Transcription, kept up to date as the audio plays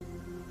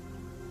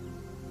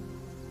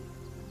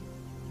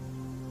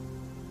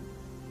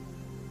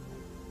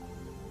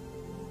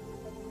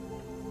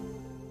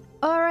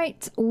All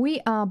right, we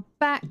are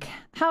back.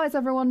 How is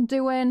everyone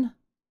doing?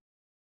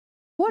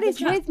 What is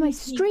with my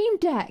Stream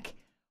Deck?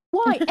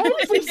 Why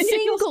every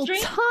single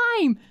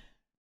time?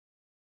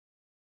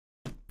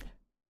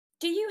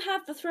 Do you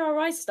have the Through Our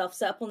Eyes stuff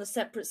set up on a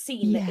separate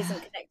scene that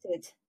isn't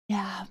connected?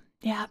 Yeah.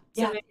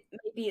 So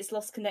maybe it's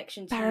lost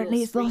connection to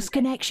Apparently it's lost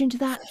connection to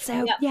that,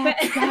 so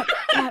yeah.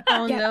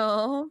 Oh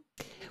no.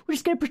 We're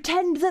just going to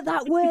pretend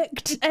that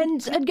worked and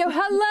go,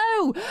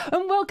 hello,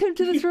 and welcome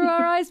to the Through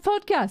Our Eyes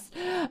podcast.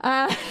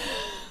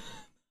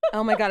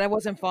 Oh my god, I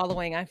wasn't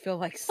following. I feel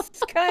like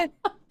I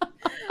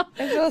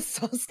feel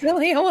so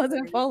silly. I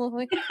wasn't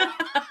following.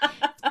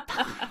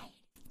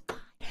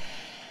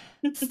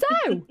 So,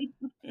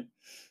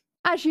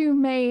 as you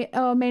may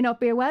or may not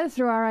be aware, the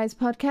Through Our Eyes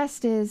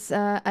podcast is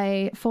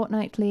a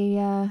fortnightly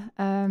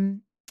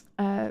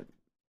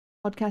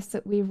podcast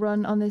that we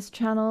run on this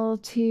channel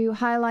to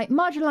highlight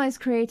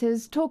marginalized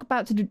creators, talk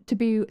about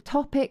taboo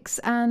topics,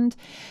 and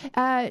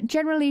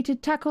generally to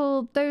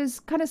tackle those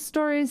kind of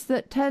stories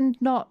that tend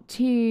not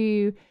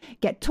to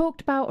get talked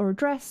about or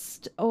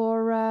addressed,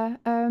 or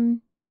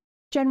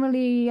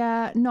generally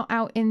not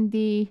out in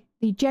the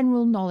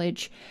general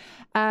knowledge.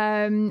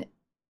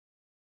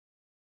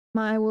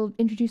 I will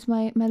introduce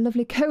my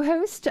lovely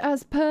co-host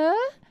as per.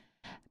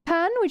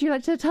 Pan, would you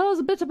like to tell us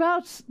a bit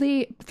about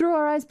the Through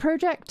Our Eyes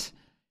project?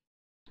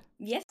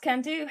 Yes, can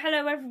do.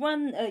 Hello,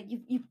 everyone.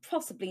 You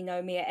possibly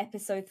know me at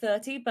episode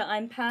 30, but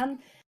I'm Pan.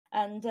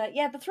 And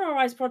the Through Our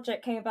Eyes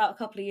project came about a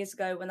couple of years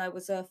ago when I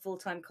was a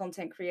full-time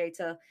content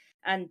creator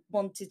and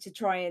wanted to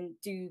try and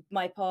do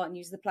my part and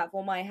use the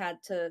platform I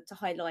had to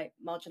highlight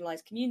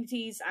marginalized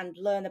communities and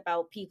learn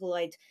about people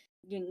I'd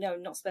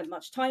not spent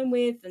much time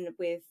with, and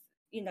with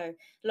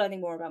learning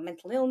more about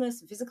mental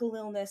illness and physical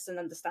illness and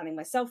understanding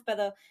myself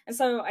better. And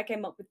so I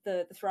came up with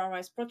the Through Our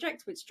Eyes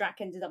project, which Drac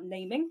ended up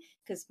naming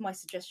because my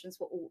suggestions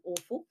were all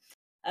awful.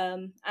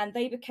 And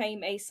they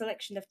became a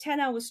selection of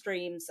 10-hour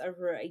streams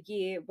over a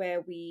year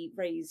where we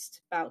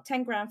raised about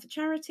 10 grand for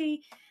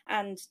charity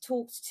and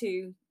talked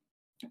to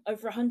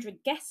over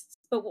 100 guests.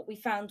 But what we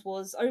found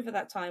was over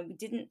that time, we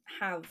didn't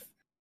have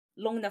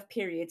long enough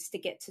periods to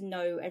get to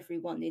know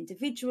everyone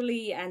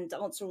individually and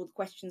answer all the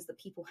questions that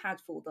people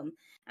had for them.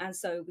 And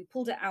so we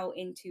pulled it out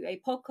into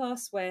a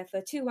podcast where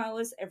for 2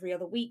 hours every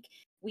other week,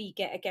 we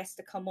get a guest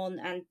to come on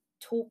and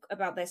talk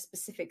about their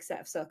specific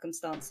set of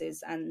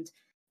circumstances and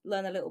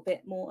learn a little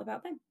bit more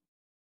about them.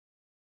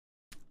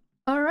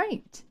 All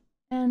right.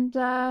 And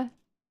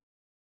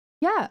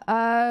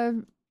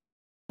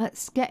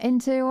let's get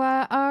into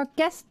our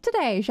guest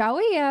today, shall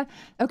we?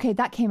 Okay,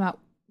 that came out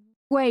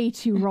way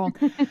too wrong.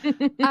 Drac,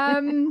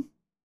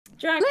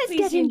 let's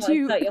get into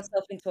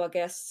yourself into our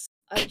guests.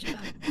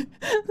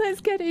 Let's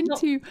get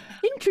into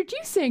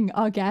introducing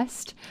our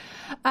guest.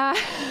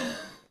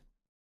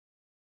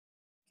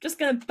 Just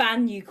gonna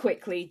ban you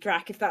quickly,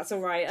 Drac, if that's all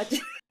right.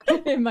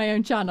 In my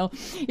own channel.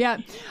 Yeah.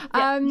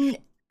 Tiffany,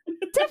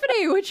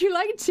 would you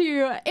like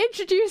to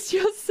introduce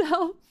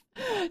yourself?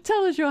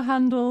 Tell us your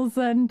handles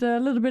and a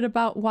little bit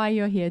about why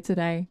you're here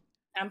today.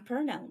 And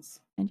pronouns.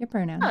 And your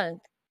pronouns.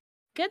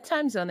 Good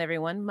time zone,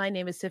 everyone. My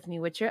name is Tiffany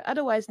Witcher,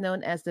 otherwise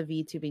known as the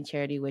VTubing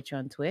Charity Witcher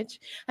on Twitch.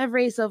 I've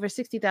raised over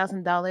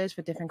 $60,000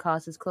 for different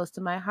causes close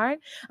to my heart.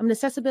 I'm an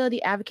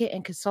accessibility advocate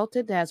and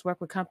consultant that has worked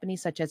with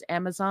companies such as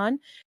Amazon,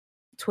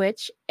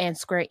 Twitch, and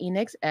Square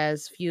Enix,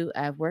 as few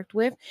I've worked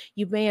with.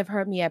 You may have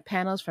heard me at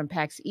panels from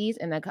PAX East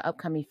and the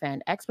upcoming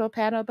Fan Expo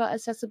panel about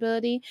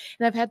accessibility.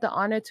 And I've had the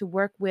honor to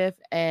work with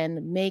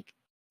and make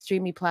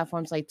streaming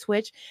platforms like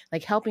Twitch,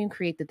 like helping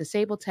create the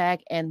disabled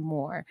tag and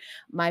more.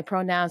 My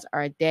pronouns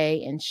are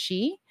they and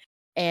she.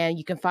 And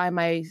you can find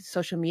my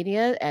social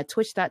media at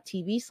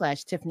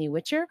twitch.tv/Tiffany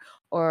Witcher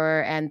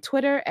or and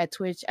Twitter at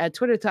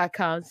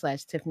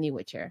twitter.com/Tiffany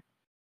Witcher.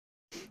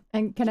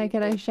 And can I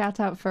get a shout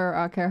out for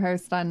our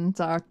co-host and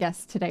our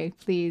guest today,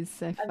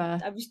 please?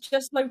 I was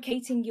just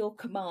locating your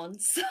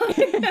commands.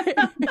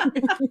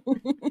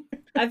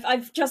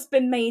 I've just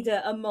been made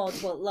a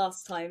mod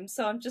last time,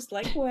 so I'm just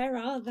like, where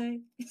are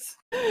they?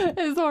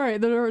 It's all right.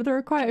 There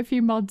are quite a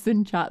few mods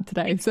in chat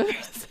today. So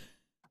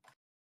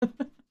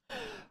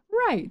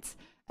right,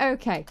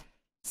 okay.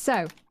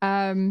 So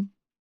and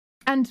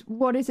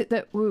what is it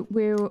that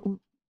we're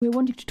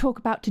wanting to talk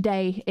about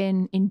today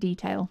in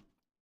detail?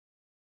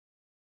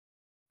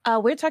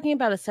 We're talking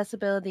about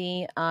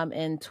accessibility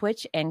in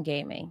Twitch and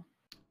gaming.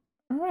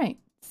 All right.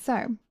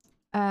 So,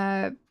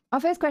 our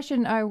first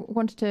question, I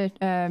wanted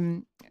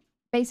to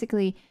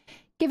basically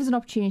give us an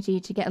opportunity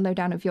to get a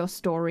lowdown of your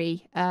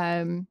story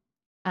and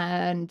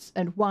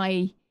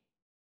why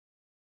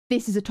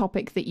this is a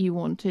topic that you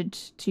wanted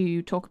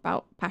to talk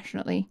about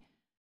passionately.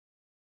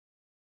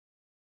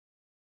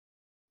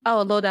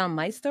 Oh, lowdown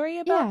my story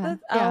about this?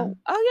 Yeah.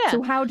 Oh, yeah.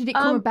 So how did it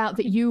come about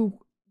that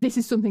this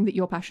is something that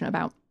you're passionate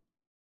about?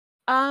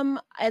 I'm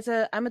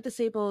a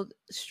disabled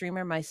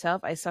streamer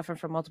myself. I suffer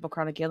from multiple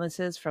chronic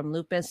illnesses, from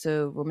lupus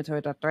to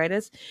rheumatoid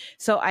arthritis.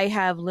 So I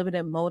have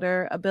limited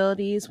motor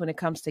abilities when it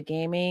comes to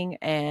gaming,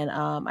 and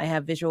I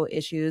have visual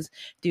issues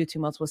due to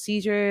multiple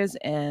seizures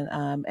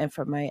and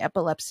from my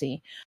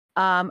epilepsy.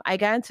 I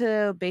got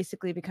into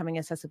basically becoming an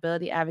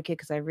accessibility advocate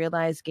because I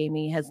realized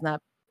gaming is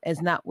not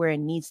where it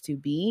needs to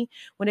be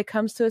when it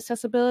comes to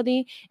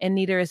accessibility, and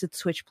neither is the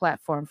Twitch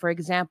platform. For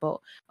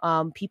example,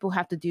 people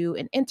have to do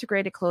an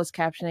integrated closed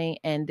captioning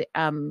and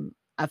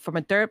from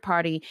a third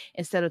party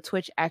instead of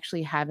Twitch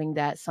actually having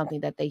that something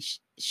that they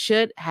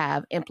should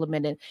have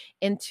implemented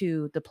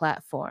into the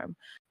platform.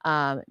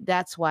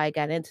 That's why I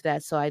got into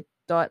that. So I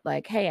thought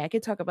like, hey, I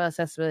could talk about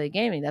accessibility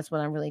gaming. That's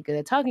what I'm really good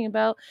at talking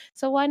about.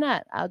 So why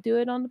not? I'll do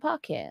it on the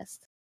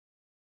podcast.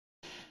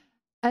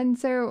 And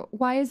so,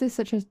 why is this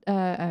such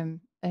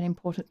an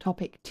important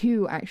topic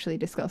to actually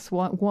discuss?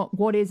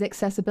 What is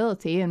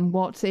accessibility, and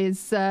what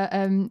is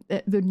the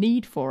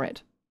need for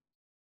it?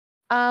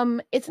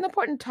 It's an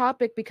important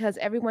topic because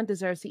everyone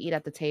deserves to eat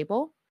at the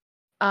table.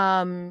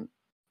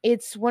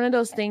 It's one of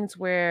those things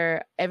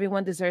where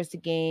everyone deserves the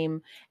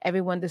game.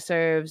 Everyone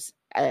deserves.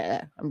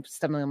 I'm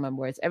stumbling on my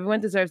words.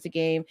 Everyone deserves the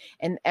game,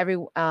 and every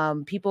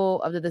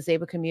people of the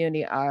disabled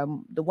community are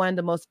one of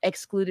the most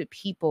excluded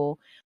people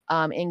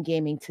in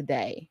gaming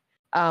today.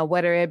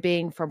 Whether it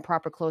being from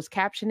proper closed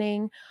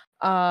captioning,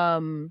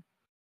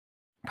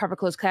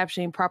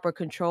 proper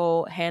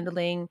control,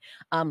 handling,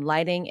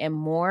 lighting, and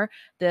more.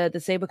 The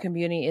disabled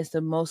community is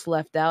the most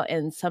left out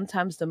and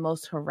sometimes the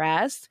most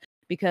harassed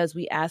because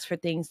we ask for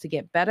things to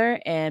get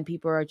better and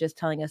people are just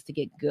telling us to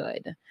get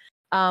good.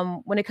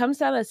 When it comes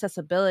down to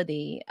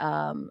accessibility,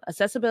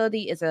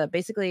 accessibility is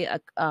basically a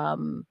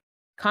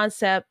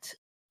concept.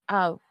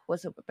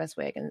 What's the best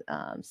way I can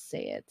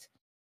say it?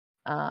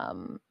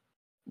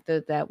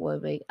 That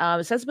would be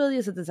accessibility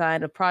is a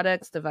design of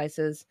products,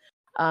 devices,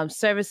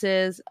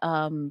 services,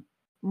 and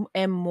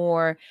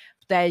more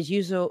that is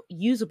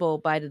usable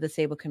by the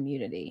disabled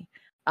community.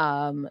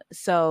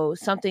 So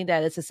something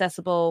that is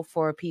accessible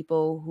for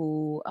people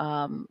who,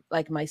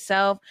 like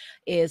myself,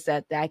 is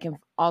that I can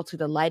alter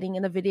the lighting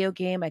in a video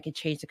game. I can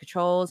change the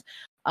controls.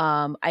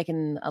 I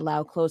can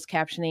allow closed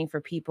captioning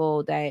for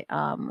people that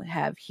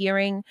have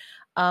hearing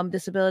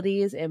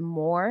disabilities and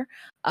more.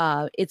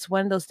 It's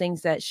one of those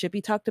things that should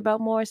be talked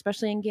about more,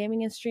 especially in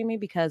gaming and streaming,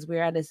 because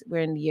we're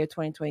in the year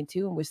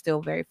 2022 and we're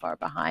still very far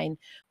behind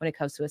when it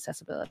comes to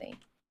accessibility.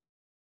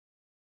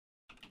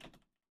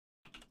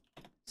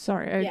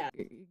 Sorry, Yeah.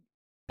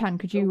 Pan,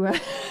 could you?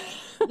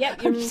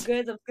 Yep, you're all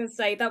good. I was going to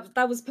say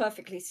that was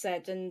perfectly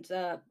said. And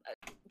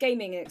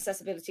gaming and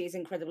accessibility is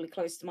incredibly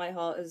close to my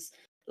heart. As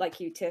like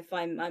you, Tiff,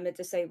 I'm a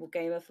disabled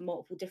gamer for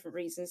multiple different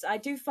reasons. I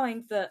do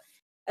find that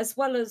as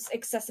well as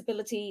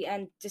accessibility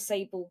and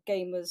disabled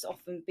gamers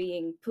often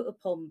being put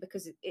upon,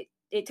 because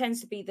it tends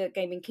to be that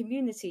gaming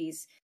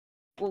communities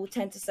will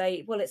tend to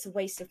say, well, it's a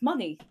waste of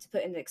money to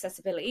put in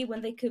accessibility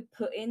when they could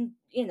put in,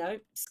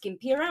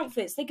 skimpier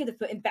outfits. They could have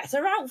put in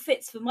better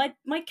outfits for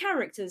my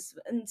characters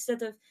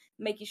instead of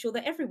making sure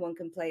that everyone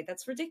can play.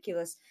 That's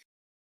ridiculous.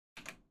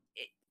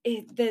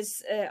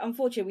 There's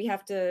unfortunately, we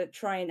have to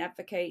try and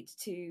advocate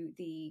to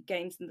the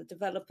games and the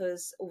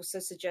developers, also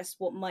suggest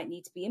what might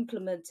need to be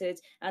implemented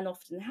and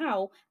often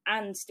how,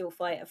 and still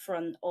fight a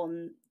front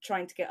on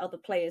trying to get other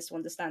players to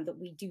understand that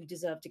we do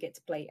deserve to get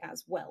to play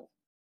as well.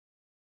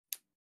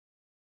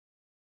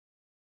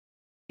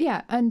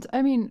 Yeah, and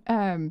I mean,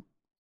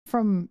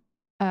 from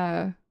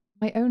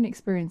my own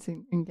experience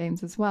in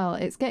games as well,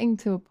 it's getting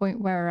to a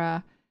point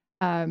where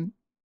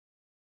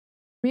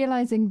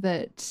realizing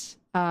that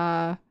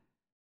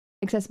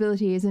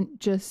accessibility isn't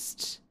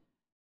just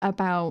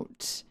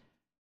about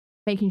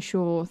making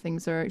sure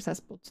things are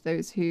accessible to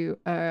those who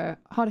are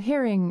hard of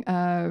hearing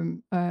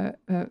or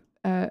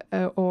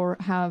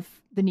have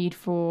the need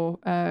for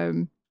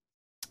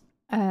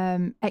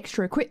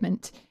extra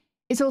equipment.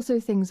 It's also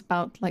things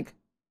about like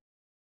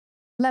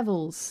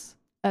levels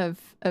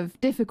of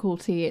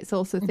difficulty. It's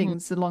also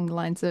things along the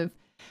lines of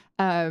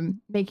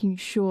making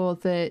sure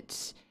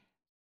that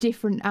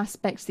different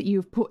aspects that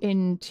you've put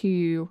in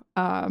to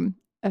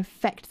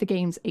affect the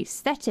game's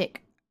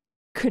aesthetic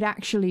could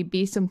actually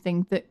be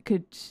something that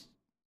could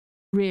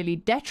really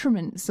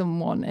detriment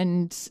someone,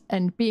 and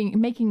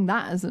making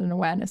that as an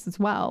awareness as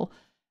well,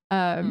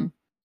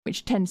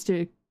 which tends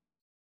to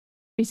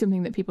be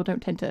something that people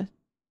don't tend to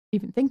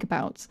even think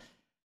about.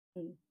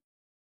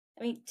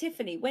 I mean,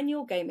 Tiffany, when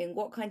you're gaming,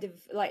 what kind of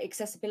like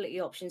accessibility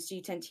options do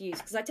you tend to use?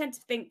 Because I tend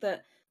to think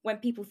that when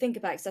people think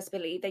about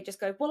accessibility, they just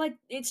go, "Well,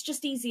 it's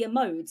just easier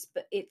modes,"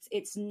 but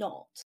it's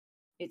not.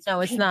 It's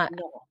not.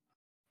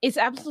 It's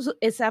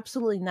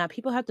absolutely not.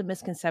 People have the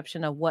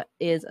misconception of what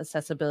is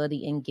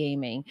accessibility in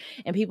gaming,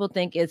 and people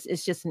think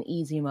it's just an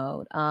easy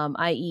mode.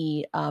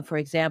 I.e., for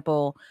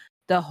example,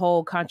 the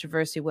whole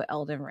controversy with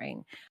Elden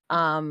Ring.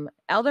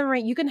 Elden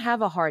Ring, you can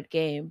have a hard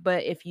game,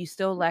 but if you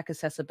still lack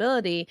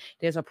accessibility,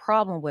 there's a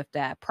problem with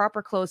that.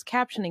 Proper closed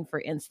captioning,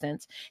 for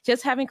instance,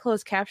 just having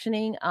closed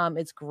captioning,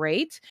 it's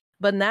great,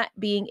 but not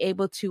being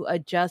able to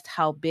adjust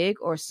how big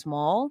or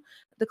small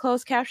the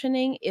closed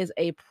captioning is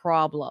a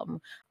problem.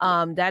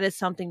 That is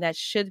something that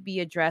should be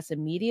addressed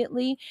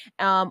immediately.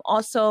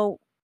 Also,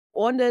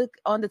 on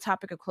the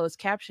topic of closed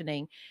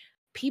captioning,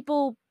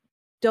 people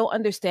don't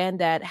understand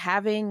that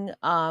having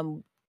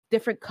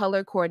different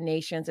color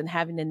coordinations and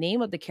having the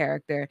name of the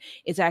character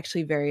is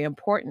actually very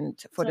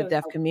important for the So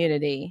deaf helpful.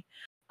 community.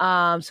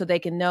 So they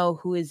can know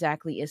who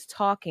exactly is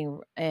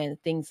talking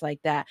and things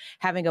like that.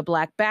 Having a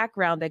black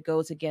background that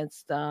goes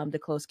against the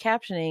closed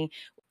captioning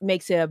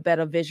makes it a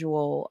better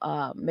visual,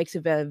 makes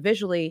it better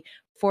visually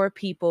for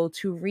people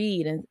to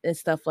read and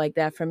stuff like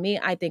that. For me,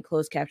 I think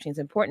closed captioning is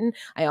important.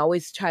 I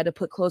always try to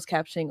put closed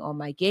captioning on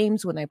my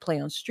games when I play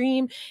on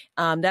stream.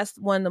 That's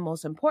one of the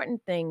most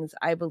important things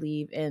I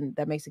believe in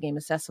that makes the game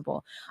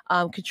accessible.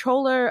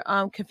 Controller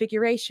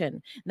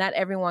configuration. Not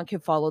everyone can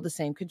follow the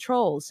same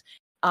controls.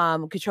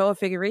 Controller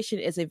configuration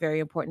is a very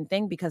important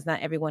thing because not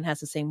everyone has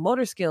the same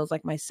motor skills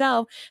like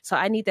myself. So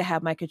I need to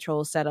have my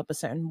controls set up a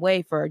certain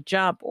way for a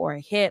jump or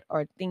a hit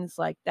or things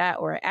like that,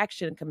 or an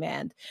action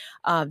command.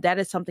 That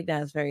is something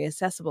that is very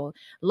accessible.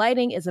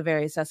 Lighting is a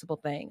very accessible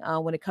thing.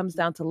 When it comes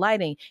down to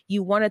lighting,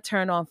 you want to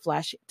turn off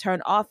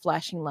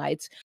flashing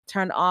lights,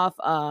 turn off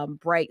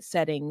bright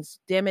settings,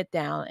 dim it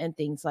down, and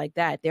things like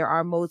that. There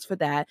are modes for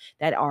that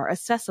are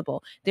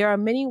accessible. There are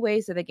many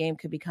ways that a game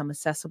could become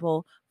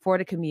accessible for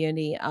the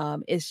community.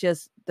 It's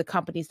just the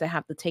companies that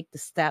have to take the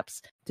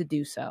steps to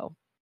do so.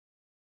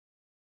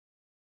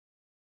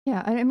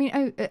 Yeah, I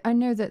mean, I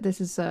know that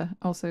this is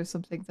also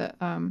something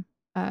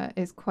that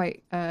is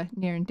quite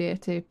near and dear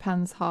to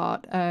Pan's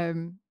heart.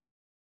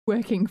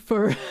 Working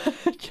for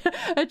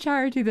a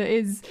charity that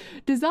is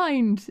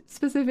designed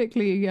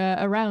specifically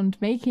around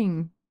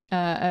making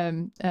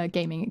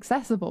gaming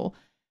accessible.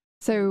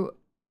 So,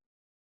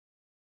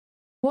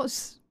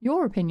 what's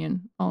your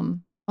opinion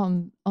on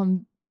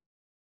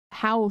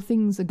how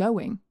things are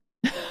going?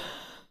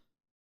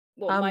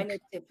 What my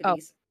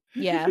negativities?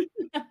 Yeah.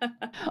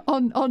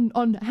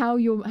 on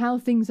how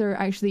things are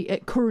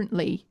actually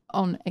currently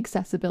on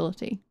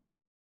accessibility.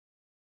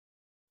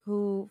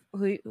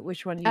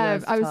 Which one do you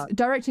guys I was talk?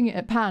 directing it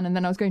at Pan, and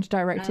then I was going to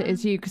direct it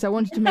as you because I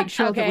wanted to make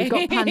sure that we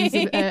got Pan's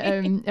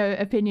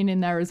opinion in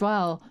there as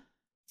well.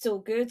 It's all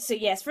good. So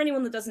yes, for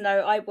anyone that doesn't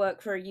know, I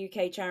work for a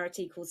UK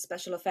charity called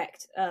Special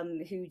Effect,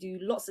 who do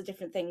lots of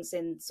different things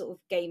in sort of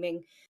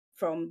gaming,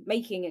 from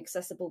making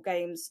accessible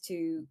games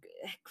to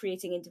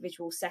creating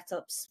individual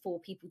setups for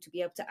people to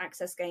be able to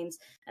access games.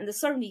 And there's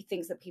so many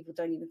things that people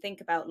don't even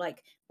think about,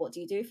 like what do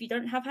you do if you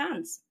don't have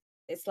hands?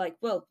 It's like,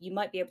 well, you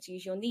might be able to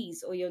use your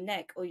knees or your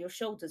neck or your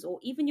shoulders or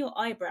even your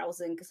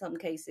eyebrows in some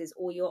cases,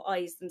 or your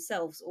eyes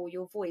themselves or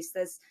your voice.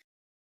 There's,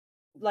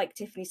 like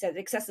Tiffany said,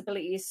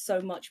 accessibility is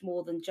so much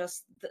more than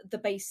just the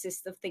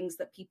basis of things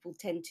that people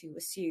tend to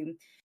assume.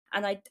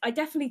 And I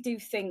definitely do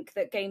think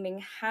that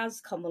gaming has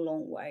come a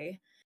long way,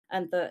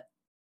 and that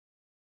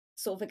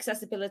sort of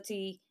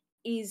accessibility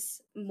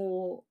is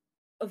more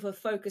of a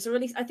focus, or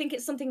at least I think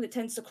it's something that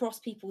tends to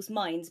cross people's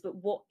minds. But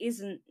what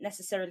isn't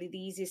necessarily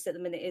the easiest at the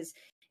minute is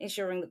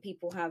ensuring that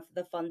people have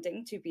the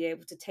funding to be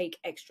able to take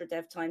extra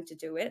dev time to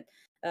do it,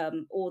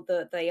 or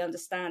that they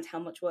understand how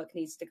much work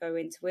needs to go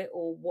into it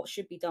or what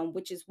should be done,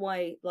 which is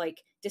why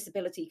like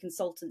disability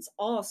consultants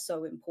are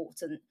so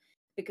important.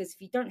 Because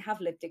if you don't have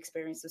lived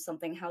experience of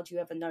something, how do you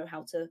ever know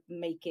how to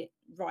make it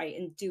right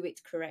and do it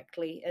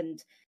correctly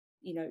and,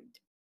 you know,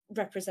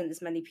 represent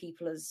as many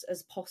people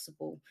as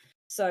possible?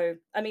 So,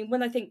 I mean,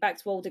 when I think back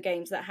to older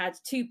games that had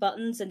 2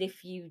 buttons, and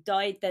if you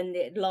died, then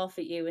it'd laugh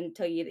at you and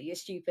tell you that you're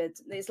stupid.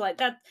 It's like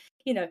that,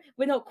 you know,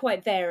 we're not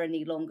quite there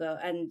any longer.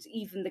 And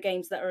even the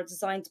games that are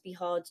designed to be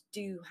hard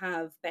do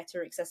have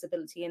better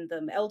accessibility in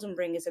them. Elden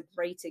Ring is a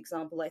great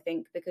example, I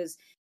think, because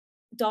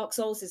Dark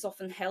Souls is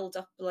often held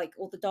up, like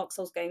all the Dark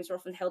Souls games are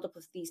often held up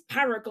as these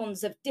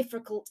paragons of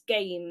difficult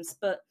games,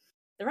 but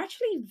they're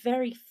actually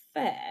very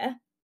fair.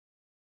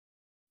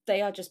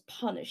 They are just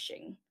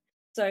punishing.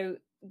 So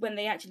when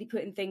they actually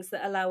put in things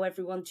that allow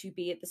everyone to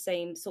be at the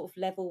same sort of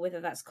level,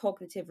 whether that's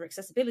cognitive or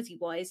accessibility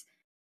wise,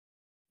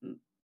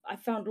 I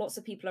found lots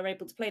of people are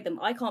able to play them.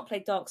 I can't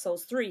play Dark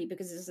Souls 3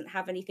 because it doesn't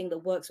have anything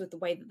that works with the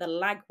way that the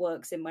lag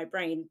works in my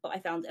brain, but I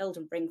found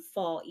Elden Ring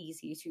far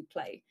easier to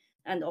play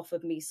and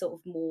offered me sort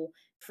of more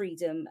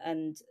freedom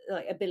and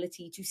like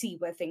ability to see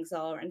where things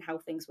are and how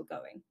things were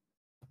going.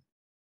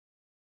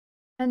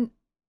 And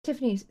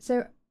Tiffany,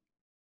 so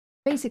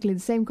basically the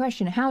same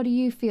question. How do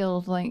you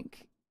feel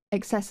like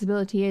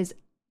accessibility is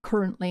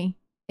currently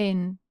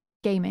in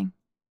gaming?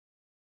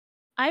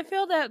 I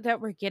feel that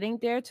we're getting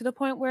there to the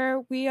point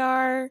where we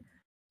are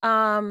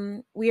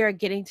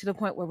getting to the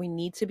point where we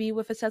need to be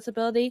with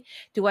accessibility.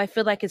 Do I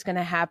feel like it's going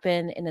to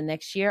happen in the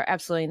next year?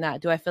 Absolutely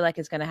not. Do I feel like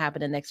it's going to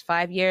happen in the next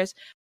 5 years?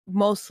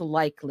 Most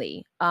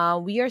likely.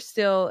 We are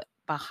still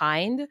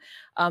behind.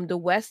 The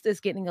West is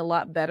getting a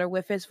lot better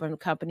with it from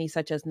companies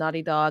such as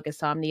Naughty Dog,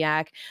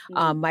 Insomniac,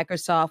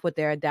 Microsoft with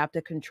their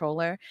adaptive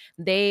controller.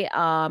 They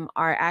are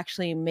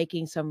actually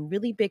making some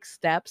really big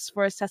steps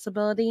for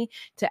accessibility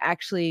to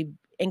actually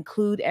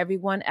include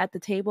everyone at the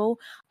table.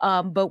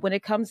 But when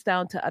it comes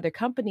down to other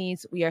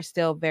companies, we are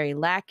still very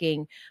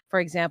lacking.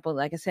 For example,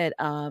 like I said,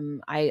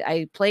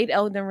 I played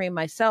Elden Ring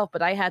myself,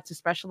 but I had to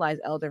specialize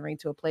Elden Ring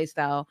to a play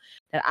style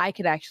that I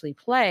could actually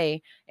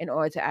play in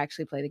order to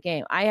actually play the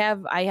game. I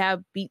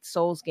have beat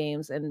Souls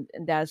games and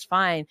that is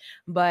fine,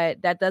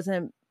 but that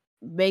doesn't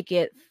make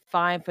it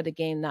fine for the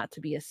game not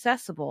to be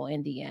accessible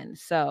in the end.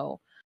 So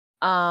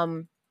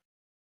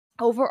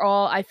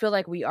overall, I feel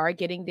like we are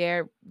getting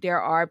there.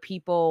 There are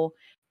people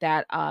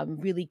that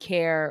really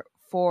care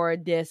for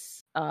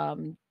this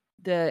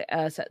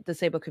the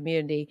disabled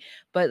community,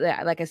 but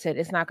like I said,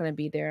 it's not going to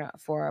be there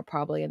for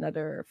probably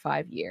another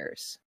 5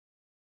 years.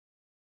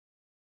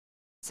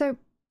 So,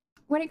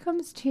 when it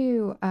comes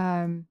to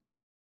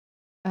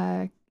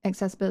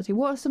accessibility,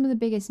 what are some of the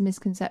biggest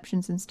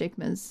misconceptions and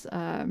stigmas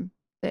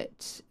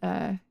that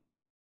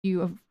you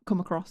have come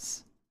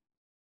across?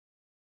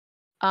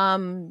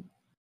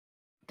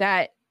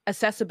 That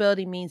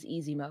accessibility means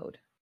easy mode.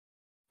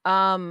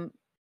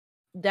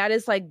 That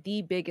is like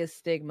the biggest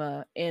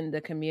stigma in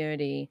the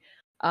community.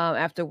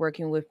 After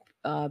working with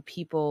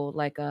people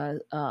like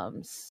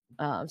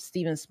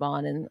Steven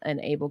Spawn and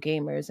Able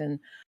Gamers and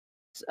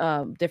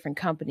different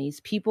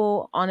companies,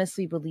 people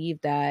honestly believe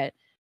that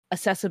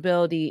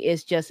accessibility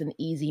is just an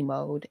easy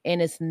mode,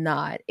 and it's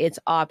not. It's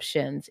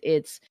options.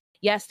 It's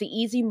yes, the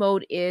easy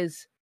mode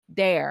is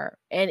there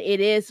and it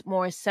is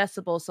more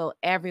accessible so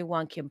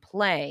everyone can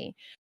play,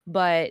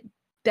 but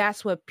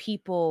that's what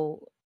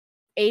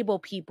able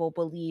people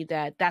believe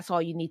that that's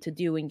all you need to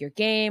do in your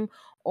game,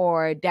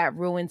 or that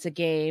ruins a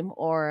game,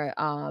 or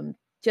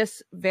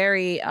just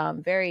very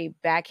very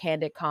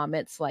backhanded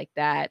comments like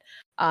that,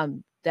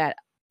 that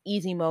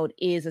easy mode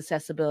is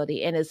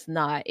accessibility, and it's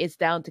not. It's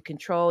down to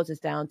controls, it's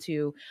down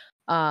to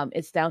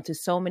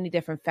so many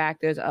different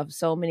factors of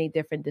so many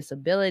different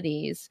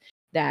disabilities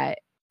that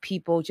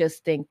people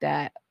just think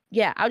that,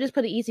 yeah, I'll just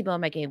put an easy mode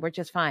in my game, we're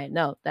just fine.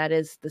 No, that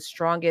is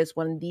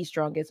one of the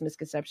strongest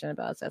misconception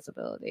about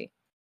accessibility.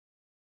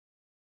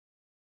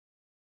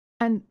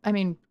 And I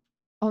mean,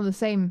 on the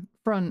same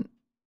front,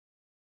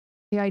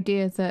 the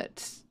idea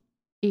that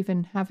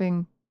even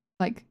having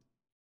like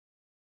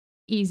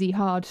easy,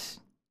 hard,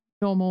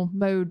 normal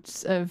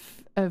modes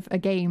of a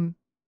game,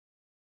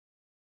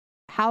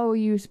 how are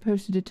you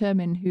supposed to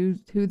determine who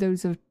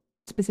those are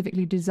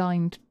specifically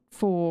designed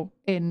for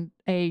in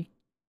a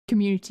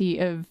community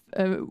of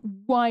a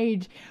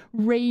wide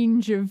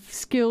range of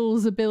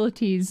skills,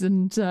 abilities,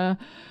 and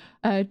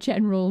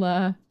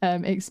general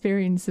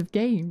experience of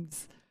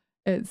games?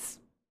 It's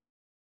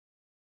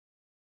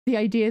the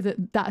idea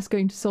that that's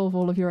going to solve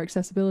all of your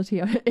accessibility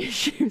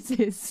issues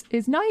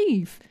is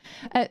naive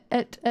at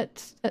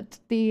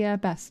the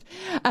best.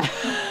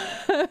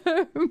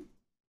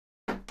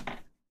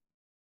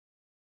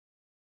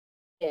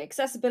 Yeah,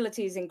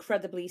 accessibility is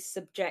incredibly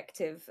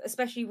subjective,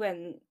 especially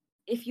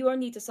if you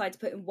only decide to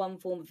put in one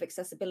form of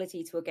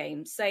accessibility to a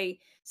game, say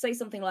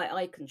something like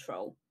eye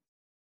control.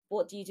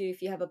 What do you do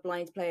if you have a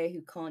blind player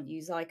who can't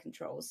use eye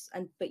controls,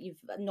 but you've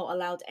not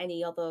allowed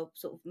any other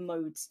sort of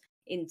modes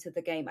into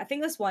the game? I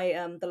think that's why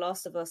The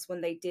Last of Us,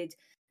 when they did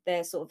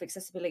their sort of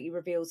accessibility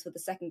reveals for the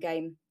second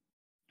game,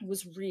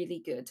 was really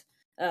good.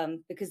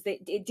 Because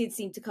it did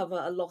seem to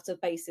cover a lot of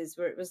bases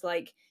where it was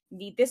like, you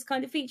need this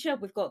kind of feature,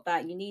 we've got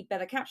that. You need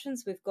better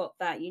captions, we've got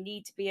that. You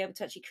need to be able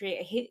to actually create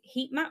a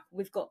heat map,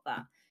 we've got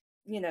that.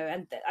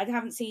 And I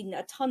haven't seen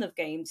a ton of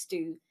games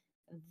do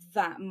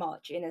that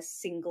much in a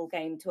single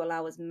game to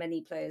allow as many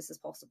players as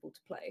possible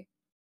to play.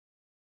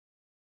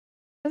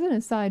 As an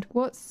aside,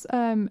 what's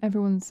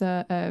everyone's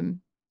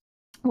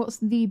what's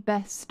the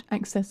best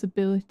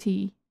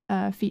accessibility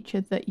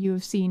feature that you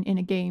have seen in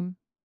a game?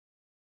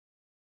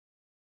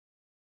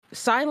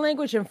 Sign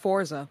language in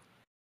Forza.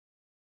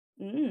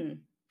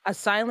 An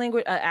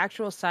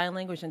actual sign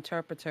language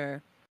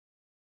interpreter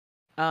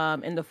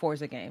in the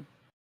Forza game.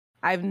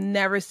 I've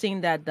never seen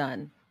that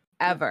done,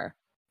 ever.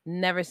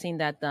 Never seen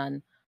that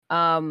done.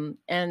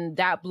 And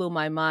that blew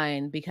my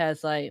mind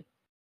because like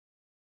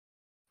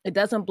it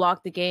doesn't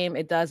block the game,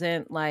 it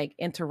doesn't like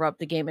interrupt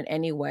the game in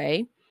any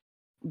way,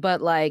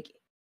 but like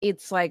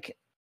it's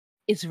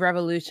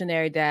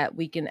revolutionary that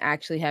we can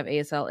actually have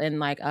ASL in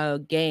like a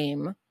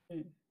game.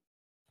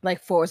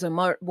 Like Forza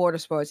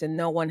Motorsports, and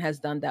no one has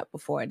done that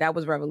before. That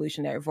was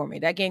revolutionary for me.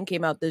 That game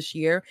came out this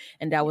year,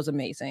 and that was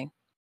amazing.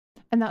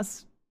 And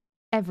that's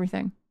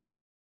everything.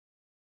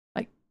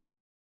 Like,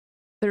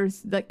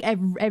 there's like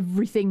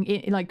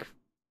everything like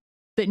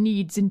that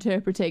needs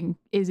interpreting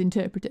is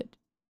interpreted.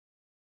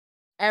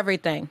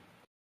 Everything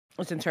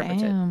was interpreted.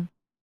 Damn.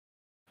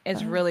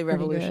 It's really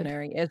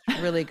revolutionary.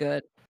 It's really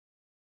good.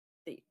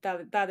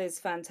 That is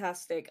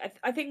fantastic.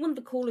 I think one of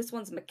the coolest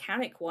ones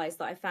mechanic-wise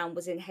that I found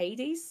was in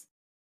Hades.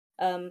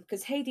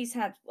 Because Hades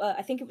had,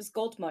 I think it was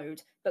God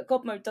mode, but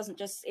God mode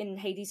in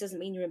Hades doesn't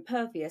mean you're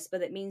impervious,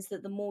 but it means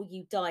that the more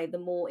you die, the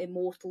more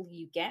immortal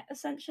you get,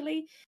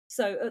 essentially.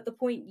 So at the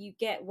point you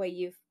get where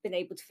you've been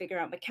able to figure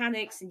out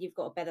mechanics and you've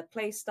got a better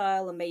play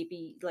style, and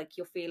maybe like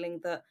you're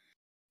feeling that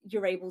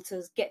you're able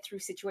to get through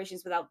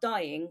situations without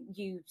dying,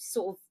 you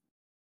sort of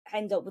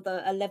end up with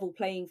a level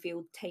playing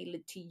field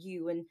tailored to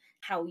you and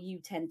how you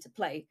tend to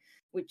play,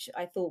 which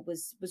I thought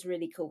was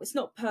really cool. It's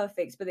not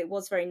perfect, but it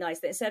was very nice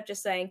that instead of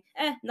just saying,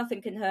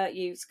 nothing can hurt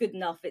you, it's good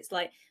enough, it's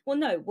like, well,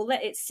 no, we'll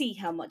let it see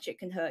how much it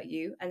can hurt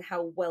you and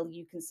how well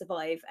you can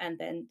survive, and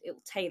then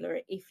it'll tailor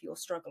it if you're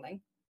struggling.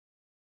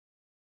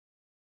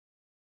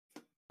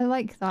 I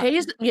like that.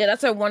 Hades, yeah,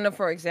 that's a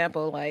wonderful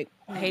example. Like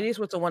Hades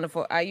was a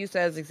wonderful. I used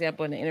that as an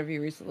example in an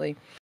interview recently.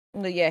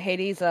 But yeah,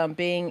 Hades,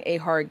 being a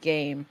hard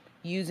game,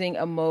 using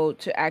a mode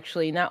to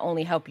actually not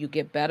only help you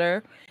get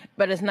better,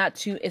 but it's not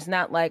too. It's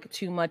not like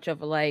too much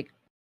of like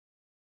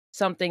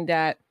something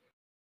that.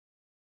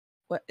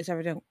 What is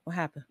everything? What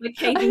happened? Like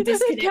Hayden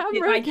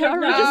disconnected. I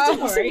don't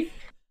know. Sorry.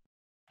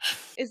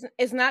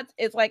 It's not.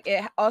 It's like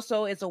it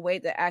also is a way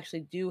to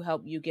actually do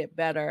help you get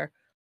better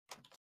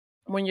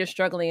when you're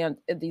struggling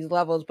at these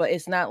levels, but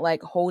it's not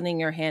like holding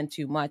your hand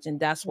too much, and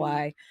that's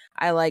why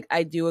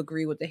I do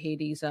agree with the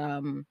Hades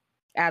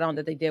add-on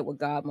that they did with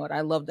God mode.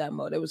 I love that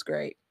mode. It was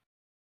great.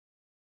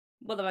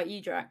 What about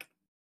you, Drac?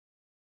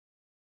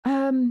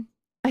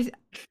 I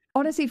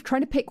honestly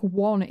trying to pick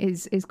one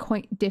is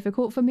quite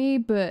difficult for me,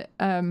 but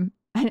and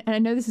I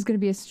know this is going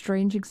to be a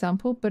strange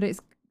example, but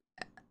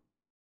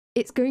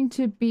it's going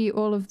to be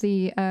all of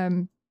the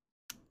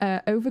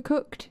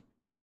Overcooked.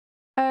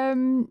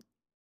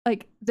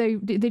 Like they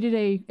did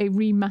a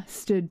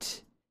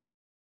remastered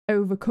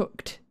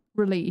Overcooked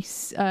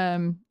release.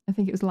 I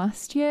think it was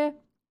last year,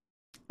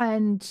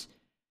 and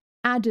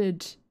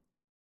added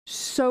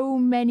so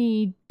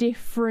many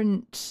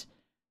different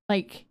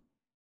like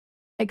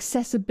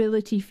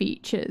accessibility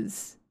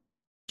features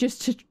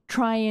just to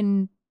try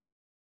and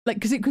like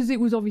because it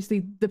was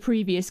obviously the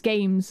previous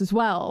games as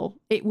well.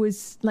 It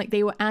was like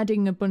they were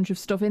adding a bunch of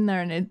stuff in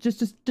there, and it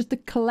just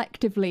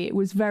collectively it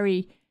was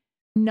very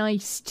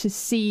nice to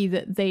see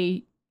that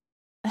they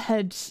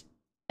had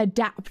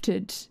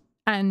adapted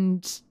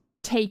and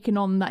taken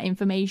on that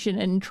information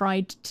and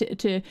tried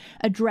to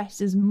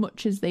address as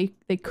much as they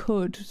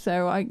could.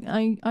 So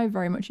I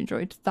very much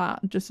enjoyed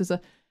that just as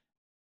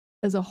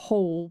a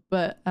whole,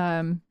 but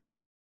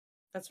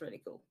that's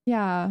really cool.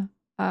 Yeah,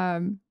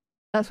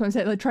 that's what I'm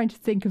saying. Like trying to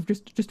think of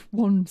just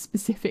one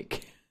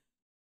specific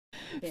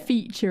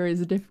feature is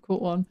a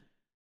difficult one.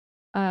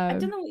 I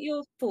don't know what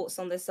your thoughts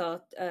on this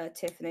are,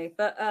 Tiffany,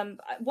 but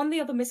one of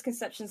the other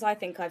misconceptions I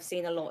think I've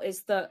seen a lot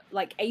is that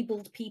like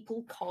abled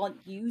people can't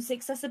use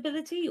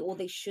accessibility, or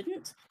they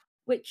shouldn't,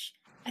 which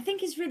I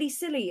think is really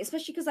silly,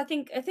 especially because I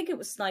think it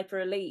was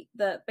Sniper Elite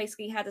that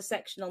basically had a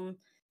section on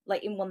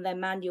like in one of their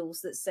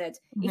manuals that said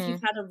if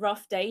you've had a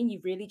rough day and you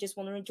really just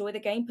want to enjoy the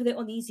game, put it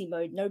on easy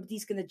mode.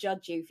 Nobody's going to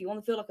judge you. If you want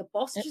to feel like a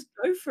boss, just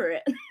go for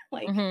it.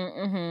 Like,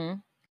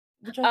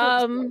 which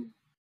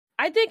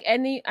I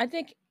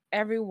think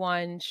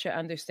everyone should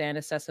understand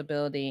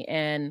accessibility,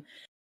 and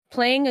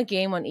playing a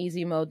game on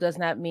easy mode does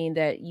not mean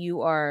that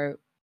you are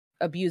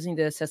abusing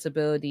the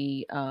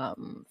accessibility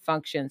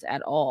functions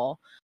at all.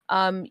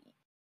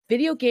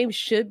 Video games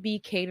should be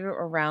catered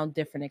around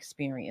different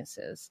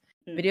experiences.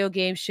 Video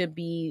games should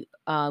be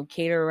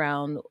catered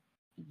around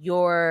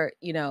your,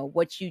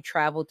 what you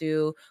travel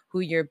through, who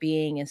you're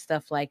being, and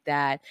stuff like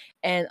that.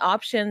 And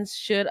options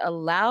should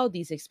allow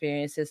these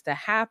experiences to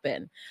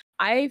happen.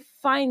 I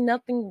find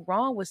nothing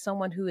wrong with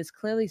someone who is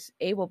clearly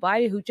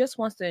able-bodied who just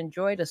wants to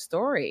enjoy the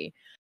story.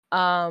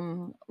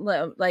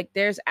 Like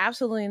there's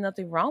absolutely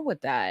nothing wrong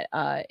with that.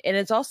 And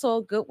it's also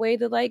a good way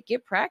to like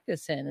get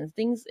practice in and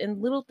things and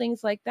little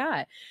things like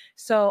that.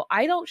 So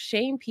I don't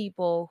shame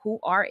people who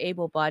are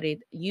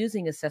able-bodied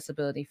using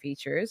accessibility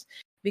features,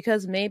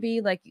 because maybe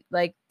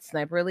like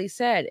Sniper Elite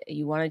said,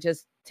 you want to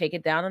just take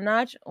it down a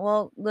notch.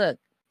 Well, look,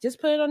 just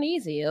put it on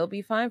easy. It'll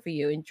be fine for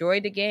you. Enjoy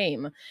the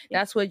game.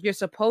 That's what you're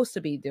supposed to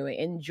be doing.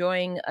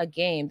 Enjoying a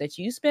game that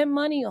you spent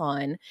money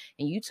on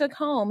and you took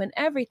home and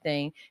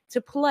everything to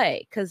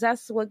play, because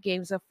that's what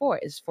games are for.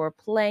 It's for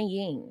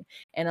playing.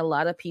 And a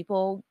lot of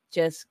people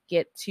just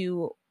get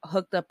too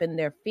hooked up in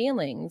their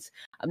feelings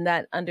of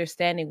not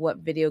understanding what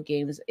video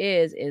games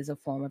is a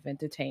form of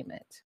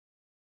entertainment.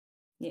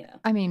 Yeah.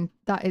 I mean,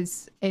 that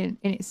is in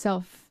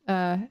itself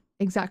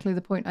exactly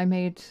the point I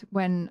made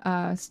when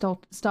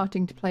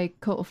starting to play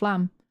Cult of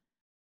Lamb.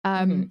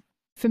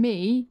 For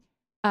me,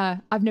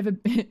 I've never,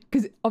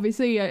 because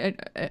obviously I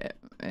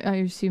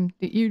assume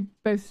that you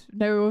both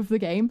know of the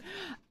game.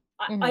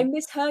 I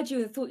misheard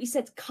you and thought you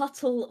said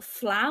Cuttle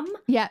Flam.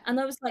 Yeah. And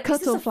I was like,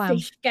 Cuttle is this a Flam.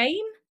 fish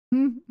game?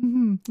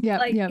 Mm-hmm. Yeah.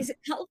 Like, yeah. Is it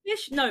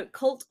Cuttlefish? No,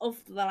 Cult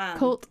of the Lamb.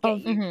 Cult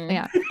of,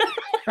 yeah.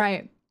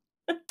 Right.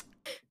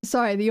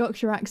 Sorry, the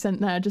Yorkshire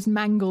accent there just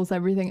mangles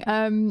everything.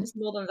 It's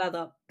more than that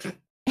up.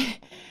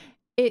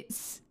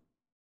 It's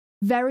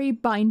very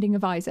Binding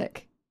of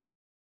Isaac.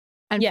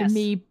 And for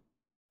me,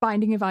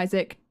 Binding of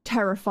Isaac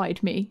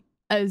terrified me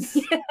as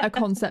a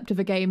concept of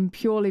a game,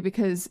 purely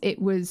because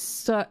it was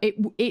so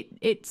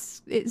it's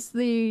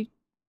the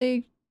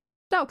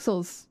Dark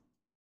Souls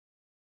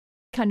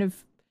kind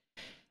of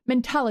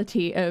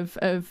mentality of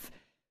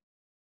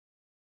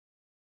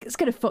it's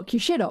gonna fuck your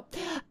shit up.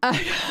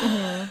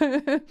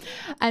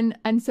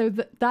 And so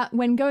that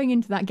when going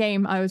into that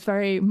game, I was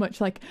very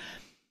much like,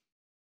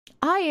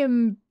 I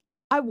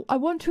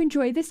want to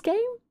enjoy this game.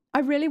 I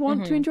really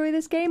want to enjoy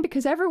this game,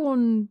 because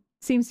everyone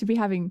seems to be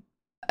having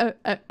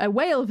a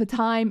whale of a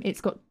time.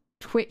 It's got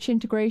Twitch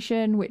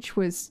integration, which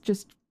was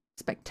just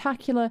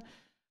spectacular.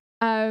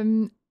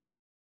 But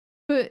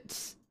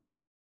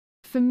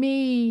for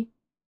me,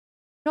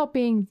 not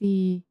being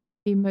the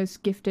the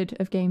most gifted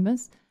of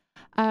gamers.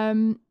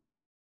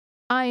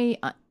 I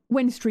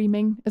when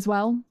streaming as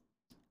well,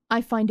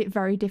 I find it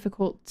very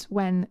difficult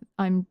when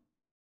I'm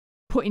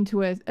put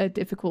into a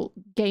difficult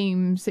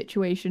game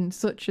situation,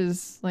 such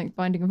as like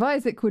Binding of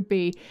Isaac would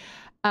be,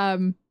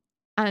 and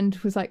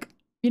was like,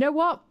 you know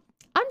what?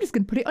 I'm just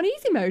going to put it on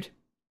easy mode.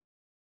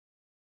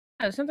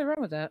 There's something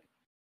wrong with that.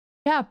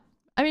 Yeah,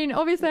 I mean,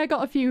 obviously, I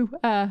got a few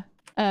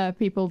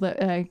people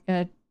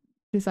that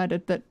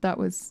decided that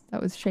was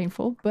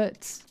shameful,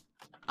 but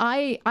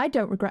I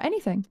don't regret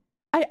anything.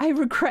 I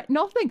regret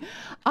nothing.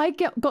 I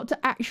got to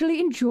actually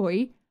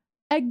enjoy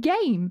a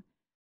game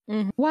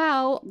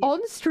while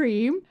on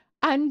stream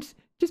and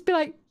just be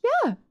like,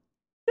 yeah,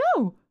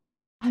 no,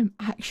 I'm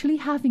actually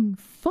having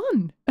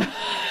fun.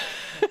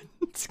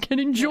 Can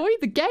enjoy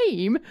the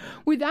game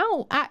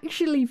without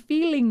actually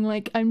feeling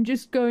like I'm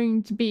just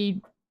going to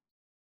be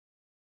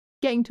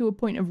getting to a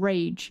point of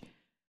rage.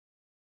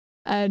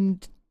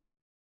 And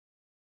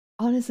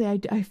honestly,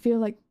 I feel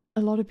like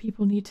a lot of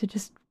people need to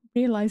just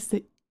realize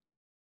that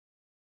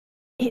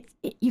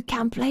you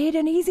can play it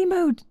in easy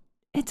mode.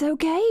 It's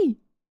okay.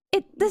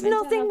 There's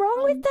nothing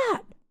wrong with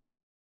that.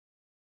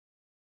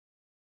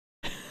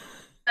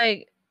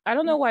 Like, I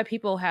don't know why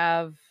people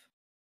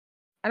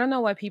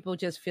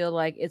just feel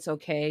like it's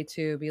okay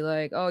to be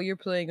like, oh, you're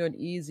playing on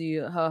easy,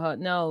 haha.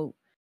 No,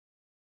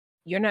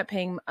 you're not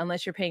paying,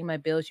 unless you're paying my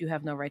bills, you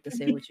have no right to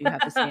say what you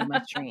have to say in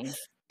my stream.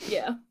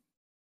 Yeah.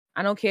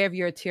 I don't care if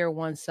you're a tier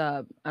 1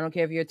 sub. I don't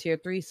care if you're a tier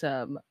 3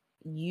 sub.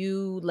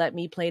 You let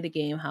me play the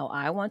game how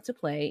I want to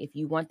play. If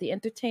you want the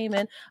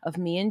entertainment of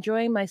me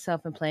enjoying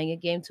myself and playing a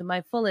game to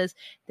my fullest,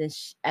 then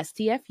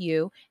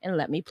STFU and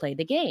let me play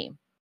the game.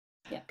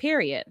 Yeah.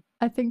 Period.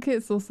 I think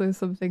it's also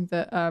something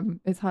that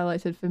is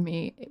highlighted for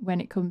me when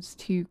it comes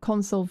to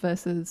console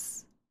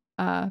versus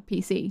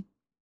PC.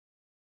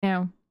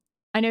 Now,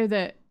 I know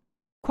that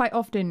quite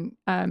often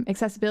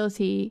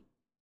accessibility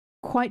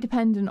quite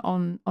dependent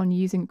on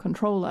using a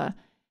controller.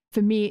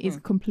 For me, it is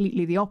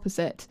completely the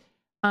opposite.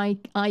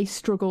 I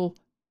struggle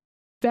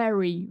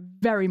very,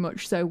 very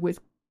much so with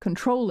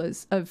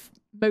controllers of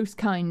most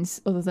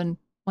kinds other than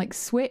like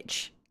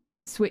Switch.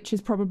 Switch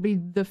is probably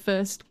the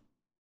first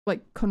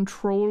like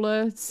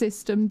controller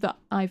system that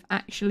I've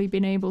actually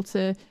been able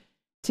to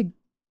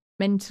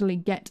mentally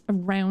get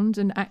around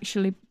and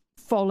actually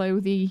follow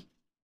the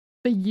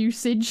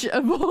usage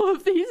of all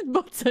of these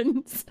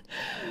buttons.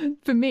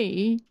 For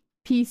me,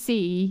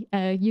 PC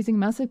using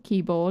mouse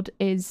keyboard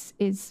is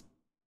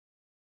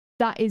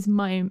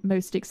my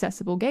most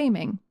accessible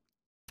gaming.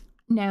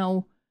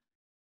 Now,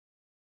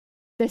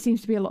 there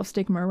seems to be a lot of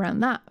stigma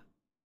around that,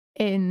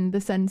 in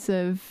the sense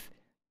of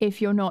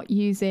if you're not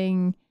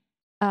using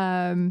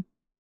a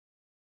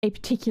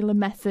particular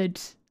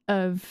method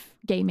of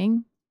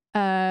gaming,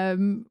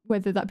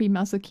 whether that be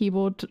mouse or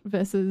keyboard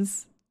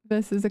versus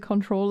a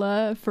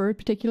controller for a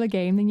particular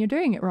game, then you're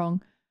doing it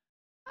wrong.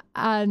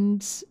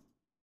 And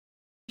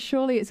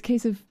surely it's a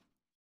case of,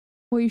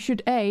 well, you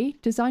should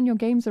design your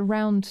games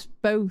around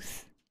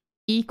both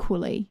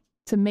equally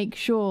to make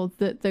sure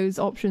that those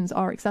options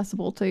are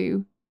accessible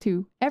to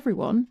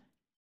everyone,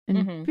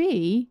 and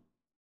B,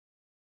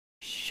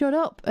 shut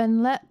up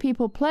and let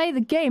people play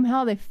the game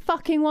how they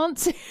fucking want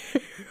to.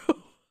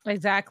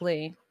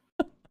 Exactly.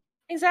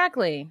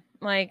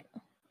 Like,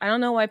 I don't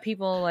know why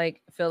people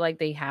like feel like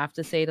they have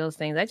to say those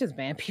things. I just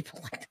ban people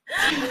like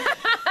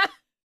that.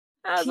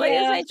 I was like,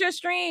 this ain't your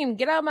stream.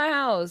 Get out of my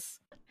house.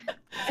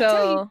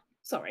 So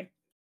sorry.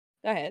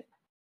 Go ahead.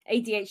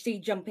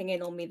 ADHD jumping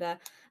in on me there.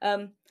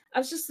 I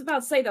was just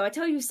about to say, though, I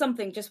tell you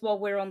something just while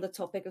we're on the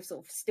topic of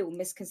sort of still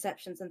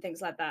misconceptions and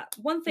things like that.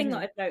 One thing that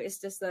I've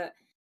noticed is that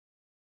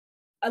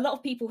a lot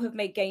of people have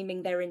made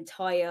gaming their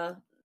entire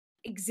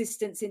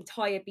existence,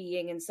 entire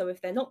being, and so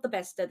if they're not the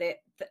best at it,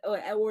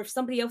 or if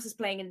somebody else is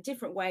playing in a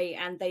different way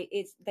and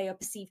they are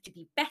perceived to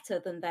be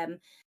better than them,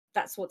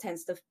 that's what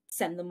tends to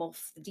send them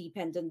off the deep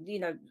end and,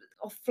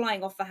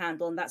 flying off the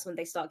handle, and that's when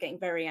they start getting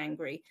very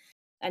angry.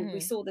 And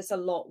we saw this a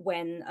lot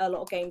when a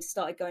lot of games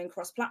started going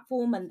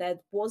cross-platform, and there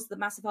was the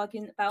massive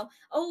argument about,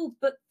 oh,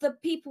 but the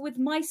people with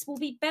mice will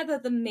be better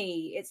than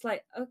me. It's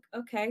like,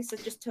 okay, so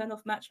just turn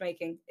off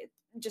matchmaking.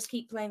 Just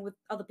keep playing with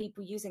other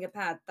people using a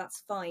pad.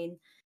 That's fine.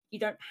 You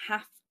don't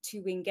have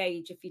to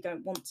engage if you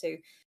don't want to.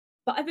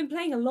 But I've been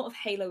playing a lot of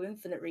Halo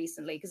Infinite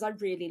recently because I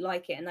really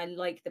like it, and I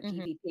like the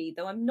PvP,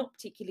 though I'm not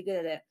particularly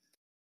good at it.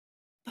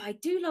 But I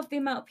do love the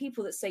amount of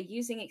people that say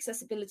using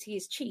accessibility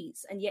is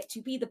cheats, and yet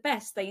to be the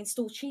best, they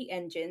install cheat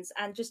engines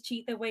and just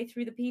cheat their way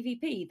through the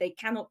PvP. They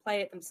cannot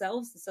play it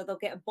themselves, so they'll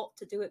get a bot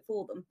to do it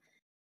for them.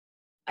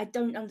 I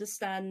don't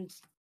understand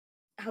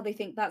how they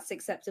think that's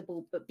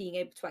acceptable, but being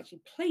able to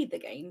actually play the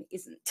game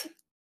isn't.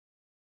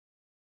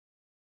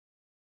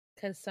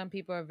 Because some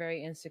people are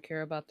very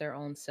insecure about their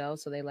own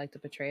selves, so they like to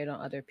portray it on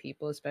other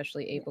people,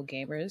 especially able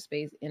gamers,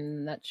 in a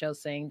nutshell,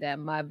 saying that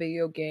my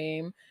video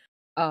game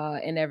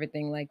and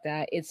everything like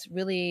that. It's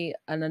really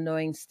an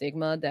annoying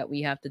stigma that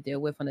we have to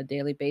deal with on a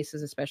daily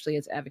basis, especially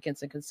as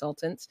advocates and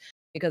consultants,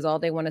 because all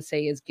they want to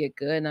say is get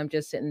good. And I'm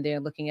just sitting there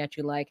looking at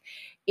you like,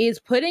 is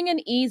putting an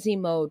easy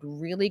mode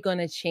really going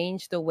to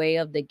change the way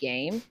of the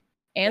game?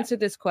 Answer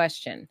this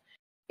question.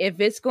 If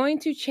it's going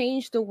to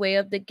change the way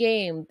of the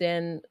game,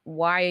 then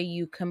why are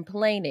you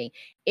complaining?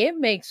 It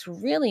makes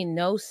really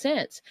no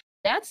sense.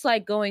 That's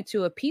like going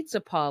to a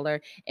pizza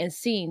parlor and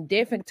seeing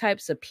different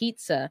types of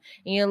pizza.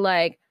 And you're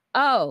like,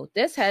 oh,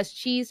 this has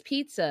cheese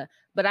pizza,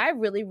 but I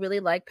really, really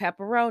like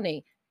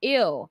pepperoni.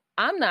 Ew,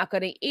 I'm not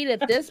going to eat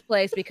at this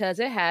place because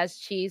it has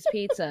cheese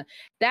pizza.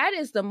 That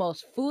is the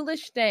most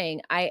foolish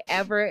thing I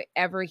ever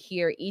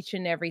hear each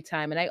and every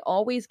time. And I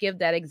always give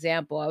that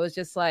example. I was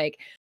just like,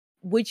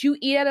 would you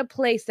eat at a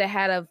place that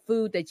had a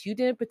food that you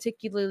didn't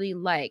particularly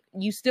like?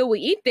 You still would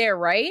eat there,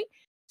 right?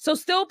 So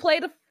still play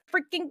the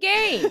freaking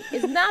game.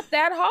 It's not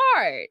that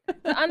hard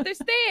to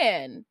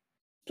understand.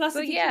 Plus,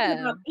 if you're talking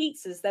about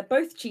pizzas, they're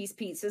both cheese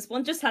pizzas.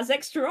 One just has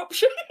extra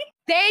option.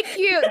 Thank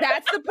you.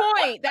 That's the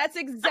point. That's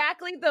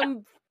exactly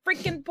the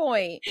freaking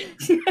point.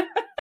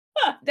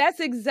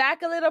 That's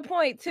exactly the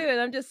point, too. And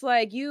I'm just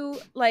like,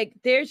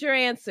 there's your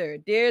answer.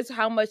 There's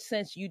how much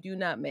sense you do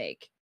not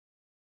make.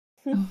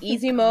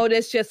 Easy mode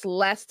is just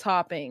less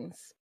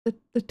toppings.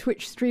 The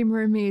Twitch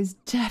streamer in me is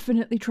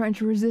definitely trying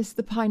to resist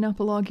the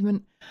pineapple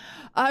argument.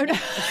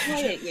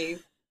 Quiet you.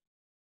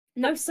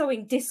 No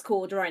sewing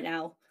Discord right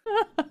now.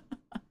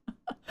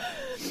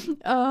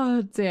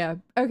 Oh dear.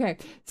 Okay,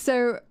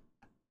 so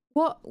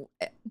what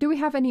do we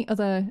have any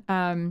other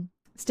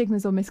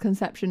stigmas or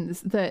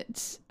misconceptions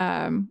that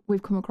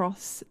we've come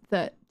across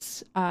that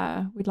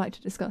we'd like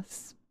to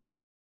discuss?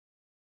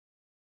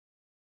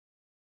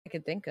 I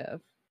could think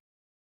of.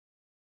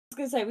 I was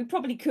going to say, we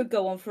probably could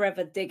go on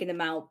forever digging them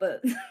out,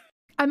 but...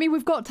 I mean,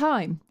 we've got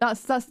time.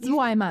 That's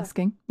why I'm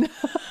asking.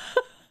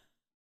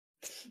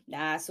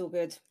 Nah, it's all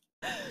good.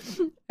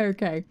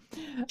 Okay.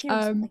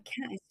 What my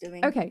cat is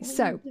doing. Okay,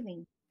 so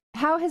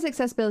how has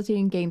accessibility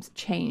in games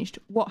changed?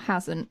 What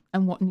hasn't,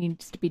 and what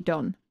needs to be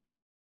done?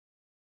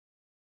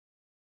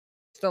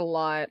 It's a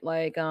lot.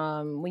 Like,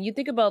 when you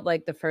think about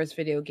like the first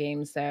video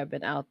games that have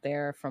been out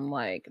there from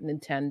like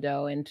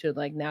Nintendo into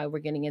like now we're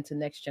getting into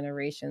next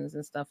generations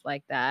and stuff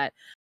like that.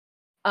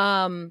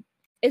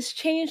 It's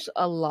changed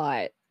a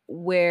lot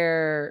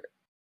where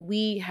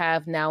we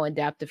have now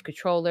adaptive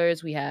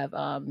controllers, we have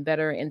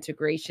better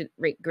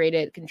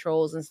integrated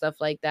controls and stuff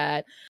like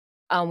that.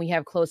 We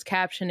have closed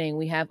captioning,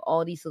 we have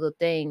all these little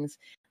things.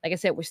 Like I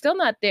said, we're still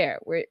not there.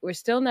 We're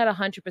still not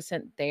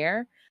 100%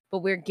 there,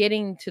 but we're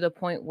getting to the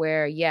point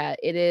where, yeah,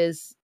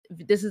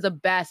 this is the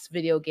best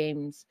video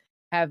games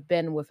have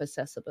been with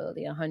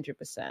accessibility,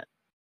 100%.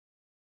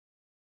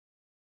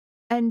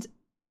 And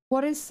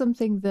what is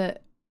something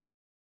that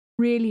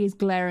really is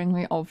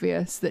glaringly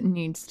obvious that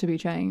needs to be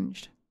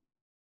changed?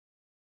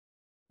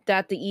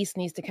 That the East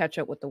needs to catch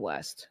up with the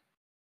West.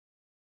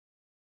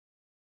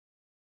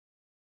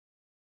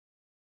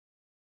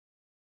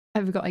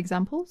 Have you got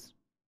examples?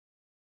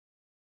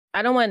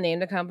 I don't want to name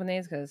the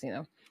companies because,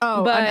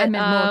 Oh, but I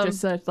meant more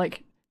just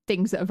like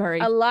things that are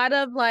very... A lot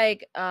of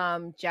like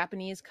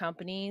Japanese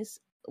companies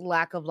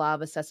lack a lot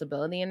of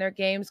accessibility in their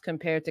games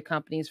compared to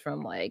companies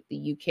from like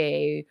the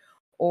UK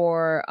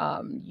or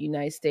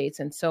United States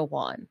and so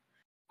on.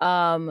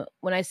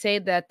 When I say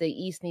that the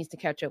East needs to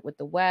catch up with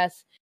the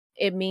West,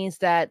 it means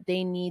that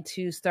they need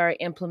to start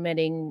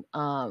thinking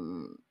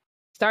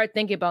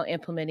about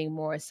implementing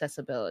more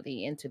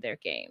accessibility into their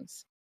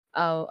games.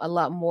 A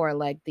lot more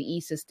like the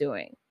East is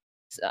doing.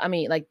 So, I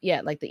mean, like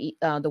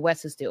the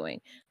West is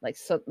doing, like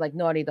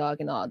Naughty Dog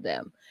and all of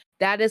them.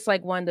 That is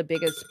like one of the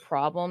biggest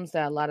problems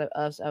that a lot of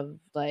us have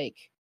like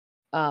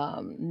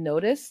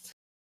noticed.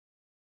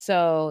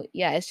 So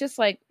yeah, it's just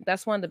like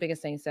that's one of the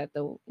biggest things that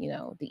the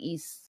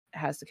East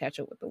has to catch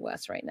up with the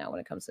West right now when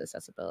it comes to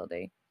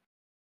accessibility.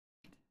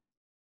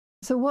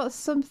 So what's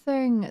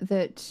something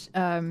that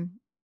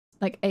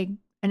like an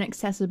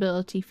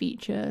accessibility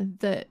feature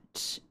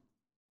that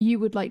you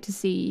would like to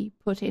see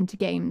put into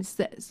games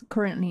that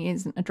currently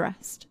isn't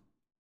addressed?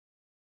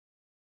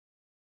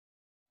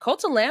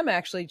 Cult of Lamb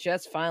actually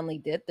just finally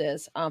did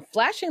this.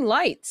 Flashing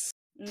lights.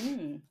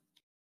 You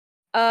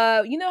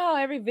know how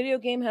every video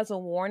game has a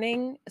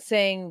warning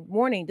saying,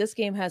 warning, this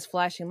game has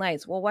flashing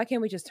lights. Well, why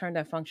can't we just turn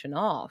that function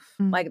off?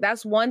 Like,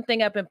 that's one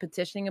thing I've been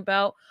petitioning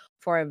about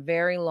for a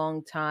very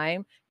long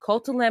time.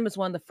 Cult of Lamb is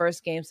one of the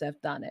first games that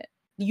have done it.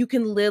 You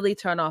can literally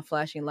turn off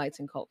flashing lights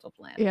in Cult of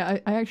Lamb. Yeah,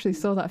 I actually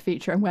saw that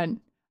feature and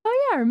went,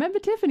 oh yeah, I remember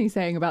Tiffany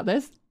saying about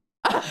this.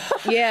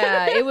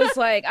 Yeah, it was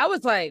like, I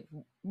was like,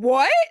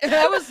 what?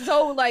 I was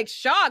so like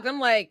shocked. I'm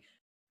like,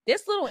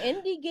 this little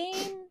indie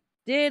game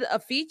did a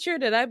feature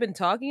that I've been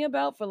talking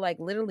about for like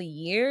literally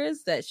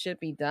years that should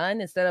be done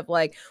instead of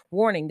like,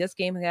 warning, this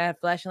game can have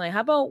flashing light.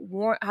 How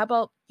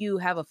about you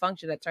have a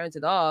function that turns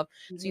it off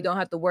so you don't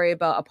have to worry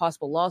about a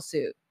possible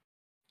lawsuit?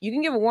 You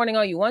can give a warning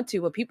all you want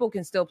to, but people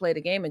can still play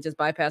the game and just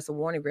bypass the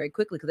warning very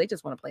quickly because they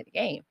just want to play the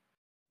game.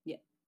 Yeah.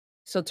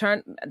 So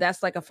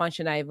that's like a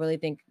function I really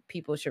think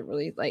people should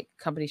really like,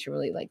 companies should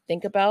really like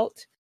think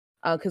about.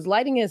 Because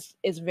lighting is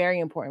very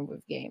important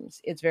with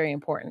games. It's very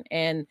important.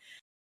 And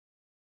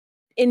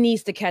it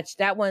needs to catch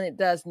that one. It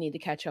does need to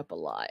catch up a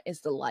lot.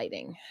 Is the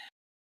lighting.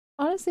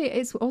 Honestly,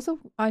 it's also,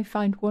 I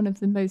find, one of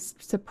the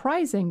most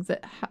surprising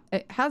that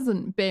it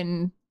hasn't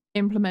been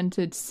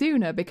implemented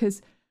sooner,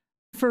 because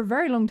for a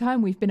very long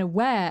time we've been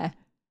aware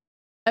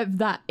of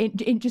that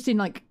just in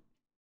like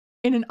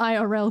in an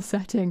IRL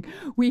setting.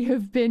 We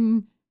have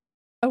been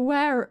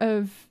aware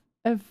of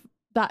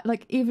that,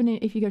 like even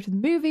if you go to the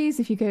movies,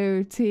 if you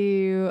go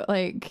to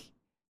like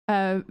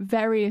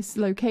various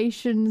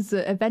locations,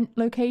 event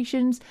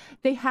locations,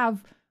 they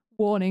have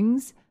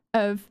warnings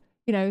of,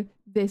 you know,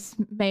 this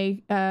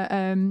may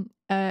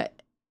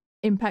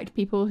impact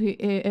people who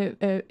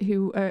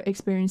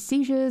experience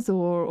seizures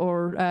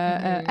or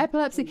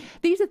epilepsy.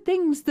 These are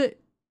things that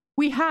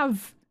we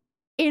have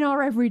in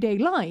our everyday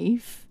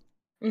life,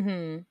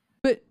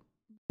 but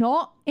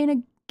not in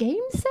a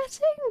game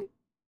setting.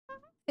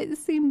 It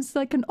seems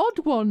like an odd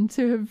one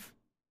to have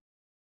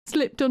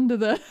slipped under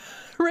the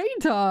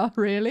radar,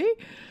 really.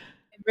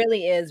 It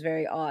really is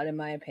very odd, in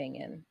my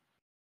opinion.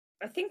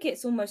 I think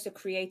it's almost a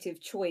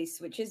creative choice,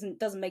 which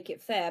doesn't make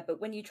it fair.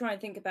 But when you try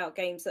and think about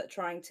games that are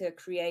trying to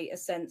create a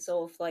sense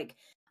of like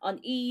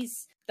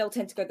unease, they'll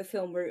tend to go the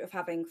film route of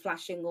having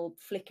flashing or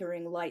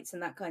flickering lights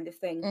and that kind of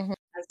thing.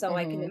 And so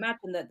I can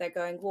imagine that they're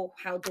going, well,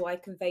 how do I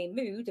convey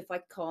mood if I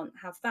can't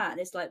have that? And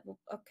it's like, well,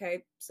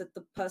 okay, so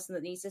the person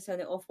that needs to turn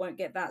it off won't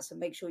get that. So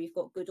make sure you've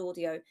got good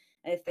audio.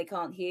 And if they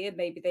can't hear,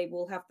 maybe they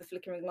will have the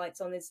flickering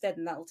lights on instead,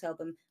 and that'll tell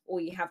them. Or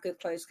you have good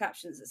closed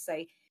captions that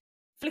say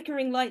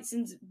flickering lights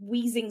and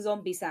wheezing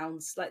zombie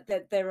sounds. Like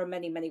there are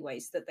many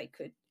ways that they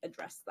could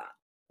address that.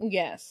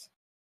 Yes.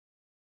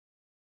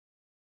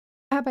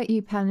 How about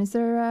you, Pan? Is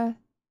there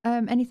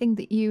anything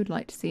that you'd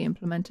like to see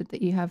implemented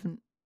that you haven't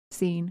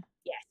seen?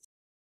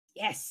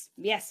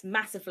 Yes,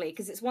 massively,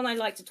 because it's one I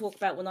like to talk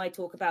about when I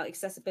talk about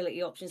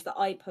accessibility options that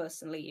I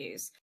personally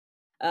use.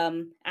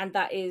 And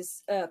that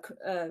is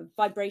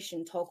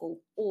vibration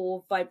toggle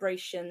or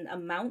vibration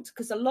amount,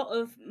 because a lot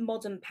of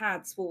modern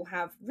pads will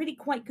have really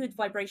quite good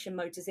vibration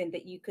motors in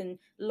that you can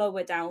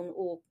lower down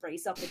or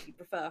raise up if you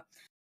prefer.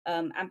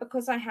 And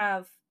because I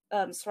have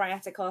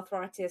psoriatic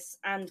arthritis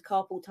and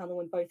carpal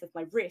tunnel in both of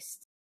my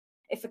wrists,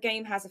 if a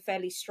game has a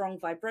fairly strong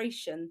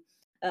vibration,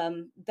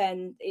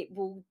 then it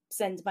will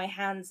send my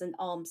hands and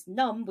arms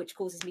numb, which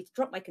causes me to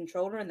drop my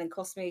controller and then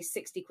costs me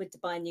 60 quid to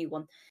buy a new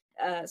one.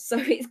 So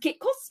it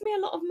costs me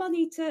a lot of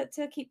money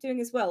to keep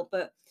doing as well.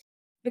 But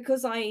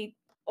because I,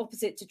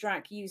 opposite to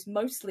Drac, use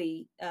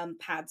mostly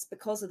pads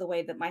because of the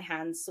way that my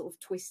hands sort of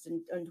twist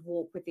and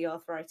walk with the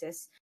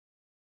arthritis,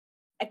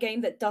 a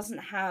game that doesn't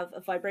have a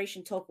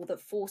vibration toggle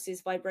that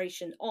forces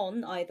vibration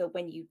on either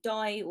when you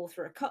die or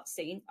through a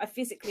cutscene, I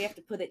physically have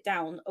to put it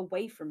down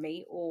away from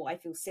me or I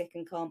feel sick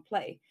and can't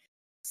play.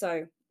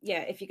 So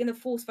yeah, if you're going to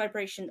force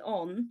vibration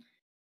on,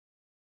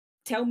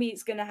 tell me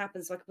it's going to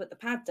happen so I can put the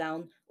pad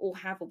down, or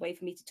have a way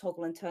for me to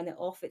toggle and turn it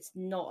off. It's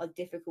not a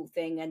difficult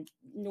thing, and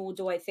nor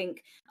do I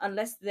think,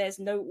 unless there's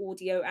no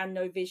audio and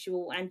no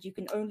visual and you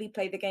can only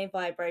play the game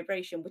via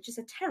vibration, which is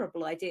a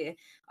terrible idea,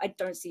 I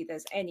don't see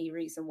there's any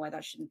reason why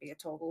that shouldn't be a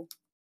toggle.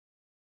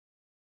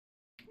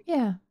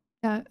 Yeah,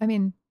 I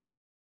mean,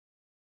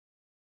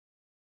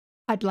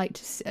 I'd like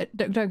to see,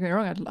 don't get me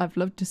wrong, I'd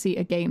love to see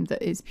a game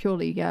that is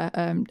purely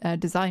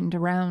designed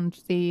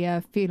around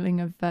the feeling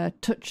of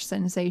touch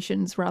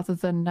sensations rather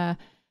than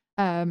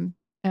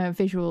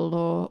visual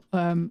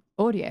or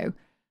audio.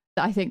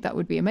 I think that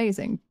would be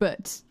amazing.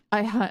 But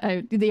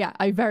I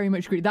very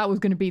much agree. That was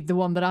going to be the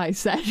one that I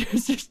said.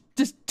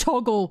 just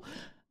toggle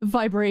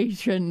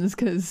vibrations,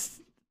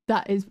 because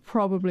that is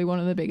probably one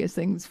of the biggest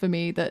things for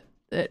me that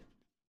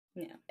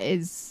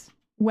is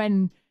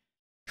when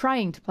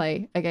trying to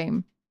play a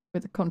game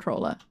with a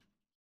controller.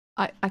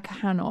 I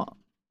cannot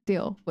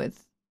deal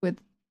with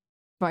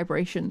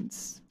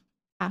vibrations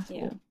at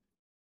all.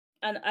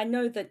 And I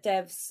know that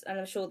devs, and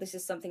I'm sure this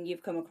is something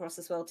you've come across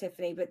as well,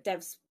 Tiffany, but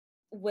devs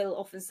will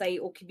often say,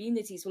 or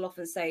communities will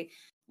often say,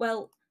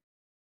 well,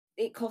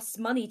 it costs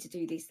money to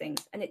do these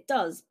things, and it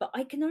does, but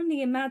I can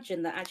only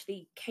imagine that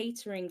actually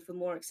catering for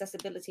more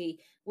accessibility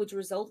would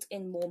result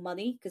in more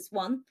money, because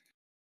one,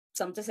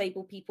 some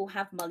disabled people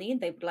have money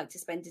and they would like to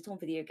spend it on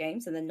video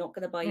games, and they're not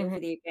going to buy your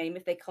video game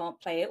if they can't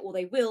play it, or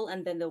they will,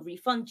 and then they'll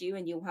refund you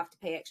and you'll have to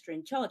pay extra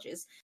in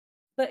charges.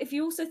 But if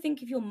you also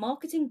think of your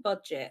marketing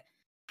budget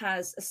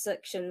has a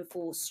section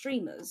for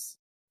streamers,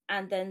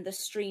 and then the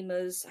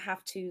streamers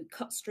have to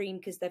cut stream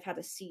because they've had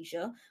a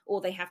seizure, or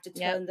they have to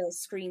turn their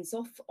screens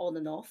off on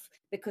and off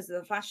because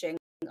of the flashing.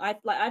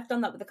 I've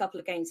done that with a couple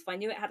of games. If I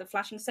knew it had a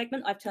flashing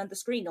segment, I've turned the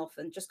screen off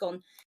and just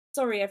gone,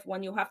 sorry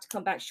everyone, you'll have to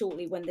come back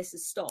shortly when this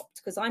is stopped,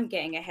 because I'm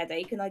getting a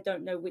headache and I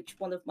don't know which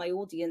one of my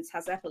audience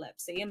has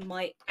epilepsy and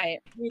might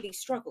really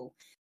struggle.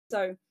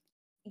 So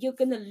you're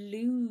going to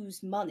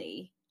lose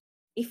money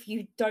if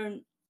you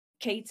don't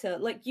cater.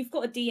 Like, you've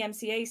got a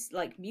DMCA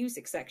like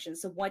music section,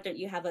 so why don't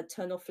you have a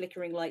turn off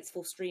flickering lights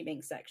for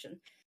streaming section?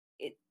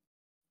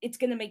 It's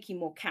going to make you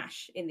more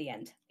cash in the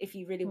end if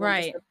you really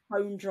want just a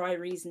bone dry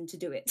reason to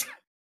do it.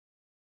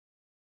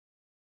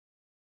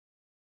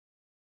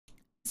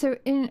 So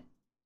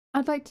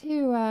I'd like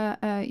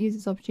to use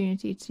this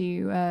opportunity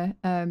to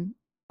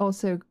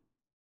also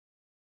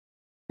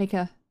make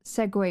a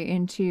segue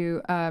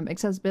into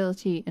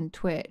accessibility in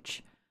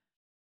Twitch.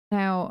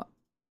 Now,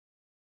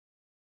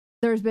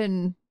 there's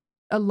been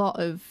a lot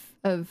of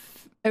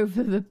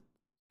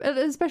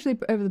especially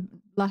over the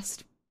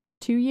last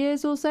 2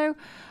 years or so,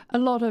 a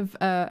lot of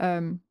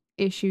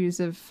issues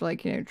of,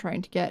 like, you know,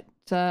 trying to get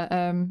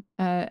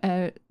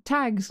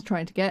tags,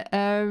 trying to get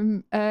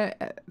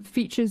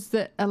features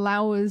that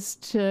allow us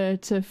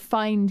to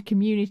find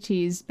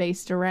communities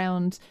based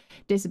around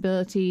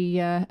disability,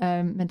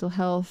 mental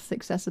health,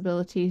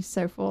 accessibility,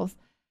 so forth.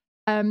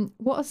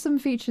 What are some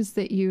features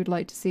that you would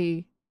like to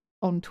see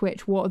on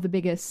Twitch? What are the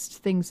biggest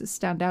things that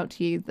stand out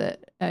to you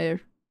that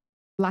are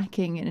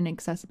lacking in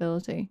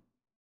accessibility?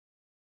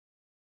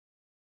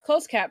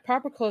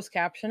 Proper closed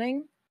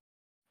captioning.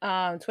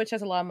 Twitch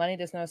has a lot of money.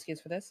 There's no excuse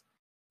for this.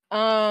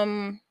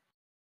 That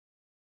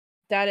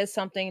is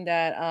something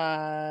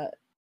that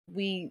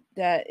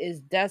that is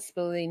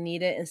desperately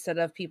needed instead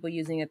of people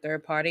using a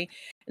third party.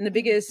 And the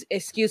biggest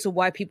excuse of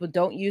why people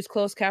don't use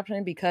closed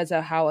captioning because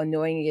of how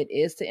annoying it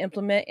is to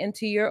implement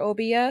into your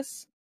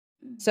OBS.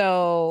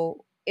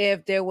 So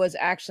if there was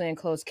actually in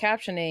closed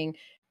captioning,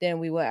 then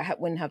we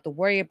wouldn't have to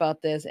worry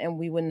about this, and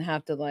we wouldn't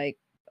have to, like,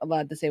 a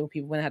lot of disabled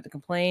people wouldn't have to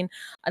complain.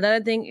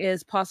 Another thing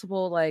is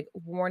possible, like,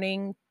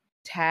 warning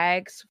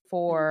tags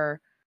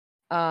for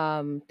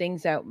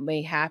things that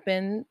may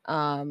happen.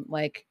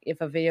 Like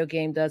if a video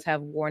game does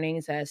have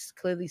warnings as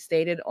clearly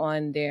stated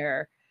on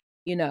their,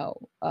 you know,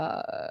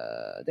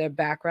 their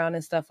background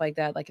and stuff like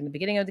that, like in the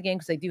beginning of the game,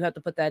 because they do have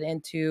to put that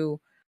into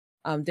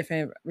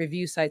different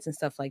review sites and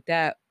stuff like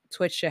that.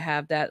 Twitch should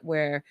have that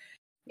where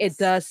it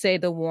does say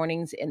the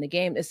warnings in the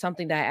game. Is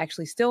something that I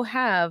actually still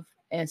have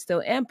and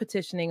still am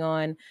petitioning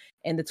on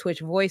in the Twitch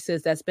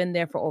voices that's been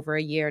there for over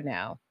a year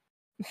now.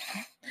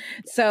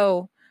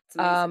 So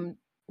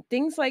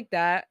things like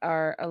that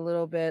are a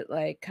little bit,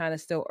 like, kind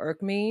of still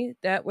irk me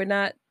that we're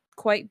not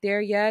quite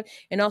there yet.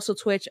 And also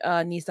Twitch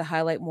needs to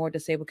highlight more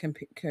disabled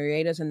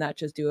creators and not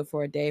just do it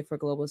for a day for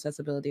Global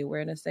Accessibility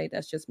Awareness Day.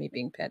 That's just me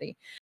being petty.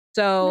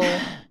 So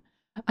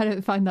I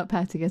don't find that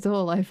petty at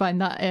all. I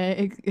find that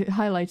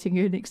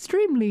highlighting an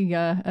extremely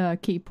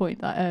key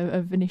point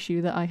of an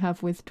issue that I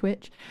have with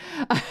Twitch.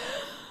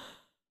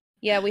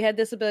 Yeah, we had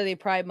Disability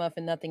Pride Month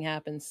and nothing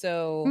happened.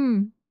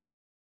 So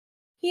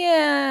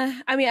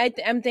yeah, I mean,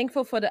 I'm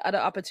thankful for the other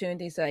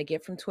opportunities that I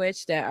get from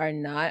Twitch that are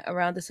not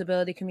around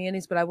disability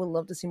communities, but I would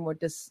love to see more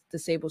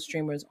disabled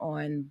streamers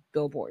on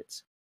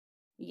billboards.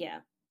 Yeah.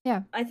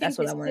 Yeah, I think That's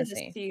what I it's wanna still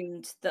see.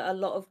 assumed that a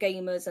lot of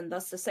gamers and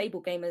thus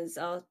disabled gamers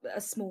are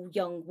small,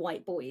 young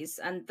white boys,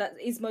 and that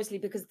is mostly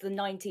because the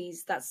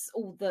 90s, that's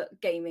all that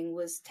gaming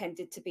was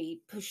tended to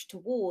be pushed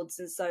towards.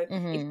 And so if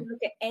you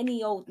look at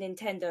any old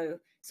Nintendo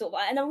sort of,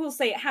 and I will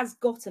say it has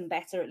gotten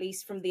better, at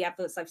least from the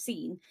adverts I've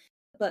seen,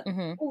 but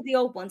all the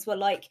old ones were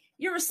like,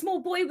 you're a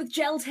small boy with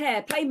gelled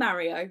hair, play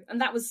Mario,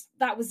 and that was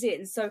it.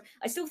 And so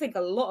I still think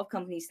a lot of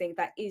companies think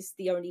that is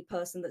the only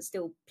person that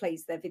still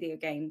plays their video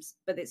games,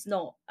 but it's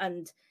not.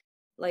 And,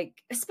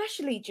 like,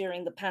 especially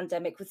during the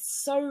pandemic, with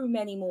so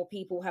many more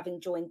people having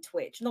joined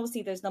Twitch, and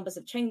obviously those numbers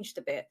have changed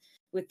a bit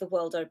with the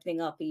world opening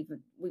up.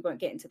 Even we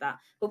won't get into that,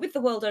 but with the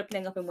world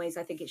opening up in ways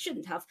I think it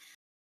shouldn't have,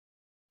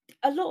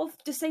 a lot of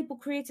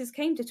disabled creators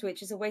came to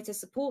Twitch as a way to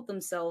support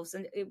themselves,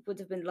 and it would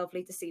have been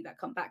lovely to see that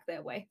come back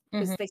their way,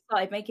 because they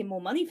started making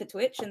more money for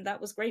Twitch, and that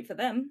was great for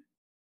them.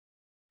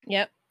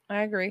 Yep,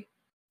 I agree.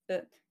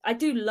 But I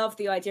do love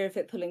the idea of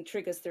it pulling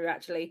triggers through,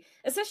 actually,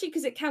 especially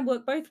because it can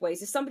work both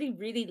ways. If somebody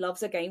really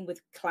loves a game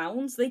with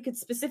clowns, they could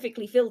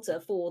specifically filter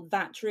for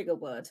that trigger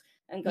word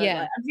and go, like,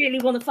 I really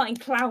want to find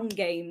clown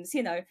games,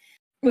 you know.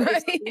 But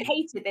if somebody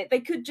hated it, they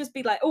could just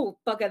be like, oh,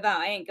 bugger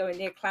that, I ain't going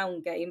near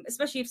clown game,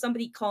 especially if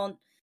somebody can't.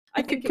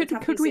 I think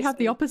could we have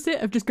the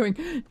opposite of just going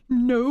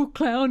no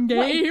clown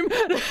game?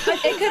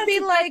 It could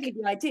be like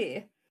the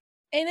idea,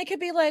 and it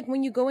could be like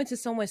when you go into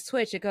someone's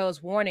Twitch, it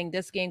goes, warning,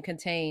 this game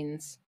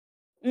contains,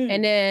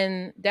 and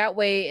then that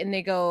way, and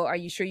they go, are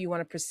you sure you want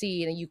to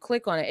proceed? And you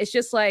click on it. It's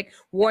just like,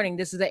 warning,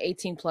 this is an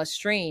 18+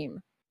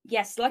 stream.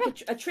 Yes,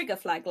 like a trigger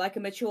flag, like a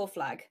mature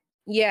flag.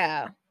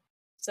 Yeah.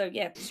 So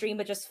yeah, the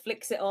streamer just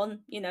flicks it on.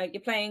 You know,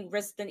 you're playing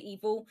Resident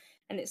Evil,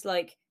 and it's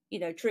like, you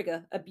know,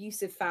 trigger,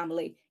 abusive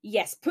family.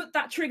 Yes, put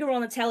that trigger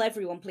on and tell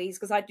everyone, please,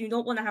 because I do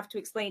not want to have to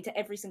explain to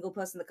every single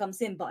person that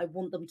comes in, but I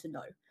want them to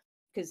know.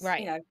 Because,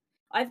 you know,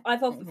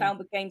 I've often found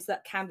with games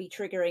that can be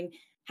triggering,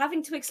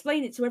 having to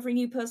explain it to every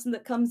new person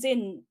that comes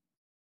in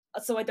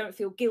so I don't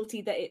feel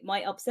guilty that it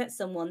might upset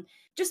someone,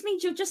 just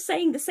means you're just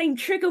saying the same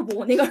trigger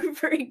warning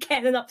over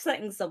again and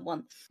upsetting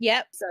someone.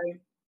 Yep. So,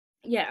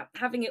 yeah,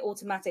 having it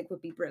automatic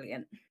would be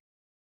brilliant.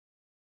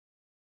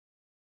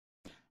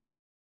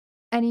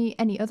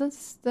 Any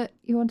others that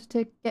you wanted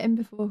to get in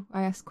before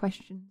I ask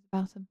questions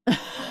about them?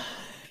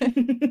 I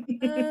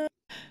think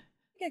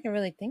I can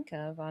really think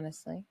of,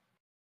 honestly.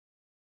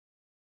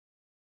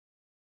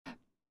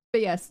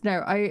 But yes,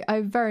 no,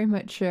 I very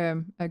much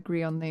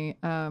agree on the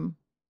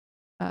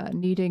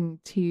needing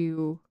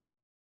to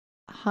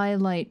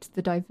highlight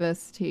the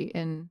diversity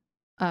in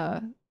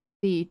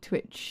the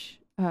Twitch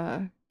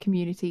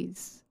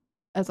communities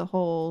as a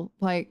whole.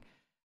 Like,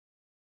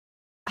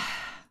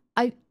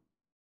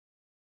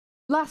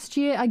 last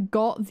year I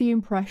got the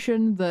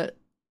impression that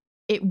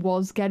it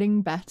was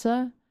getting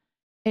better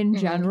in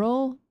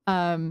general.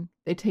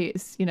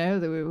 You know,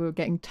 that we were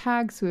getting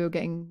tags, we were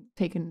getting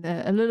taken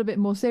a little bit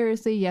more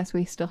seriously. Yes,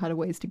 we still had a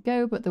ways to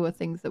go, but there were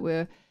things that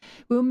we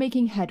were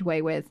making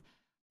headway with,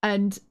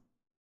 and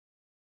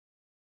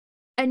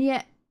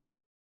yet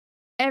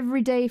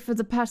every day for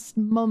the past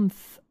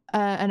month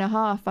and a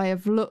half, I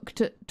have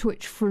looked at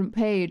Twitch front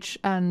page,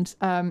 and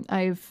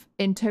I've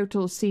in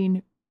total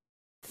seen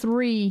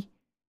 3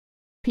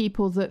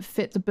 people that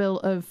fit the bill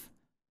of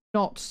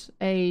not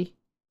a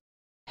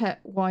het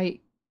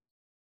white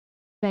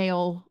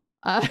male.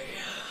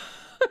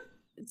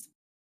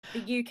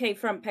 The UK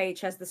front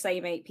page has the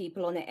same 8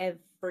 people on it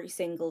every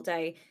single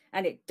day,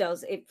 and it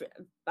does it.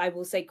 I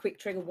will say, quick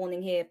trigger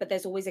warning here, but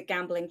there's always a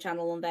gambling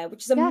channel on there,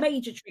 which is a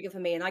major trigger for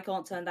me, and I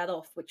can't turn that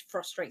off, which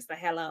frustrates the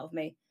hell out of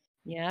me.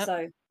 Yeah.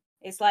 So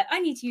it's like, I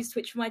need to use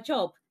Twitch for my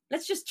job.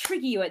 Let's just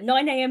trigger you at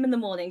 9 a.m. in the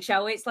morning,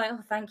 shall we? It's like, oh,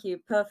 thank you,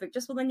 perfect,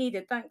 just what I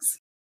needed, thanks.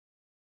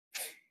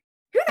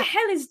 Who the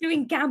hell is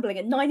doing gambling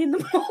at 9 in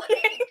the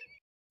morning?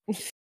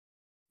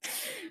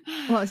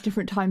 Well, it's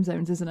different time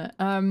zones, isn't it?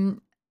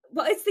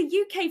 Well, it's the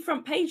UK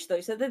front page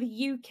though, so they're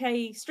the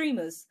UK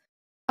streamers.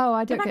 Oh,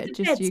 I don't get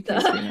just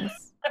UK streamers.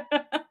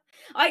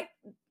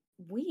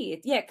 Weird,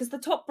 yeah, because the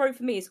top row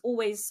for me is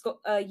always got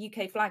a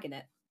UK flag in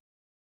it.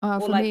 For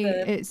like me,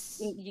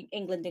 it's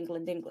England.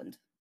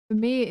 For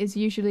me, it's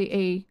usually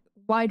a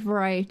wide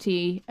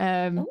variety.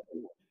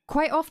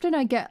 Quite often,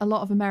 I get a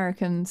lot of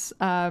Americans.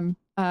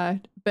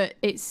 But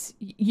it's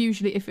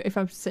usually if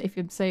I'm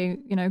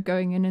saying, you know,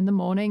 going in the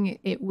morning,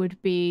 it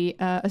would be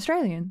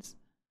Australians.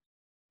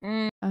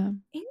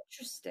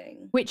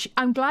 Interesting. Which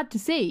I'm glad to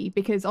see,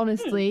 because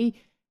honestly,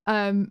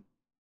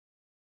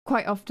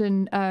 quite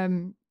often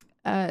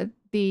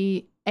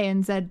the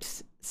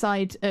ANZ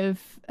side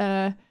of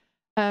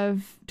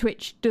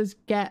Twitch does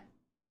get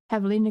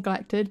heavily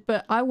neglected,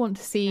 but I want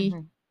to see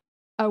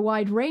a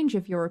wide range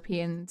of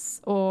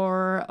Europeans,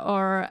 or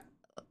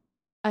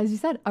as you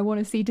said, I want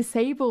to see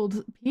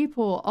disabled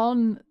people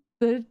on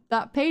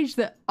that page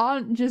that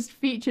aren't just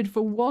featured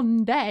for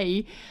one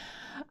day,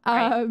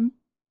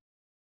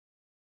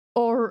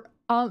 or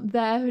aren't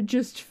there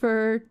just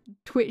for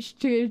Twitch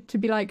to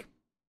be like,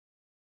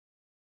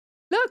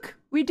 look,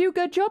 we do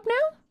good job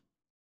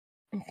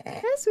now.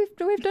 Yes, we've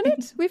done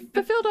it. We've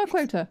fulfilled our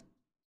quota.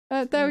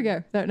 There we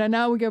go.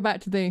 Now we go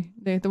back to the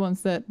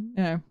ones that,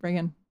 you know, bring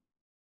in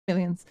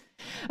millions.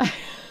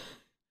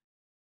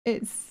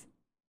 It's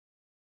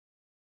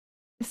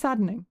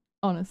saddening,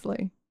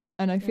 honestly,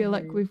 and I feel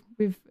like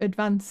we've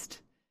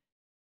advanced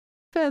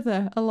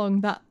further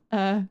along that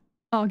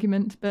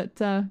argument,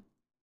 but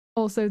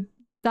also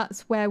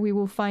that's where we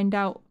will find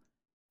out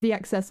the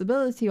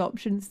accessibility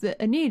options that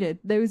are needed.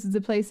 Those are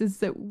the places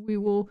that we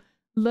will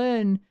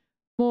learn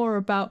more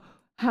about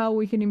how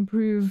we can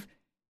improve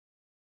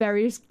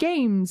various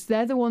games.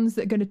 They're the ones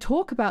that are going to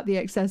talk about the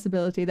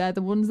accessibility. They're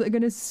the ones that are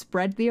going to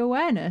spread the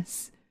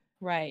awareness.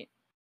 Right.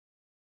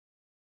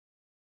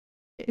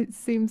 It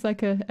seems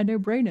like a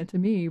no-brainer to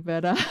me,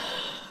 but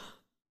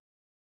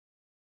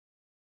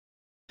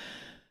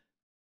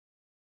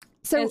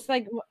so it's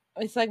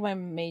like my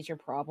major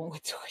problem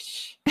with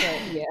Twitch. But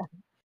yeah.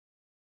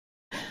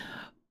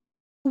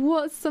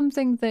 What's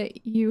something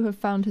that you have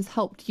found has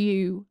helped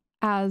you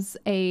as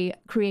a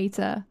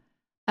creator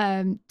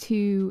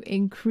to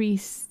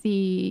increase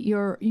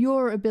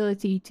your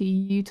ability to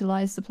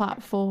utilize the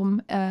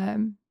platform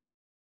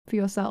for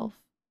yourself?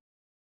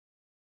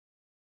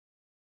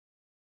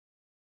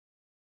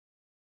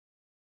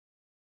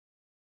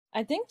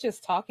 I think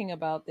just talking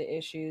about the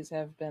issues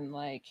have been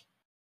like,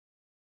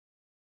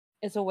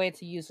 it's a way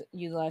to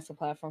utilize the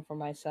platform for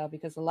myself,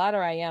 because the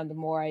louder I am, the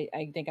more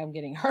I think I'm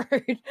getting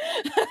heard.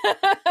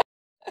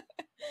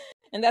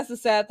 And that's the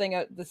sad thing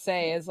to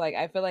say, is like,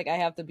 I feel like I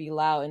have to be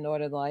loud in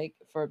order like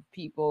for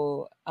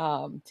people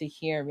to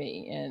hear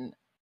me. And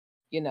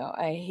you know,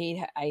 I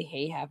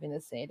hate having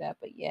to say that,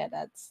 but yeah,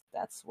 that's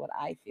what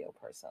I feel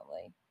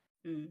personally.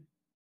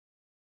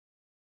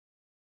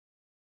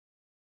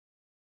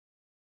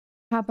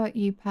 How about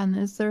you, Pan?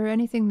 Is there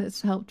anything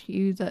that's helped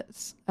you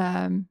that's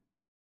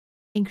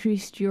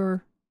increased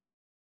your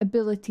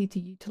ability to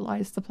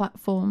utilize the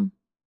platform?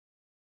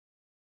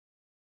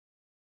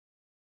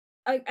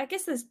 I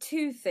guess there's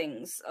 2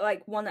 things,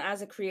 like one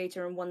as a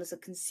creator and one as a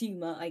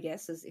consumer, I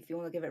guess, as if you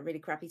want to give it a really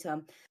crappy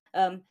term.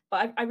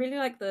 But I really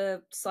like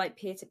the site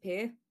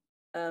peer-to-peer.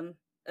 At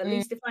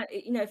least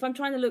if I'm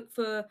trying to look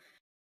for,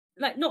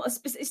 like,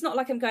 it's not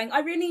like I'm going, I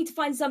really need to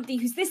find somebody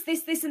who's this,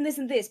 and this,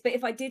 and this. But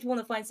if I did want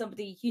to find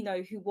somebody, you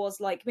know, who was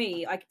like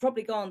me, I could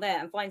probably go on there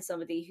and find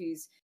somebody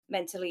who's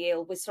mentally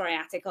ill with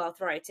psoriatic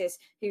arthritis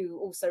who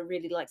also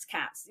really likes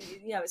cats.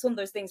 You know, it's one of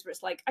those things where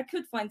it's like, I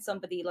could find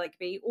somebody like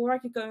me, or I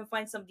could go and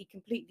find somebody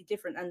completely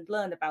different and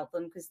learn about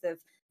them because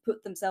they've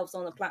put themselves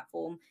on a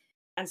platform.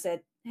 and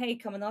said, "Hey,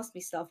 come and ask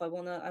me stuff. I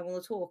wanna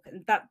talk."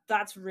 And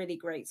that's really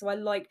great. So I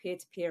like peer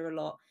to peer a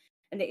lot,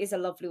 and it is a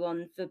lovely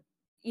one for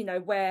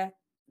where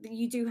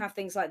you do have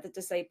things like the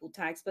disabled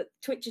tags, but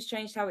Twitch has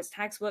changed how its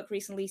tags work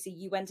recently, so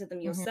you enter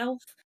them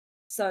yourself.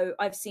 So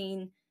I've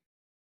seen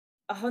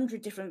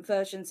 100 different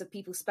versions of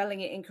people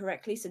spelling it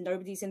incorrectly, so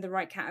nobody's in the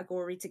right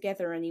category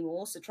together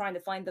anymore. So trying to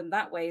find them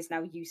that way is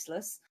now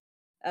useless.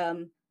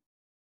 And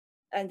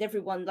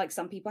everyone, like,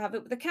 some people have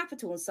it with a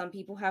capital and some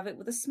people have it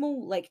with a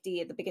small like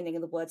d at the beginning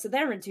of the word, so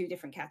they're in two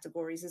different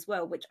categories as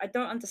well, which I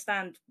don't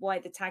understand why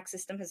the tag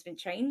system has been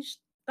changed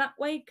that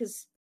way,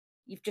 because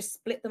you've just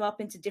split them up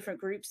into different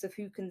groups of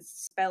who can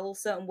spell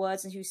certain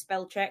words and who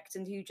spell checked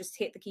and who just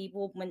hit the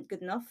keyboard when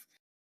good enough,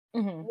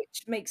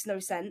 which makes no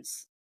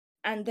sense.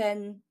 And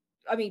then,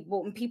 I mean,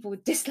 well, and people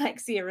with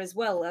dyslexia as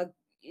well,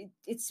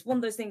 it's one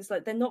of those things,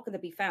 like, they're not going to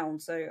be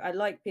found. So I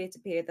like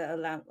peer-to-peer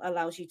that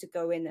allows you to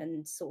go in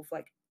and sort of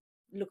like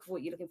look for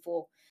what you're looking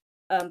for.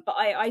 But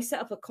I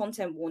set up a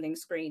content warning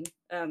screen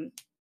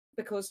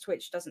because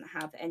Twitch doesn't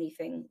have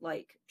anything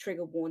like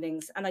trigger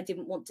warnings, and I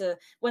didn't want to.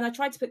 When I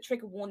tried to put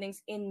trigger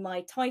warnings in my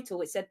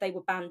title, it said they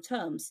were banned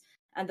terms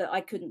and that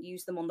I couldn't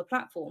use them on the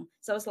platform.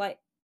 So I was like,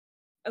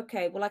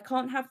 okay, well, I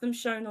can't have them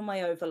shown on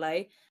my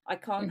overlay. I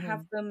can't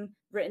have them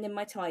written in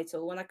my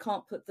title, and I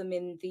can't put them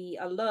in the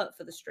alert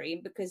for the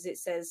stream because it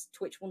says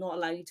Twitch will not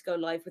allow you to go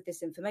live with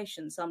this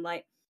information. So I'm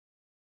like,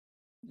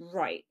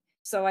 right.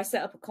 So I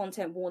set up a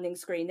content warning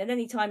screen, and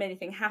anytime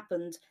anything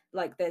happened,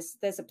 like there's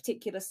a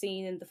particular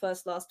scene in the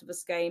first Last of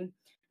Us game,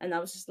 and I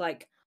was just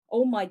like,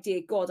 oh my dear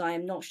God, I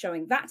am not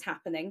showing that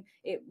happening.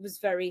 It was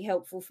very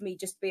helpful for me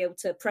just to be able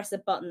to press a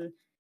button,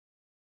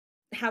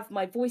 have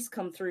my voice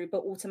come through,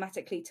 but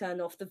automatically turn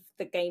off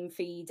the game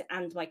feed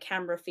and my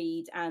camera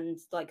feed and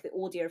like the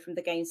audio from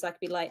the game. So I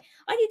could be like,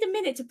 I need a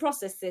minute to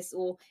process this,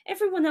 or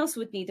everyone else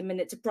would need a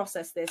minute to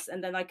process this.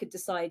 And then I could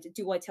decide,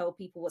 do I tell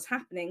people what's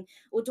happening,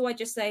 or do I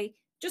just say,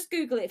 just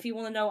Google it if you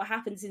want to know what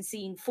happens in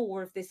scene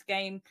 4 of this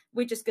game.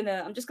 I'm just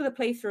gonna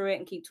play through it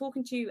and keep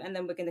talking to you, and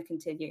then we're gonna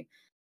continue.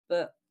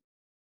 But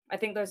I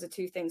think those are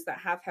two things that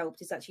have helped,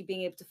 is actually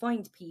being able to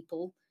find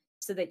people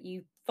so that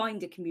you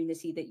find a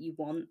community that you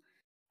want,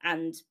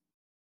 and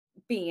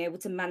being able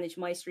to manage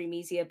my stream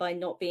easier by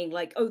not being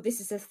like, oh,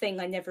 this is a thing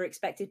I never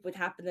expected would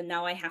happen, and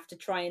now I have to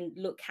try and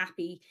look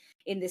happy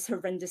in this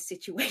horrendous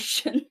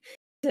situation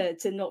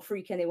to not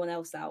freak anyone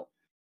else out.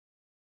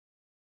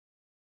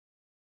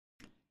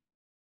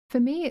 For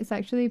me, it's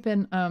actually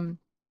been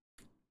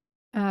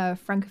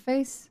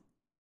Francoface.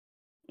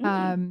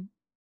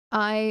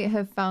 I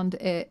have found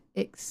it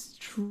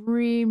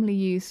extremely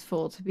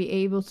useful to be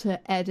able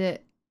to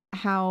edit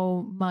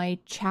how my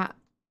chat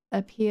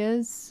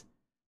appears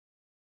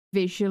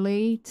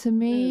visually to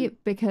me,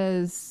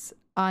 because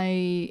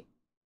I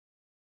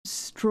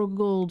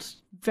struggled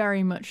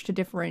very much to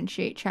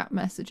differentiate chat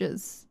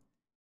messages.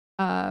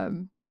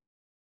 And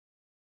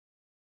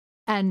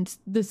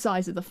the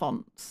size of the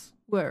fonts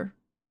were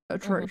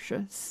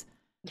atrocious.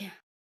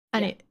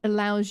 And it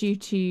allows you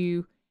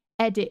to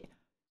edit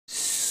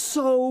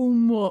so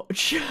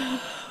much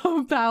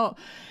about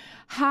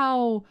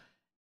how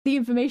the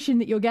information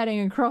that you're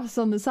getting across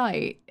on the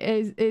site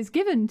is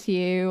given to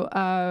you.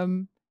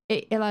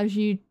 It allows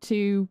you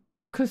to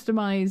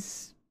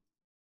customize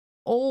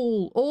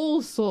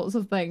all sorts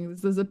of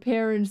things. There's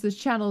appearance, there's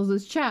channels,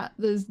 there's chat,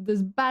 there's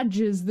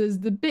badges, there's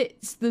the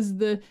bits, there's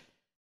the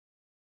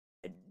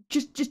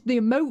just the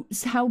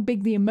emotes, how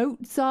big the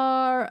emotes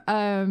are.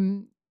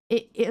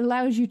 It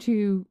allows you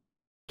to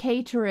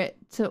cater it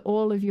to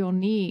all of your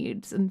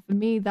needs, and for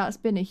me that's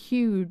been a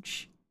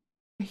huge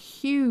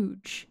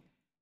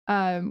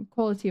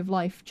quality of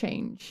life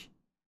change.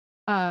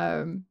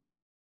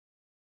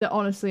 That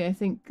honestly I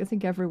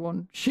think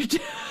everyone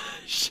should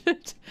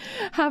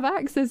have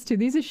access to.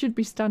 These should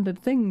be standard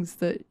things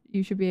that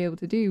you should be able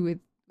to do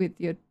with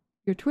your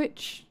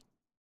Twitch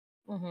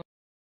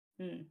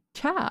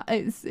chat.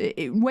 It's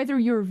whether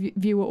you're a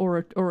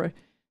viewer or a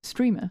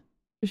streamer,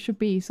 it should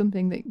be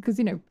something that, because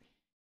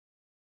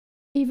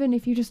even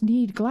if you just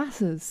need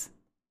glasses,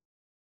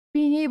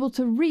 being able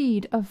to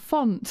read a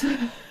font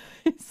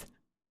is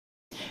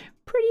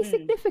pretty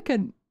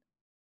significant.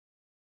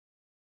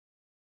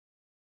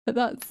 But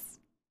that's,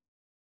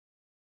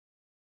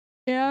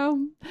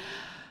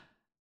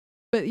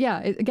 but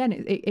yeah,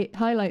 it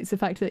highlights the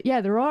fact that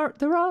there are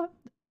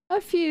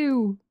a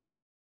few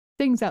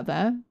things out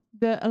there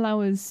that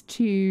allow us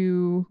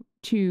to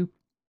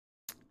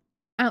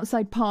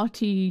outside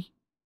party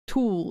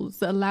tools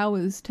that allow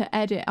us to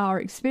edit our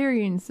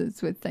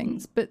experiences with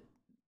things, but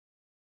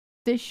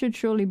this should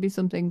surely be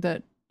something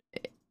that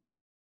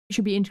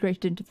should be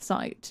integrated into the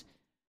site.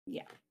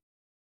 Yeah.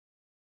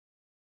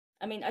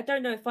 I mean, I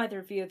don't know if either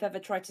of you have ever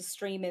tried to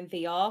stream in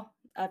VR.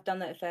 I've done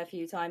that a fair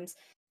few times.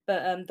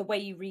 But the way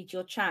you read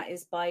your chat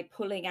is by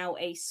pulling out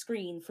a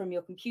screen from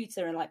your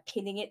computer and like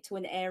pinning it to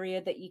an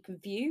area that you can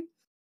view.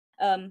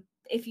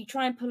 If you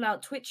try and pull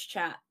out Twitch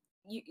chat,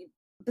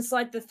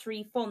 beside the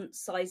 3 font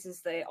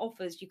sizes that it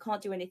offers, you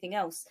can't do anything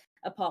else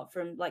apart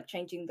from like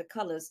changing the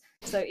colors.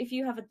 So if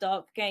you have a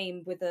dark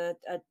game with a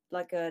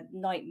like a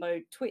night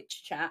mode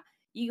Twitch chat,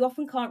 you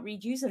often can't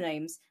read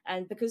usernames,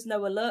 and because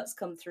no alerts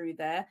come through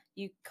there,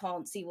 you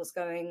can't see what's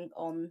going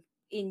on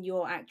in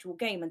your actual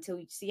game until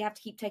so you have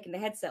to keep taking the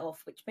headset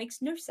off, which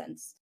makes no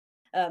sense.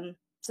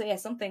 So yeah,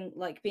 something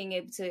like being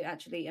able to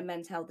actually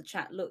amend how the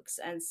chat looks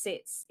and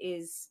sits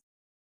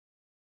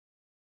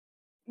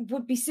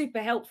would be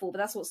super helpful, but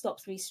that's what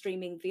stops me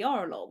streaming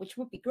VR a lot, which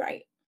would be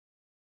great.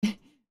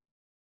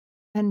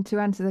 And to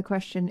answer the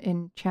question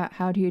in chat,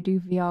 how do you do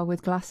VR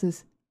with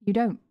glasses? You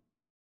don't.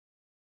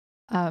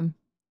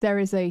 There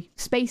is a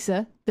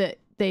spacer that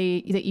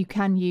you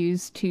can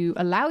use to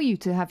allow you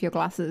to have your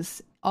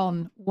glasses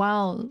on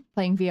while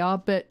playing VR,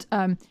 but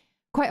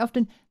quite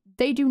often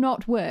they do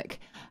not work.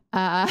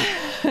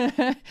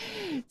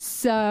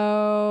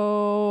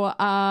 So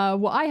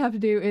what I have to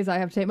do is I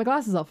have to take my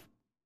glasses off.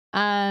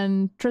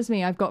 And trust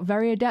me, I've got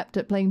very adept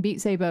at playing Beat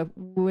Saber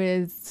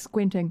with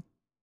squinting.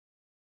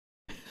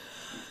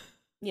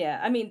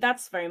 Yeah, I mean,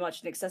 that's very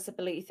much an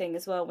accessibility thing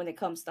as well when it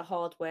comes to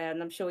hardware,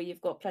 and I'm sure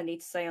you've got plenty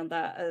to say on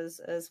that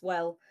as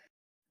well,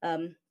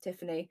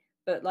 Tiffany.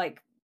 But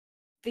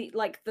the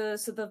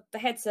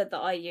headset that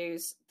I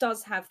use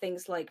does have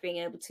things like being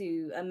able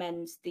to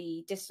amend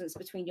the distance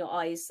between your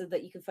eyes so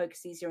that you can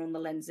focus easier on the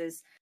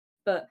lenses.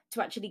 But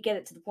to actually get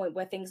it to the point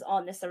where things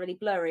aren't necessarily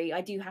blurry,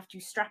 I do have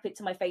to strap it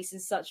to my face in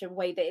such a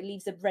way that it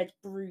leaves a red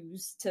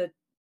bruise to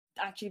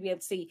actually be able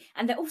to see.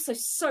 And they're also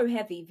so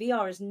heavy.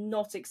 VR is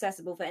not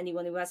accessible for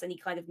anyone who has any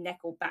kind of neck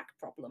or back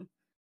problem.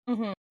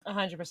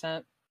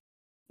 100%.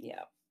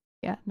 Yeah.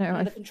 Yeah, no.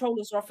 And the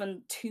controllers are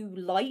often too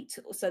light,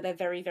 so they're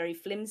very, very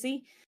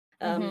flimsy.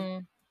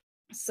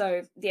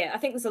 So yeah, I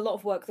think there's a lot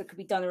of work that could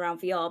be done around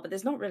VR, but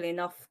there's not really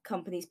enough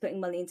companies putting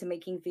money into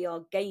making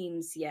VR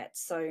games yet.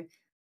 So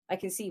I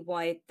can see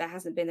why there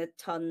hasn't been a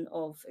ton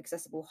of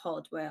accessible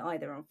hardware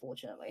either,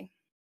 unfortunately.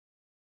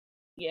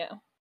 Yeah.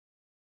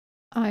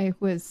 I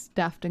was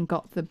daft and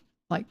got the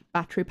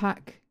battery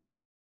pack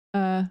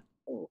add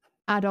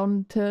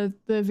on to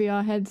the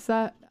VR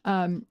headset.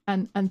 And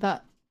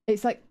that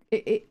it's like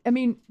I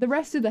mean, the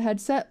rest of the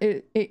headset,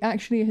 it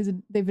actually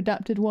they've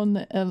adapted one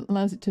that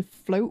allows it to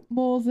float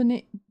more than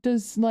it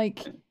does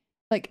like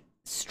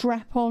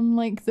strap on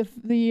like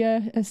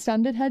the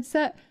standard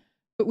headset.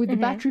 But with the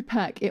battery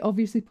pack, it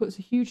obviously puts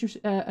a huge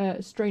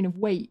strain of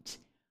weight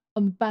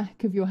on the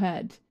back of your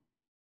head,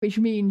 which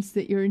means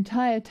that your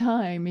entire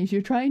time is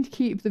you're trying to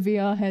keep the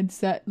VR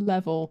headset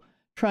level,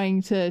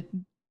 trying to,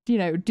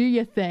 do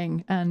your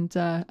thing, and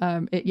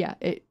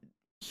it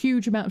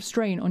huge amount of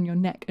strain on your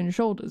neck and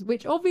shoulders,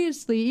 which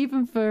obviously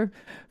even for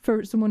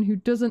someone who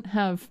doesn't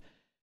have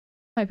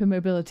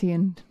hypermobility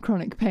and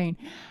chronic pain,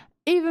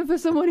 even for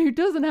someone who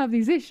doesn't have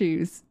these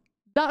issues,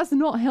 that's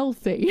not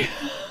healthy.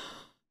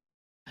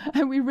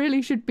 And we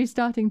really should be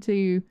starting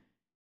to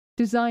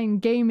design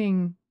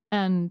gaming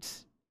and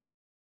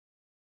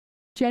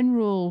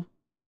general,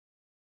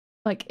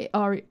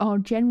 our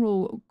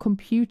general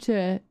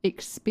computer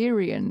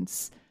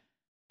experience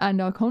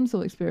and our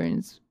console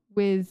experience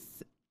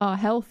with our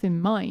health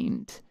in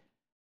mind,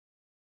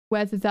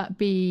 whether that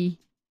be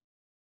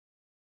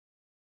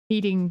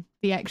needing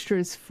the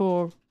extras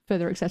for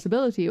further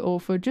accessibility or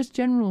for just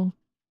general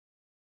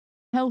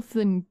health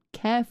and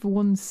care for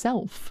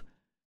oneself.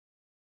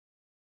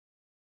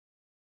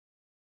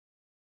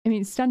 I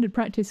mean, it's standard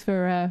practice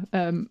for a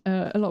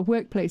lot of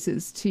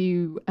workplaces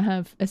to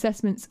have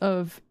assessments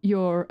of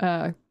your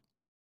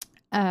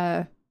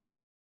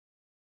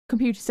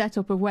computer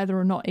setup of whether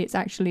or not it's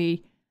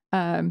actually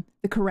the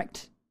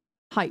correct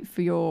height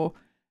for your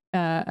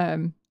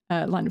line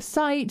of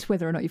sight,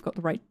 whether or not you've got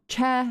the right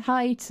chair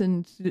height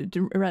and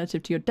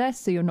relative to your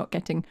desk, so you're not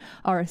getting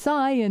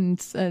RSI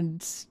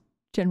and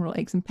general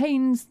aches and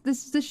pains.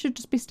 This should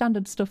just be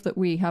standard stuff that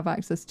we have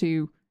access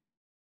to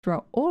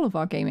throughout all of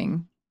our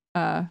gaming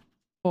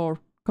or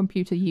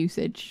computer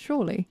usage,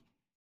 surely.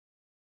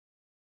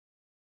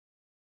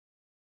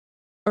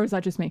 Or is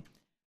that just me?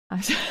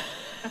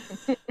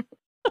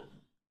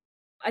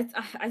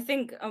 I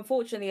think,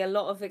 unfortunately, a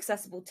lot of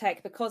accessible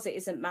tech, because it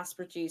isn't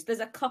mass-produced, there's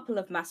a couple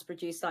of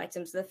mass-produced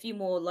items. There's a few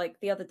more, like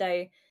the other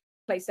day,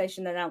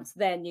 PlayStation announced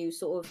their new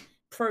sort of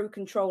Pro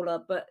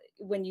controller, but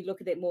when you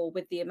look at it more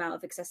with the amount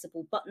of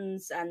accessible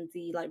buttons and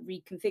the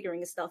reconfiguring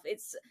and stuff,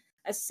 it's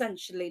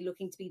essentially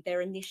looking to be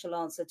their initial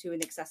answer to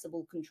an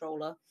accessible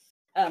controller.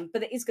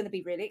 But it is going to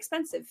be really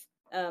expensive.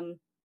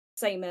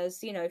 Same as,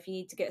 if you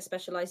need to get a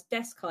specialized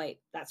desk height,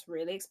 that's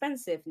really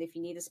expensive. And if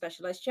you need a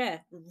specialized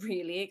chair,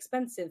 really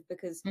expensive,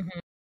 because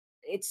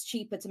it's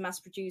cheaper to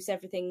mass produce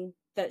everything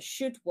that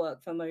should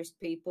work for most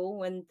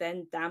people and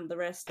then damn the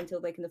rest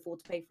until they can afford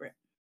to pay for it.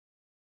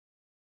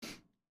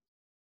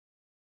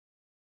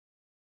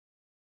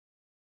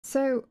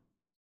 So,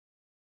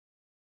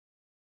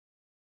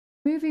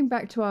 moving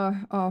back to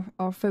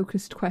our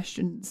focused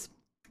questions,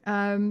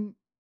 what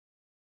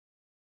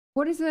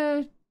is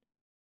the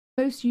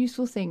most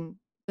useful thing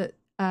that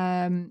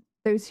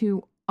those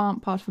who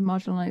aren't part of a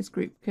marginalized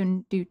group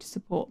can do to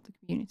support the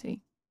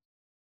community?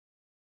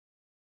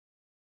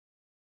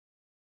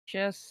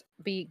 Just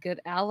be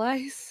good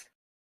allies.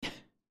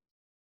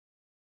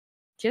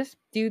 Just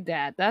do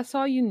that. That's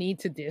all you need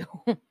to do.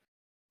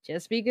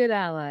 Just be good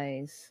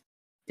allies.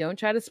 Don't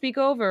try to speak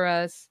over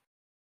us.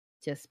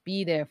 Just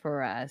be there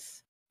for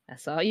us.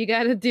 That's all you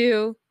got to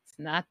do. It's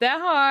not that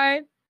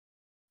hard.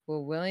 We're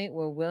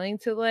willing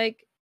to,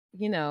 like,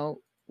 you know,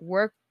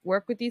 work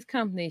with these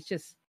companies.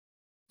 Just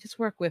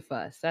work with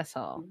us. That's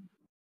all.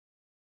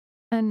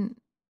 And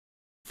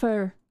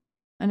I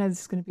know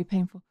this is going to be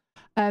painful.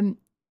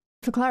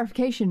 For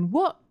clarification,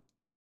 what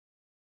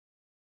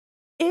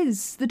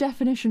is the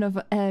definition of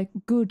a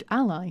good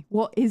ally?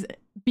 What is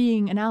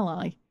being an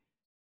ally?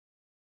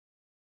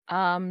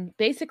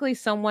 Basically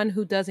someone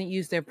who doesn't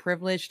use their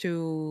privilege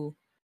to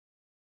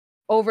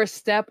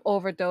overstep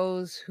over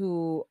those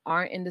who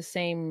aren't in the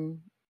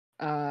same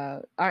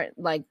aren't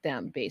like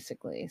them.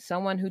 Basically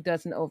someone who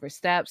doesn't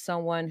overstep,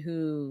 someone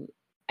who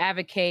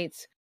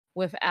advocates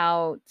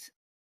without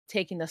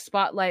taking the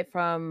spotlight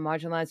from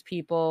marginalized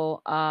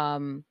people.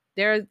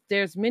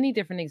 There's many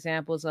different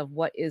examples of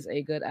what is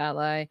a good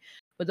ally,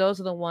 but those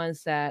are the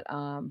ones that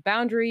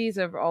boundaries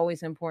are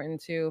always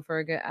important too for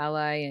a good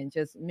ally, and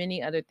just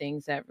many other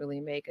things that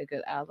really make a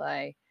good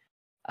ally.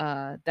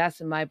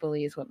 That's in my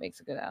belief what makes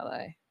a good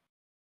ally.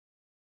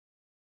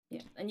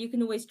 Yeah, and you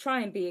can always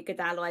try and be a good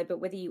ally, but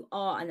whether you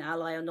are an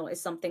ally or not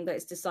is something that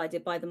is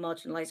decided by the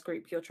marginalized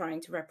group you're trying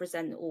to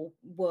represent or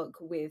work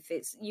with.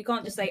 It's you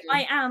can't just say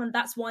I am and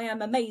that's why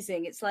I'm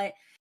amazing. It's like,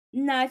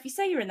 no, if you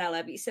say you're an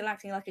ally but you're still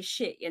acting like a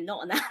shit, you're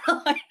not an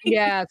ally.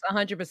 Yeah, it's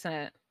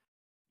 100%.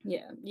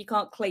 Yeah, you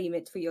can't claim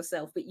it for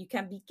yourself, but you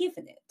can be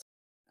given it,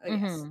 I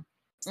guess.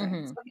 So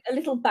it's like a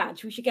little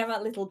badge. We should give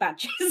out little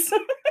badges.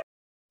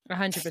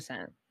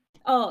 100%.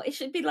 Oh, it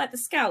should be like the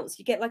Scouts.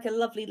 You get like a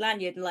lovely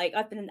lanyard, and like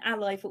I've been an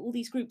ally for all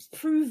these groups,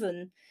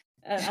 proven.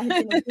 I have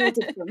been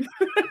awarded them.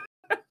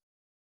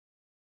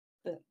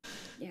 But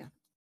yeah.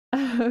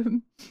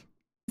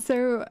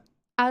 So,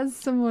 as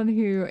someone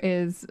who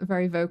is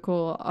very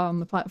vocal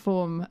on the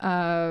platform,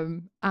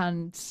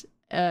 and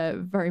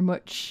very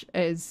much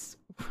is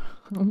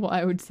what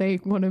I would say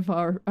one of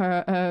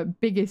our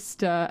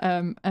biggest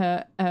advocates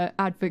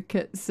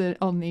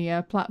on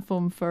the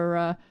platform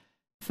for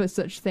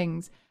such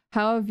things.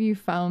 How have you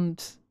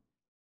found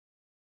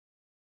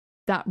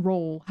that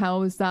role?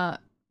 How has that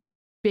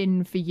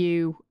been for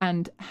you?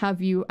 And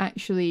have you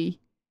actually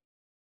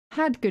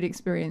had good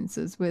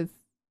experiences with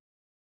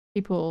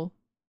people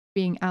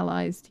being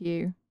allies to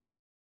you?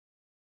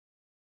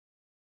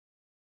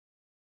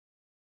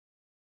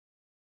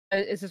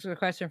 Is this a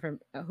question from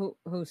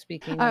who's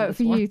speaking?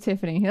 For you,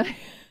 Tiffany.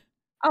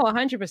 Oh,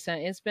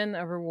 100%. It's been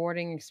a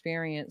rewarding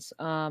experience.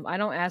 I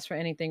don't ask for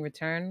anything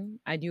return.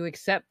 I do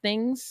accept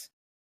things,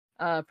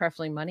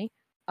 preferably money.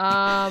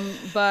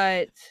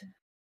 But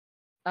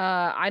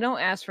I don't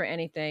ask for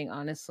anything,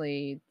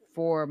 honestly,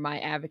 for my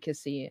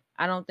advocacy.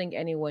 I don't think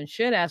anyone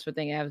should ask for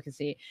thing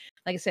advocacy.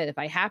 Like I said, if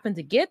I happen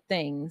to get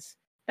things,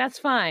 that's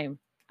fine.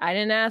 I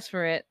didn't ask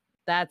for it.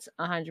 That's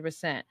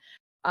 100%.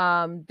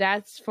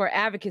 That's for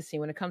advocacy.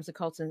 When it comes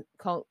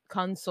to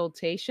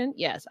consultation,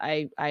 yes,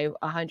 I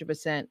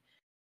 100%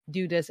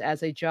 do this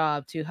as a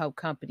job to help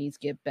companies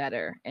get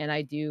better, and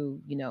I do,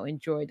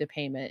 enjoy the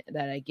payment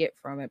that I get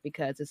from it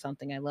because it's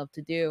something I love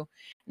to do.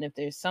 And if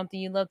there's something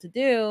you love to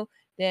do,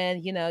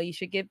 then you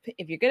should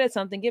if you're good at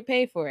something, get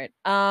paid for it.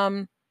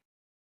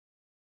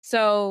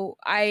 So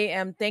I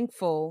am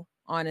thankful,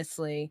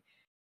 honestly,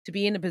 to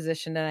be in the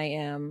position that I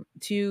am,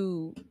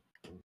 to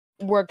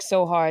work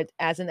so hard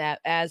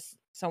as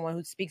someone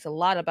who speaks a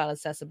lot about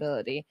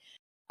accessibility,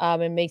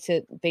 and makes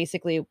it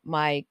basically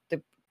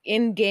the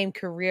in-game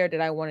career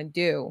that I want to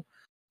do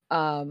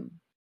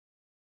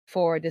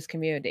for this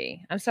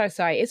community. I'm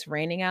sorry, it's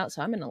raining out,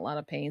 so I'm in a lot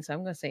of pain, so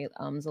I'm gonna say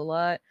a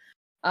lot.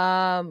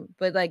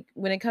 But like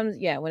when it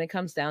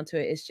comes down to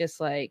it, it's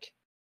just like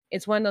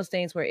it's one of those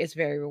things where it's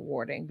very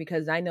rewarding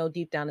because I know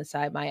deep down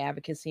inside my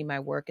advocacy, my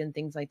work and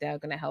things like that are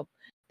gonna help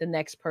the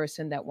next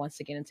person that wants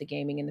to get into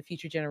gaming and the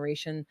future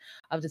generation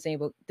of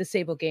disabled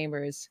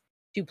gamers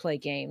to play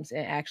games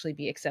and actually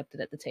be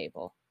accepted at the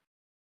table.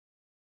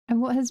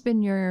 And what has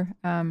been your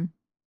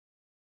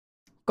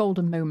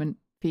golden moment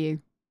for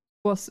you?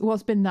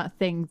 What's been that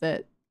thing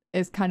that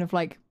is kind of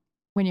like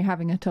when you're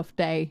having a tough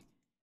day,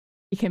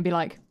 you can be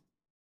like,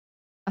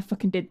 I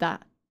fucking did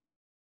that.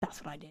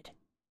 That's what I did.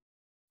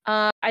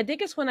 I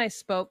think it's when I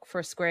spoke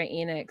for Square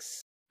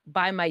Enix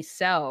by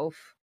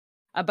myself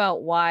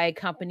about why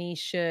companies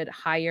should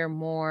hire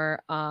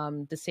more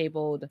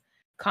disabled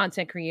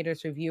content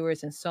creators,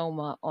 reviewers, and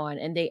so on,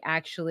 and they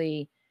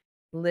actually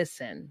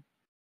listen.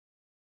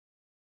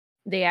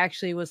 They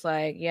actually was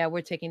like, yeah,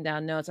 we're taking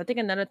down notes. I think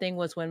another thing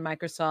was when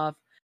Microsoft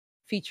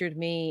featured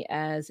me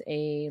as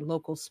a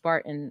local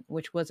Spartan,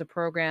 which was a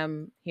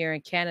program here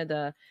in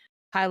Canada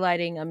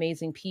highlighting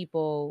amazing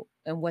people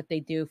and what they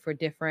do for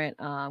different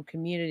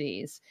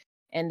communities.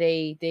 And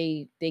they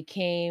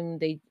came,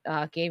 they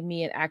gave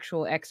me an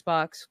actual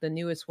Xbox, the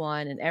newest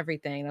one, and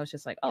everything. And I was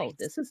just like, oh, Nice.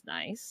 this is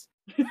nice.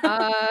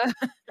 Uh,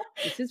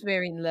 this is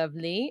very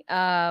lovely.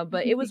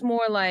 But it was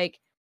more like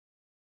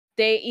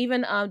they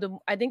even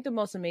I think the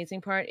most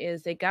amazing part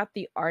is they got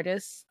the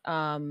artists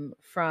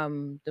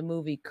from the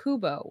movie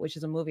Kubo, which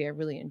is a movie I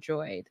really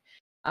enjoyed.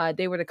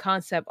 They were the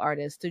concept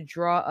artists to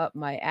draw up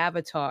my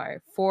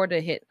avatar for the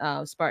hit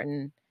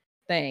Spartan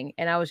thing,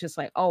 and I was just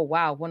like, oh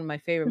wow, one of my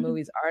favorite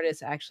movies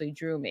artists actually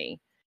drew me.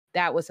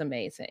 That was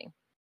amazing.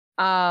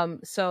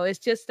 So it's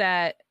just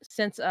that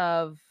sense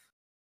of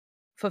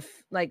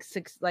like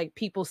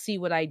people see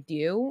what I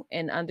do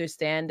and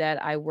understand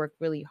that I work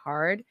really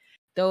hard.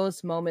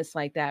 Those moments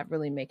like that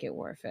really make it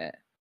worth it.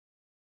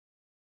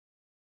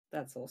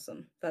 That's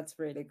awesome. That's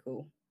really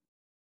cool.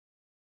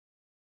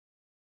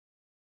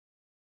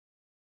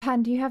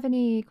 Pan, do you have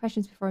any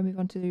questions before I move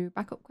on to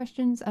backup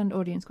questions and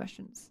audience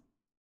questions?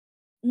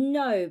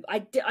 No,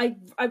 I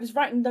was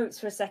writing notes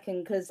for a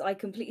second because I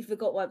completely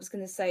forgot what I was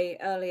going to say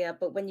earlier.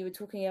 But when you were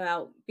talking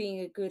about being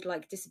a good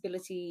like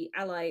disability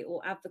ally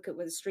or advocate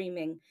with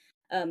streaming,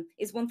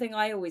 is one thing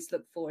I always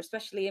look for,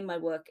 especially in my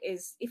work,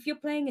 is if you're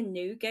playing a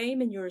new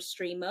game and you're a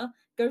streamer,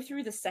 go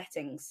through the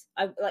settings.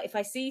 Like if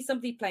I see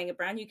somebody playing a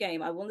brand new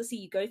game, I want to see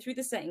you go through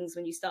the settings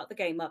when you start the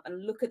game up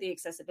and look at the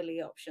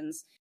accessibility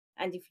options.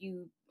 And if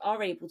you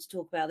are able to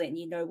talk about it and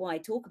you know why,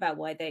 talk about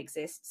why they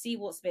exist, see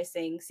what's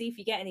missing, see if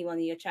you get anyone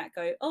in your chat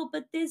go, oh,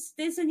 but there's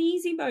an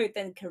easy mode,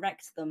 then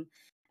correct them.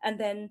 And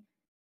then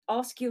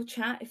ask your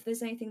chat if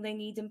there's anything they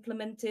need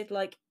implemented.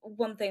 Like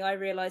one thing I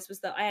realized was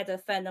that I had a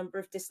fair number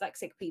of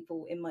dyslexic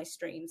people in my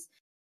streams.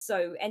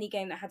 So any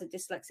game that had a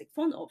dyslexic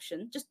font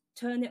option, just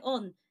turn it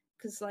on.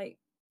 Because like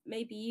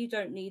maybe you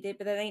don't need it,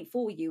 but it ain't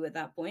for you at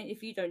that point.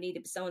 If you don't need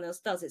it, but someone else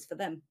does, it's for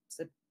them.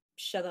 So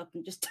shut up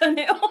and just turn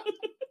it on.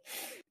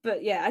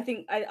 But yeah, I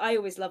think I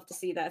always love to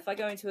see that. If I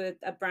go into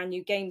a brand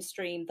new game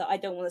stream that I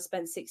don't want to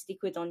spend 60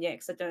 quid on yet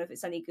because I don't know if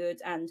it's any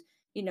good, and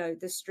you know,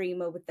 the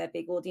streamer with their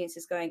big audience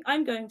is going,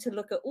 I'm going to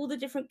look at all the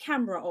different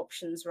camera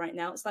options right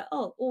now. It's like,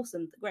 oh,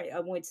 awesome, great, I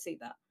wanted to see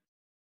that.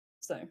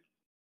 So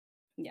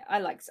yeah, I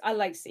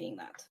like seeing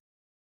that.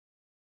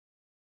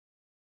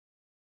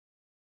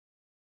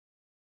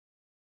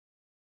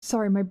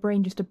 Sorry, my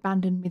brain just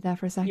abandoned me there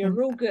for a second.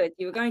 You're all good.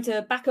 You were going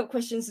to backup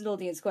questions and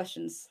audience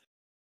questions.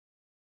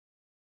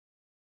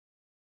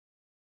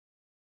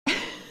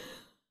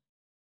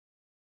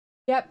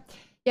 Yep.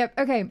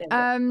 Okay.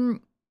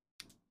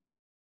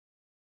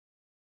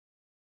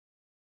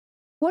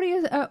 What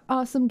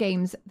are some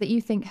games that you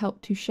think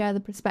help to share the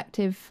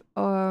perspective,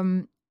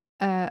 or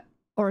a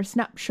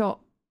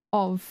snapshot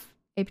of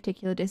a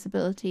particular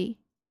disability?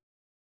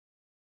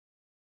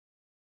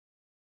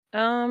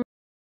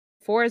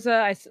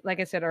 Forza, like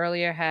I said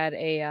earlier, had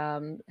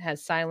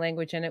has sign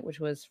language in it, which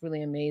was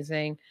really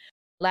amazing.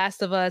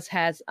 Last of Us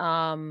has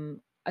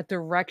a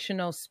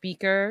directional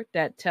speaker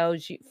that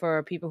tells you,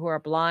 for people who are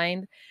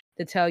blind,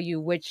 to tell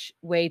you which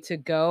way to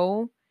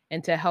go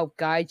and to help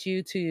guide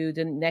you to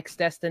the next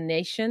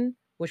destination,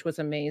 which was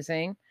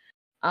amazing.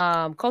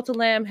 Cult of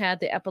Lamb had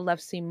the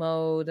epilepsy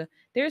mode.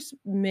 There's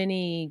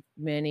many.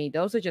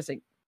 Those are just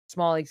like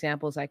small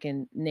examples I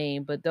can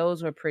name, but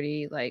those were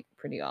pretty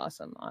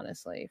awesome,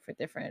 honestly, for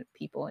different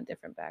people and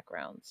different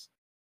backgrounds.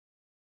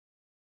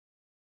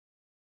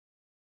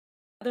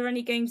 Are there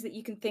any games that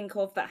you can think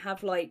of that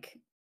have like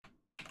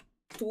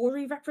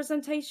story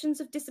representations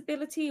of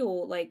disability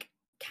or like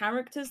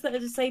characters that are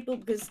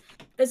disabled? Because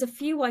there's a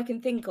few I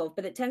can think of,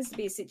 but it tends to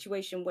be a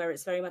situation where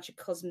it's very much a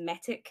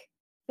cosmetic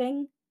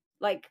thing.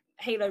 Like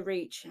Halo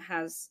Reach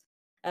has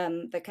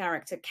the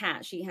character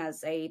Kat, she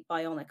has a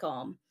bionic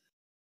arm,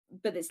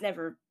 but it's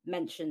never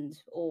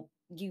mentioned or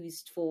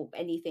used for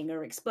anything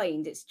or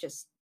explained. It's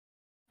just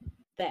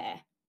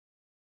there.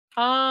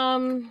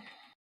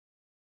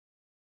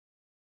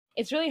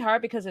 It's really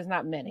hard because there's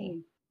not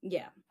many.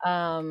 Yeah.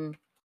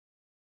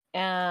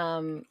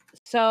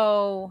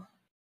 So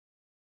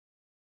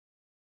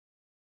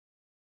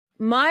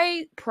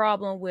my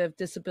problem with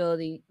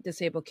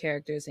disabled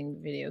characters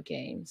in video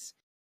games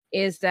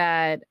is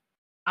that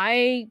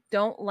I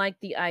don't like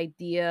the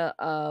idea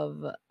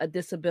of a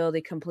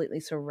disability completely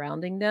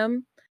surrounding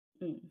them.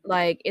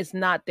 Like it's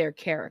not their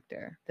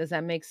character. Does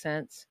that make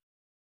sense?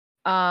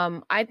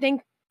 I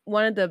think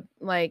one of the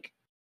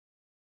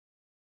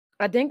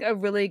I think a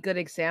really good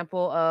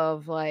example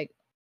of like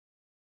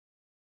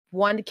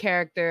one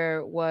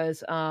character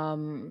was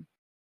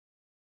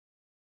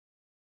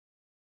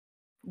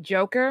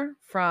Joker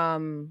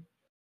from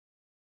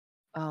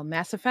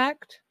Mass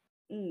Effect.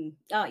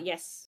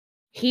 Yes.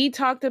 He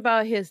talked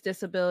about his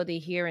disability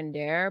here and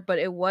there, but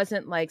it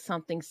wasn't like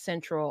something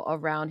central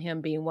around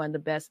him being one of the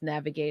best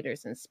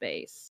navigators in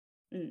space.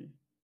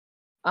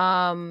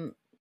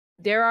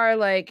 There are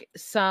like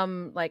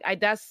some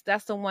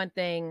that's the one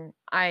thing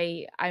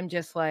I'm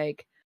just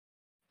like,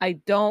 I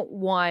don't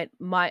want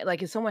my,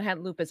 like, if someone had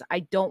lupus, I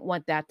don't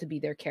want that to be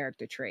their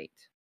character trait.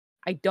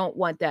 I don't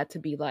want that to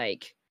be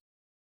like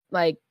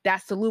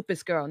that's the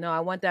lupus girl. No,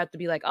 I want that to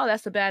be like, oh,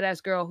 that's the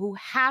badass girl who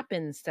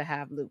happens to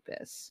have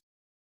lupus.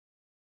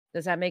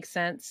 Does that make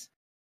sense?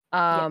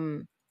 Yeah.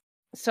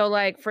 So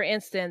like for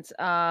instance,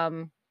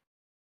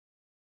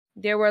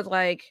 there was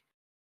like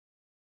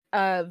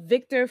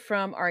Victor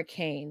from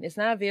Arcane. It's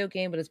not a video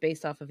game, but it's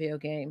based off a video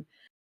game.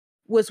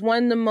 Was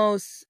one of the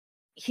most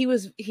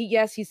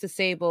yes, he's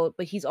disabled,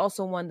 but he's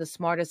also one of the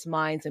smartest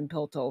minds in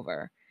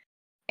Piltover.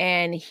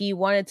 And he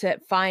wanted to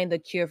find a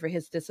cure for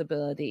his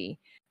disability.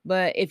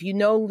 But if you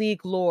know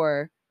League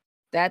lore,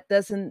 that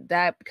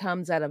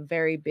comes at a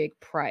very big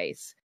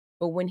price.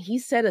 But when he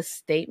said a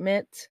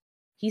statement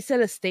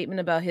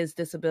about his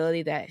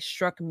disability that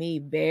struck me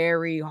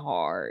very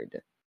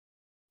hard.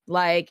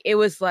 Like it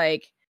was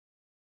like,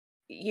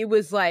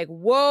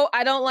 whoa,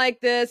 I don't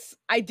like this.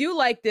 I do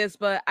like this,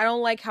 but I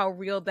don't like how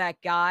real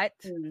that got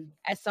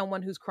as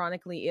someone who's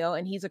chronically ill,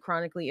 and he's a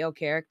chronically ill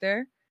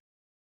character.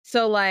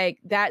 So like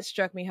that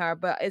struck me hard,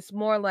 but it's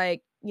more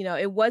like, you know,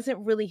 it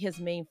wasn't really his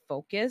main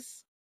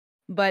focus,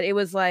 but it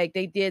was like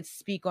they did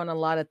speak on a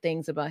lot of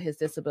things about his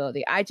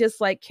disability. I just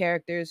like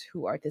characters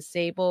who are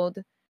disabled,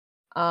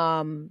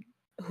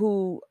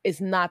 who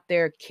is not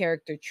their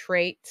character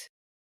trait.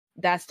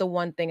 That's the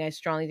one thing I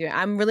strongly do.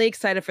 I'm really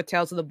excited for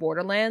Tales of the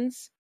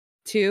Borderlands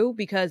too,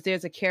 because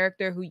there's a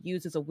character who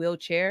uses a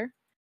wheelchair,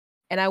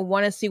 and I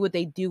want to see what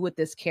they do with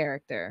this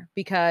character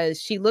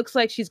because she looks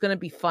like she's going to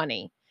be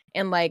funny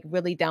and like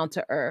really down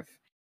to earth.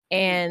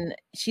 And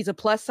she's a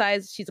plus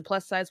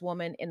size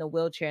woman in a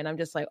wheelchair, and I'm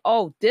just like,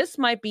 oh, this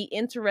might be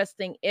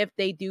interesting if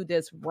they do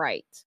this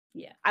right.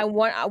 Yeah, I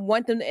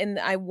want them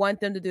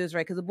to do this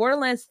right, because the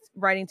Borderlands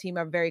writing team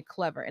are very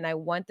clever, and I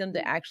want them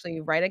to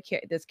actually write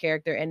this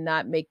character and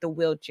not make the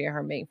wheelchair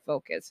her main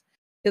focus.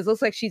 Because it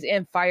looks like she's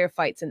in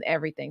firefights and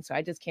everything, so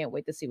I just can't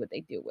wait to see what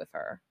they do with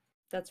her.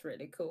 that's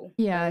really cool.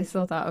 Yeah, I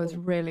saw that. I was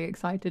really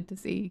excited to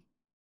see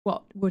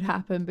what would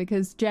happen,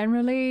 because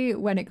generally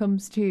when it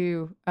comes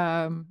to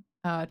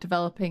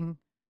developing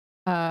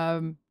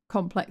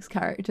complex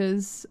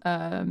characters,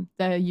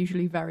 they're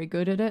usually very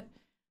good at it.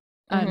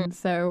 And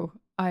so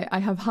I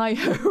have high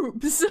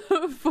hopes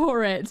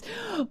for it.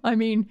 I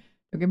mean,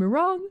 don't get me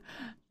wrong,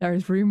 there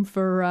is room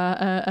for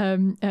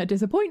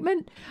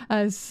disappointment,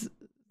 as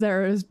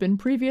there has been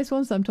previous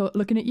ones. I'm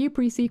looking at you,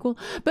 pre-sequel.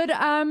 But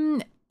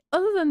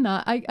other than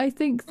that, I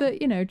think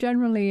that, you know,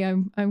 generally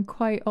I'm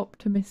quite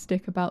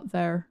optimistic about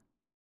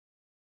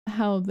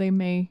how they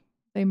may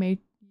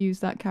use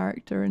that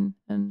character,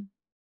 and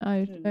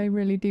I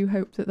really do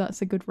hope that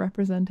that's a good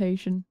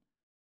representation.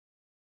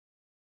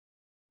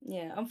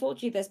 Yeah,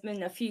 unfortunately, there's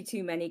been a few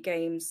too many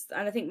games,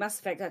 and I think Mass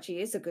Effect actually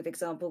is a good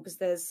example, because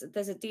there's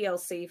a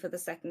DLC for the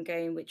second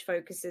game which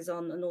focuses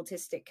on an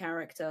autistic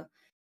character,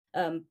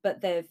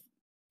 but they've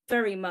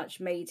very much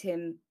made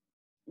him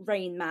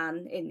Rain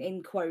Man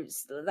in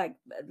quotes,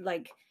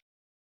 like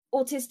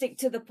autistic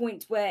to the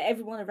point where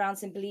everyone around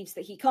him believes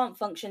that he can't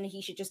function,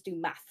 he should just do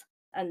math,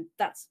 and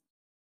that's,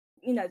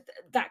 you know,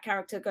 that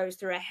character goes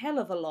through a hell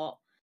of a lot,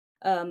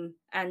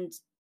 and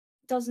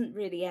doesn't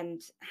really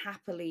end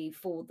happily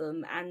for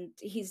them, and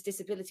his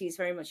disability is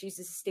very much used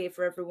as a steer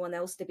for everyone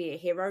else to be a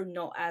hero,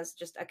 not as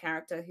just a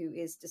character who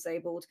is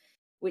disabled,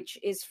 which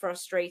is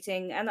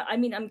frustrating. And I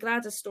mean, I'm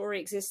glad a story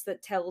exists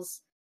that tells,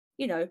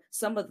 you know,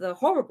 some of the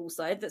horrible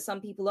side that some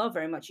people are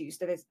very much used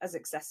to as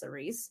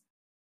accessories.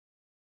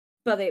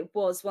 But it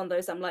was one of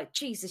those, I'm like,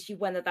 Jesus, you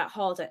went at that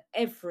hard at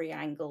every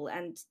angle,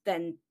 and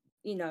then,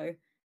 you know,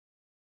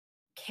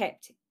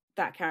 kept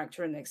that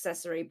character an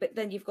accessory. But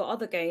then you've got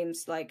other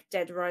games like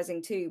Dead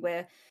Rising 2,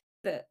 where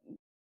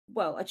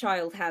a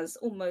child has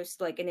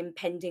almost like an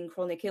impending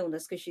chronic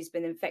illness because she's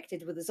been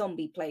infected with a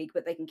zombie plague,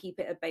 but they can keep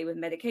it at bay with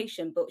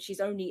medication, but she's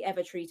only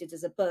ever treated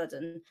as a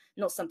burden,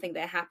 not something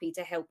they're happy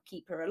to help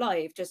keep her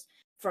alive. Just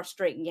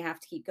frustrating, you have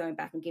to keep going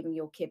back and giving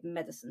your kid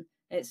medicine.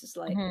 And it's just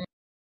like,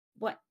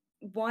 what?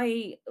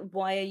 Why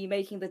are you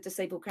making the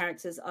disabled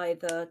characters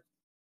either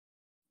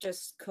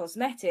just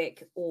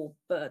cosmetic or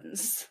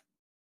burdens?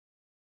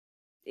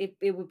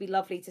 It would be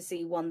lovely to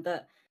see one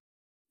that,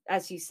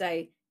 as you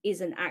say,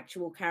 is an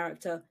actual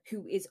character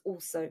who is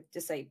also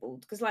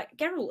disabled. Because like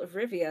Geralt of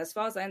Rivia, as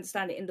far as I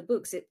understand it in the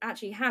books, it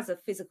actually has a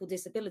physical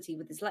disability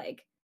with his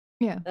leg.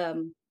 Yeah.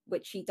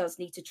 Which he does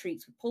need to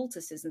treat with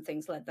poultices and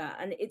things like that.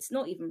 And it's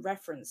not even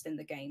referenced in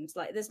the games.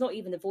 Like, there's not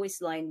even a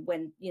voice line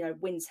when, you know,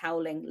 wind's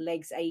howling,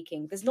 legs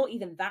aching. There's not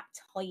even that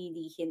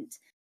tiny hint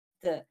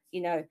that,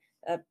 you know,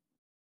 a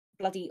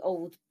bloody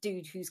old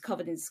dude who's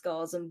covered in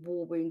scars and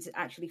war wounds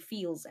actually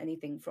feels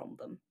anything from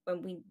them,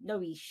 when we know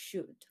he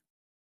should.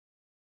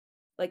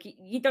 Like,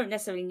 you don't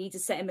necessarily need to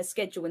set him a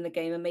schedule in the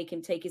game and make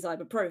him take his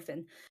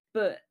ibuprofen,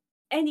 but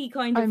any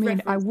kind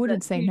of I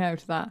wouldn't say no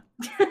to that.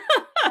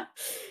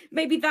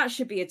 Maybe that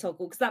should be a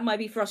toggle, because that might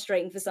be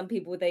frustrating for some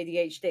people with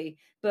ADHD.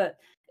 But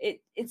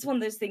it's one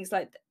of those things,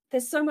 like,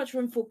 there's so much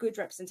room for good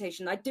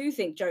representation. I do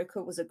think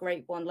Joker was a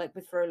great one, like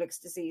with Frolic's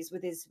disease,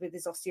 with his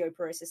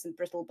osteoporosis and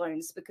brittle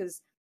bones,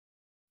 because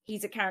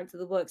he's a character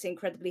that works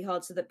incredibly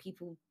hard so that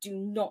people do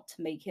not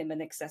make him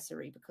an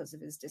accessory because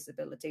of his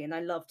disability. And I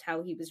loved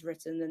how he was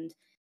written and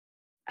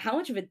how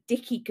much of a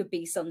dick he could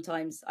be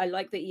sometimes. I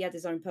like that he had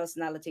his own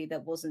personality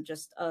that wasn't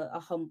just a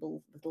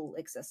humble little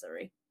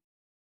accessory.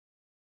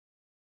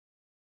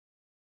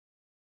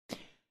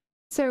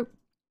 So,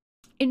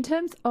 in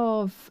terms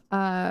of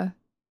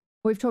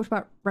we've talked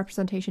about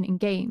representation in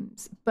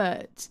games,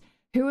 but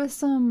who are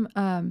some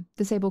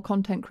disabled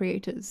content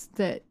creators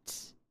that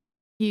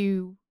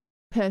you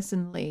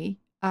personally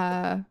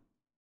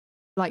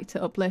like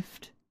to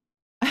uplift?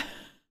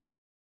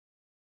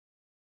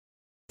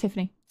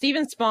 Tiffany.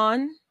 Steven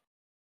Spawn.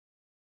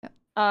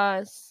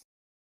 Yep.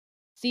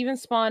 Steven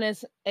Spawn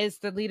is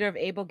the leader of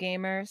Able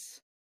Gamers.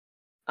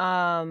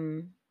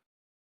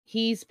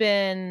 He's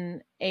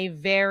been a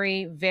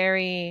very,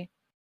 very...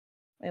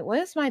 Wait, what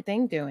is my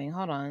thing doing?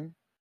 Hold on.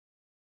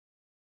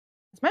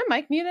 Is my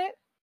mic muted?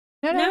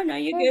 No,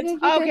 you're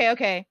good.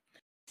 Okay.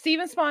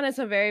 Steven Spawn is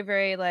a very,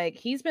 very, like,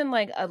 he's been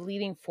like a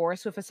leading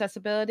force with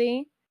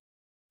accessibility.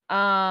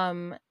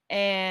 And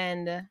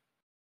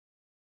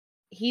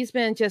he's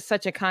been just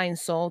such a kind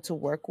soul to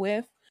work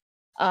with.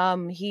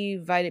 He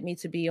invited me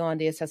to be on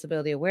the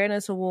Accessibility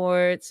Awareness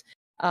Awards.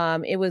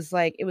 It was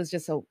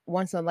just a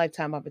once in a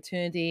lifetime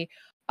opportunity.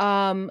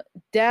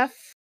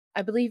 Deaf,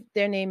 I believe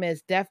their name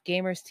is Deaf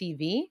Gamers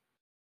TV.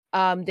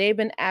 They've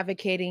been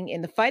advocating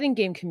in the fighting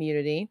game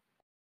community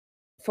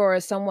for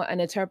an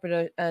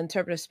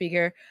interpreter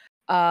speaker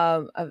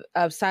of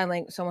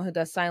sign someone who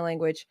does sign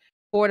language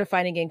for the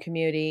fighting game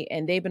community,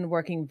 and they've been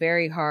working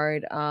very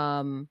hard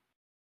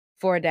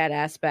for that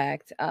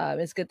aspect.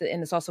 It's good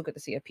and it's also good to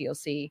see a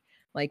POC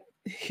like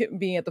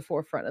being at the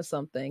forefront of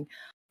something.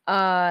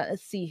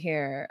 Let's see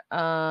here.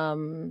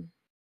 Blind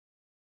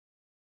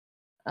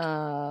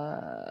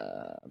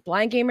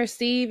Gamer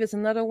Steve is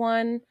another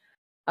one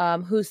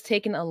who's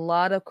taken a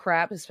lot of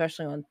crap,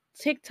 especially on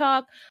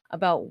TikTok,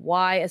 about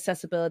why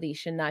accessibility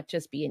should not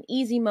just be an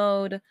easy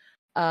mode.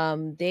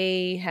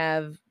 They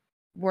have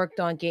worked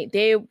on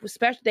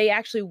they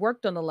actually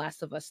worked on The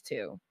Last of Us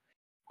 2.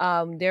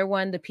 They're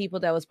one of the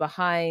people that was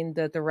behind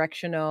the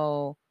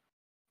directional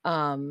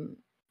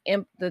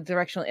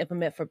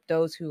implement for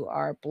those who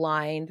are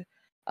blind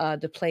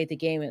to play the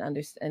game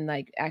and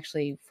like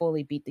actually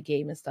fully beat the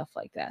game and stuff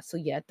like that. So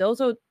yeah,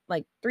 those are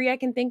like 3 I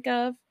can think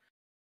of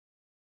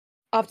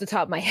off the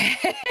top of my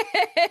head.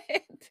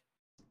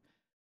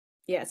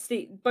 Yeah,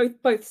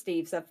 both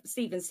Steve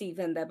and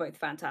Steven, they're both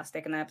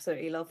fantastic, and I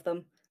absolutely love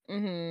them.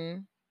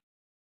 Mm-hmm.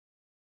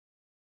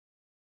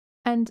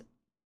 And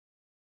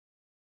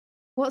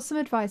what's some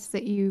advice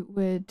that you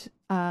would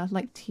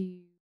like to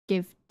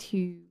give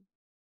to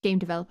game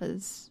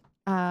developers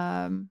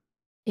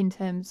in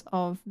terms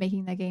of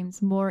making their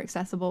games more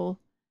accessible?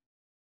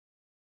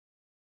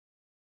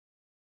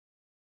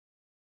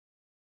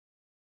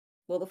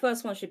 Well, the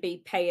first one should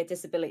be pay a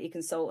disability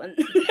consultant.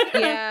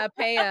 Yeah,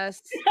 pay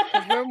us.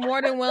 We're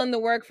more than willing to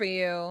work for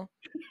you.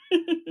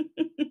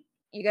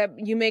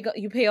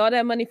 You pay all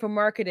that money for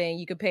marketing.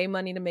 You could pay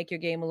money to make your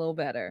game a little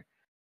better.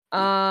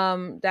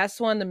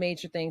 That's one of the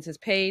major things is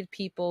pay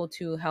people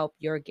to help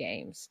your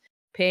games.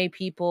 Pay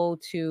people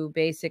to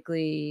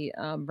basically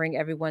bring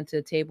everyone to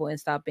the table and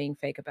stop being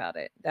fake about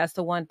it. That's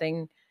the one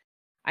thing.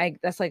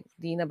 That's like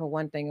the number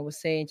one thing I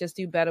was saying. Just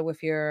do better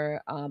with your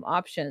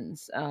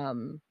options.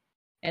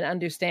 And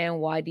understand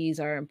why these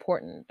are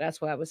important.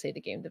 That's what I would say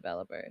to game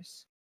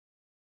developers.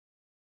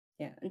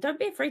 Yeah, and don't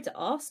be afraid to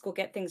ask or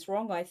get things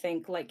wrong. I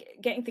think like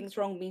getting things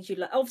wrong means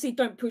you obviously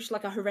don't push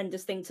like a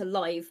horrendous thing to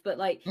live, but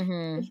like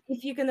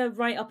if you're gonna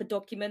write up a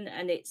document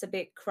and it's a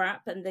bit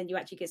crap, and then you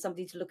actually get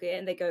somebody to look at it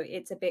and they go,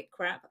 it's a bit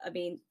crap. I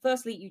mean,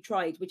 firstly, you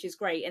tried, which is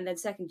great, and then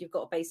second, you've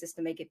got a basis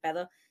to make it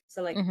better.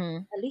 So like,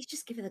 at least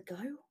just give it a go.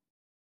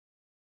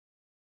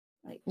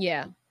 Like,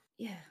 yeah,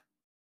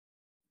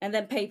 and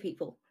then pay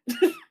people.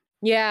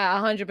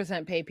 Yeah,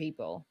 100% pay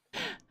people.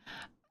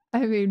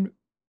 I mean,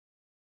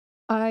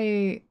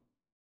 I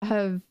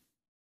have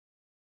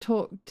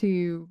talked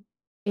to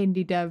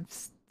indie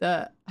devs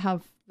that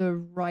have the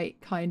right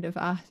kind of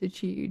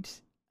attitude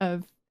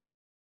of,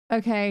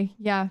 okay,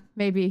 yeah,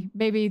 maybe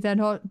they're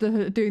not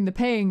doing the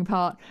paying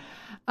part,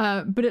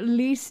 but at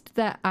least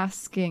they're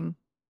asking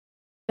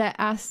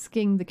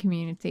the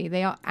community.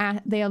 They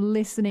are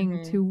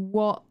listening to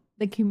what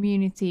the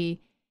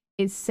community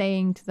is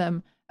saying to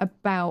them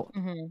about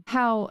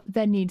how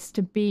there needs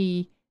to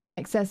be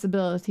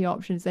accessibility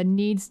options. There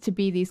needs to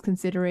be these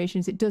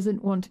considerations. It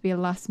doesn't want to be a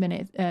last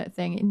minute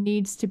thing. It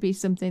needs to be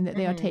something that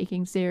they are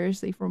taking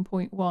seriously from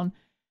point one,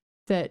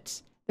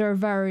 that there are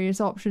various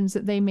options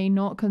that they may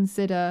not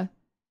consider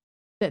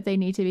that they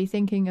need to be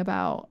thinking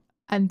about,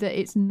 and that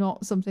it's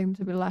not something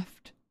to be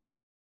left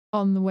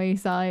on the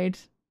wayside.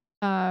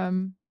 But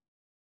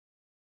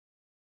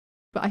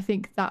I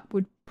think that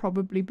would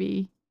probably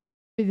be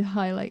the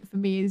highlight for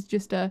me, is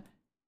just to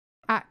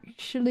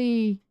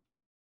actually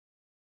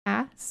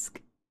ask,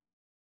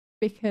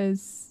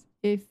 because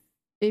if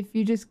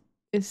you just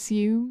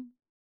assume,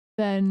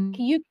 then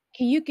can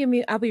you give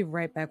me, I'll be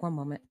right back, one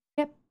moment.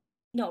 Yep,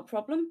 not a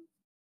problem.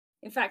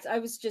 In fact, I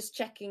was just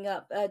checking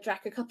up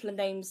Drac a couple of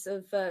names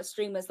of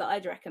streamers that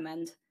I'd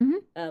recommend. If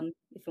you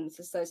want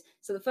to those.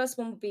 So the first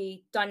one would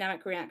be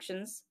Dynamic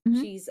Reactions.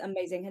 She's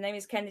amazing. Her name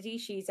is Kennedy.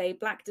 She's a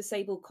Black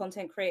disabled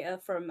content creator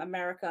from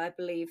America, I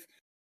believe.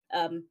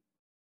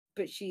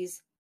 But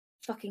she's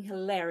fucking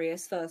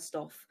hilarious, first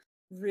off.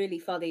 really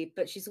funny,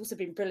 but she's also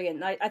been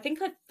brilliant. I think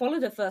I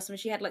followed her first when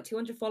she had like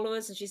 200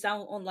 followers, and she's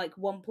now on like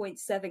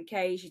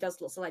 1.7k. She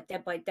does lots of like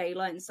Dead by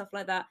Daylight and stuff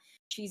like that.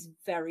 She's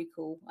very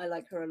cool. I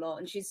like her a lot,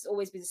 and she's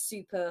always been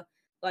super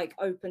like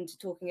open to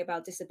talking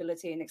about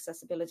disability and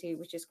accessibility,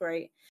 which is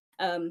great.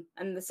 And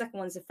the second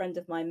one's a friend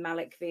of mine,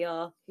 Malik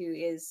VR, who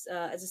is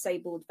a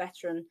disabled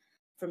veteran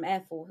from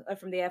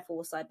from the Air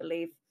Force, I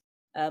believe,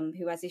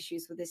 who has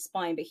issues with his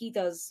spine, but he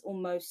does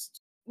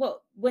almost,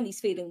 well, when he's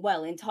feeling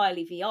well,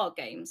 entirely VR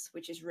games,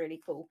 which is really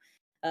cool.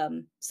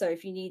 So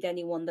if you need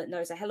anyone that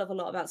knows a hell of a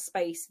lot about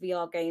space,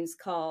 VR games,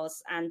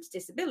 cars, and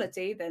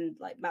disability, then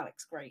like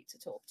Malik's great to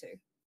talk to.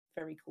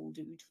 Very cool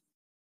dude.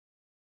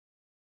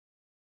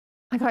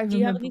 I can't even Do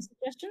you have remember. any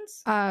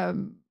suggestions?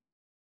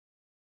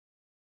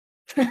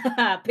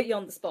 Put you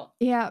on the spot.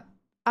 Yeah,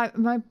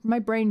 my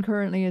brain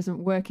currently isn't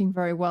working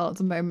very well at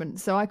the moment,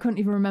 so I couldn't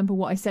even remember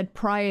what I said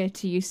prior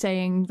to you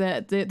saying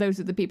that those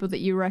are the people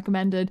that you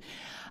recommended.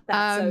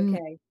 That's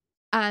okay.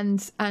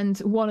 And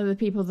one of the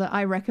people that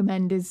I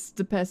recommend is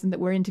the person that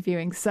we're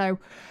interviewing. So,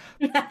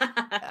 like,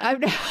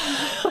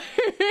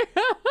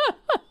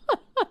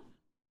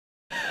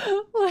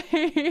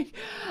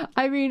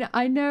 I mean,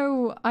 I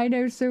know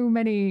so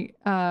many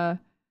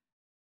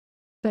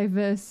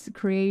diverse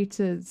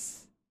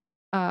creators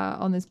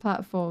on this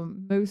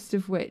platform, most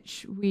of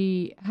which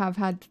we have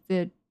had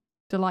the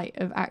delight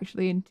of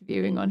actually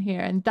interviewing on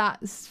here, and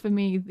that's for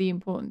me the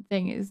important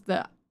thing, is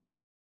that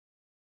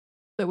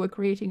we're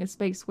creating a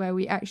space where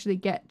we actually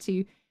get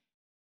to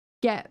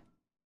get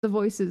the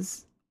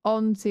voices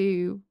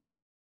onto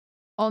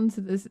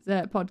this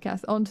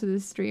podcast, onto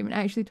this stream, and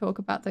actually talk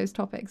about those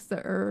topics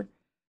that are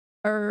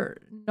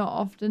not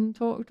often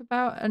talked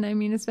about. And I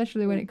mean,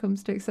 especially when it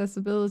comes to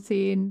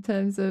accessibility, in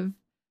terms of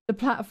the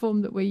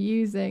platform that we're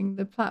using,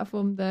 the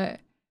platform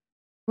that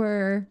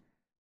we're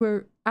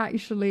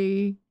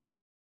actually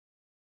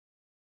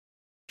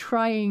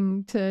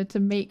trying to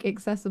make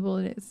accessible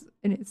in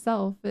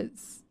itself.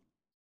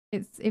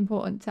 It's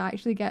important to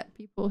actually get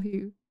people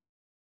who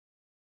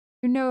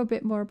know a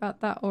bit more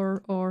about that,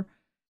 or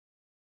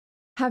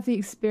have the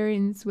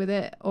experience with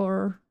it,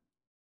 or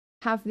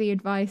have the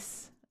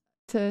advice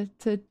to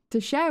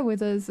share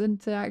with us,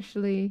 and to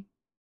actually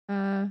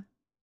talk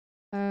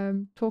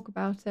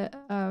about it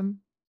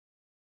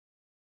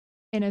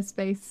in a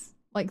space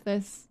like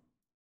this.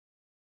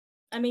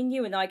 I mean,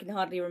 you and I can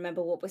hardly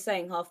remember what we're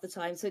saying half the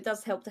time, so it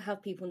does help to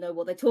have people know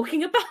what they're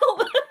talking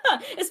about,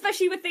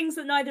 especially with things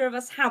that neither of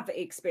us have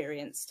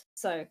experienced.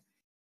 So,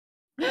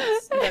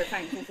 yes, I'm very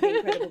thankful for the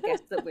incredible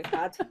guests that we've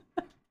had.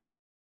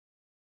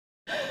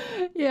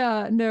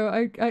 Yeah,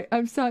 no,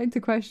 I'm starting to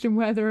question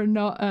whether or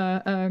not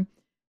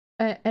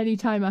any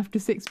time after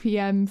 6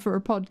 p.m. for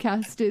a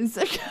podcast is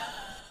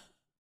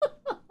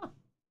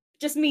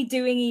just me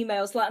doing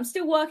emails like, I'm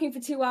still working for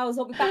 2 hours,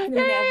 I'll be back in a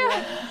minute,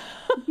 everyone.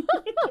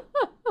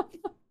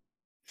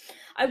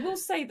 I will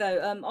say though,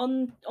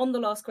 on the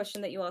last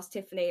question that you asked,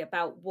 Tiffany,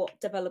 about what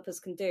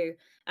developers can do,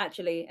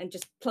 actually, and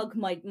just plug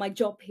my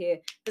job here,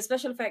 the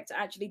Special Effect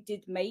actually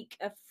did make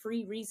a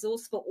free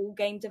resource for all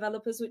game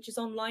developers, which is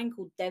online,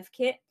 called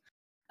DevKit,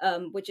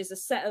 which is a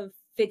set of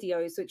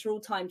videos which are all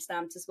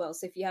time-stamped as well.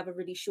 So if you have a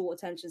really short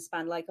attention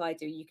span like I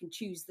do, you can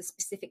choose the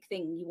specific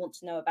thing you want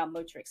to know about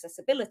motor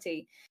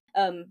accessibility,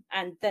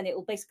 and then it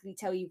will basically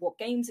tell you what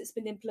games it's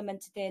been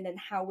implemented in and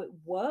how it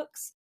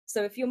works.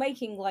 So if you're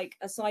making like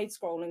a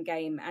side-scrolling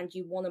game and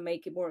you want to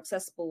make it more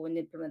accessible and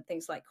implement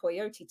things like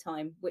Coyote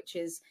Time, which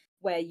is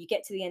where you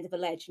get to the end of a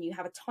ledge and you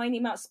have a tiny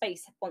amount of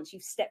space once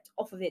you've stepped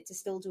off of it to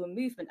still do a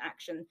movement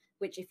action,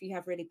 which if you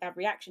have really bad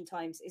reaction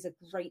times is a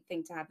great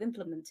thing to have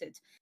implemented,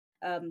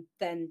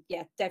 then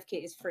yeah,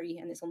 DevKit is free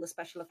and it's on the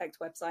Special Effects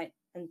website,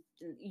 and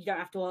you don't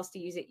have to ask to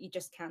use it, you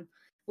just can,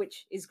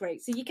 which is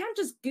great. So you can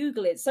just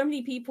Google it. So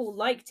many people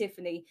like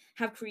Tiffany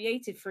have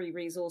created free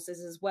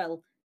resources as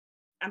well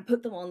and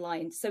put them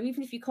online. So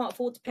even if you can't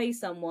afford to pay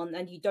someone,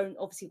 and you don't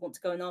obviously want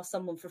to go and ask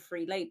someone for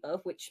free labor,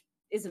 which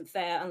isn't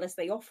fair unless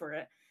they offer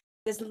it,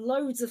 there's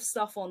loads of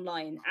stuff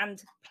online. And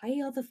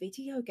play other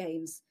video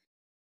games.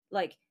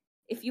 Like,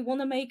 if you want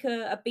to make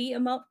a beat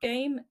 'em up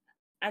game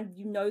and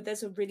you know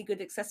there's a really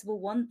good accessible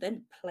one,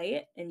 then play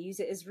it and use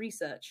it as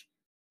research.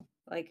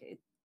 Like,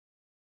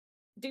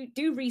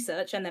 do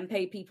research and then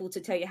pay people to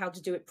tell you how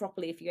to do it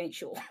properly if you ain't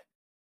sure.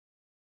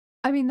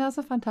 I mean, that's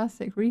a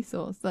fantastic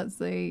resource.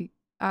 That's a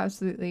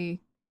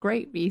absolutely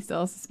great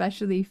resource,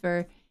 especially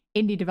for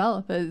indie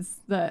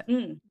developers that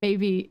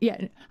maybe,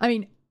 yeah, I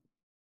mean,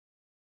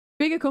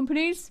 bigger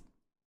companies,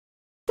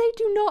 they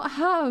do not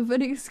have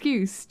an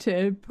excuse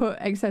to put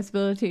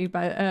accessibility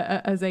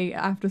as a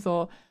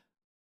afterthought.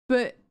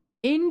 But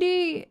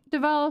indie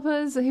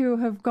developers who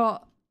have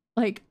got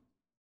like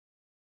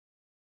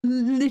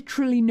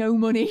literally no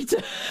money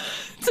to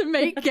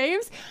make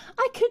games,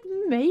 I could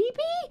maybe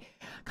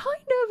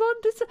kind of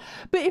understand.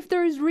 But if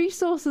there is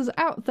resources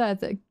out there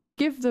that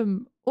give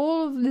them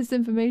all of this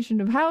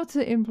information of how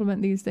to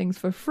implement these things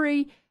for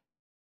free.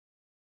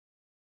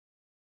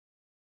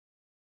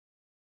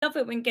 Love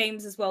it when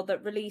games as well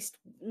that released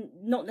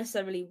not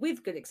necessarily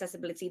with good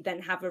accessibility then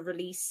have a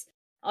release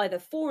either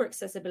for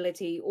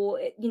accessibility or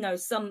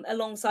some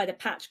alongside a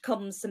patch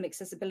comes some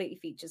accessibility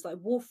features. Like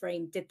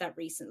Warframe did that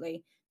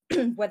recently,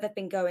 where they've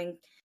been going,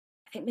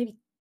 I think maybe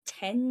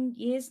 10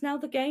 years now,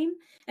 the game.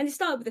 And it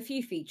started with a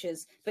few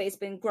features, but it's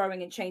been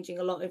growing and changing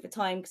a lot over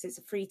time because it's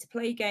a free to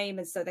play game.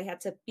 And so they had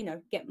to,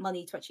 get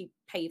money to actually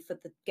pay for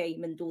the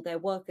game and all their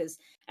workers.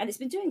 And it's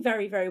been doing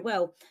very, very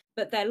well.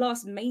 But their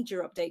last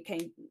major update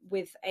came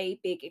with a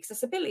big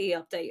accessibility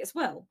update as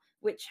well,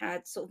 which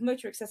had sort of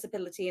motor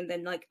accessibility and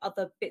then like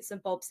other bits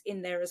and bobs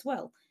in there as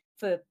well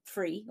for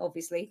free,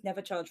 obviously.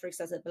 Never charge for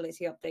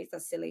accessibility updates.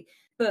 That's silly.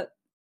 But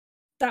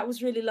that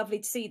was really lovely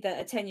to see that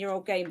a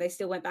 10-year-old game, they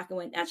still went back and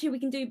went, actually, we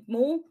can do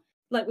more.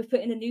 Like, we've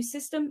put in a new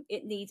system.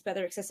 It needs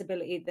better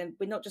accessibility. Then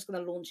we're not just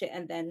going to launch it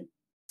and then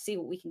see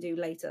what we can do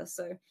later.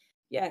 So,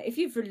 yeah, if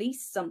you've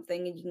released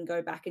something and you can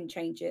go back and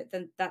change it,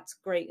 then that's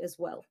great as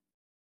well.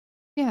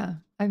 Yeah,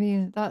 I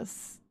mean, I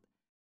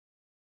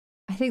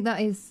think that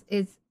is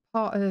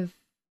part of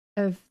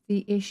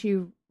the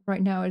issue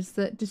right now, is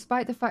that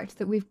despite the fact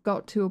that we've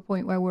got to a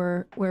point where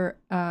we're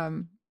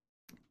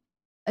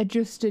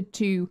adjusted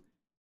to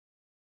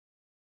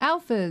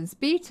alphas,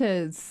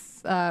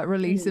 betas,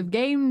 release of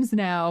games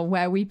now,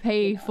 where we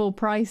pay full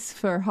price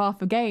for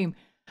half a game.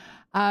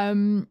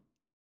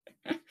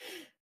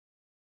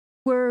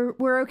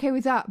 We're okay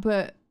with that,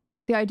 but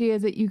the idea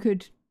that you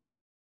could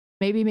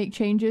maybe make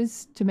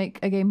changes to make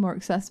a game more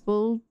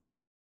accessible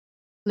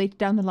later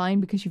down the line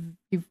because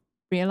you've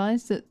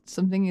realized that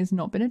something has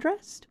not been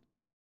addressed.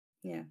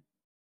 Yeah.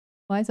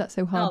 Why is that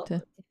so hard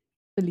to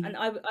believe? And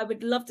I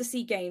would love to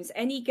see games,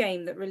 any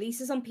game that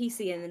releases on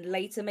PC and then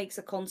later makes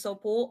a console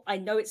port. I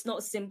know it's not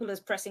as simple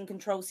as pressing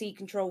Control-C,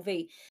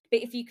 Control-V,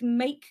 but if you can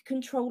make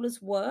controllers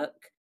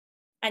work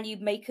and you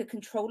make a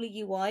controller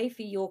UI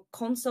for your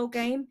console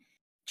game,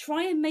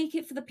 try and make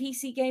it for the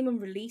PC game and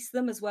release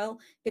them as well,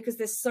 because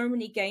there's so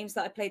many games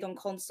that I played on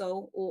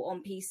console or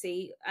on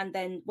PC, and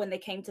then when they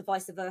came to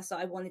vice versa,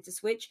 I wanted to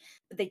switch,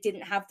 but they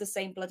didn't have the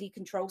same bloody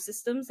control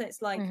systems. And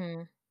it's like,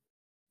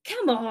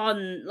 come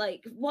on,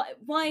 like,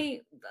 why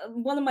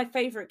one of my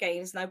favorite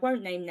games, and I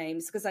won't name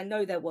names because I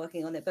know they're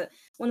working on it, but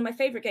one of my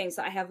favorite games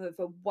that I have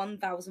over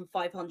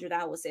 1,500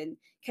 hours in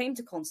came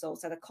to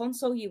consoles, had a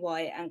console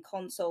UI and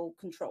console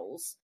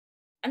controls,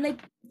 and they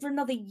for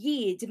another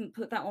year didn't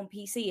put that on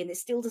PC, and it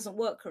still doesn't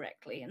work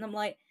correctly. And I'm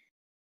like,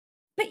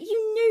 but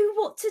you knew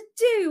what to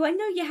do. I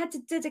know you had to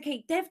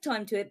dedicate dev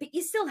time to it, but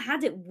you still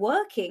had it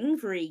working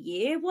for a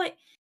year. Why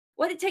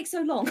did it take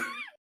so long?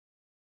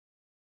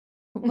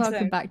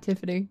 Welcome back,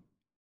 Tiffany.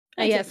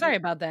 Yeah, sorry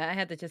about that. I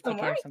had to just take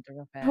care of something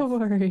real fast. No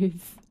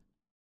worries.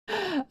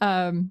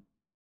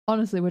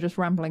 Honestly, we're just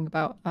rambling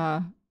about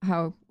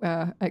how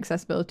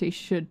accessibility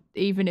should,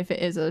 even if it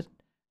is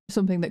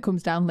something that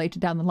comes down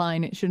later down the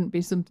line, it shouldn't be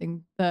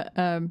something that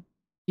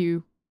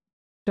you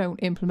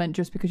don't implement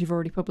just because you've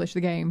already published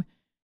the game.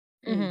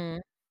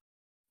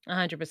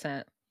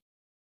 100%.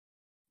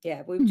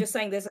 Yeah, we were just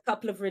saying there's a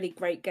couple of really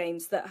great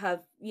games that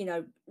have,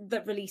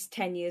 that released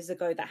 10 years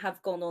ago that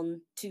have gone on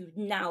to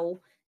now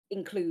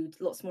include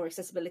lots more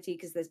accessibility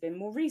because there's been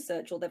more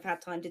research or they've had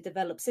time to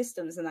develop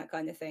systems and that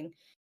kind of thing.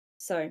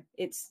 So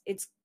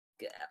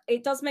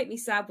it does make me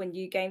sad when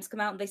new games come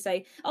out and they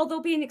say, oh,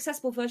 there'll be an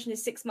accessible version in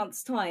 6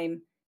 months'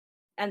 time,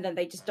 and then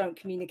they just don't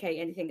communicate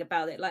anything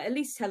about it. Like, at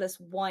least tell us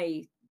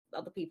why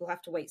other people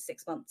have to wait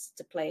 6 months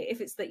to play it. If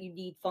it's that you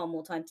need far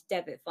more time to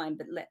dev it, fine,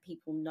 but let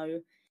people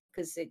know,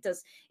 because it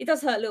does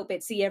hurt a little bit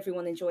to see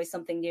everyone enjoy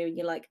something new and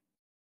you're like,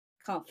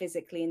 can't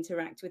physically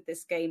interact with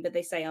this game, but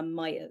they say I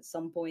might at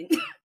some point.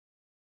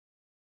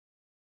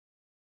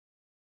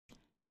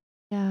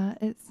 Yeah,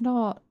 it's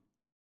not.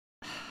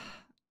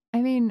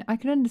 I mean, I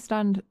can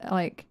understand,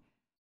 like,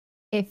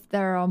 if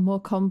there are more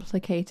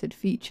complicated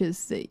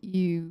features that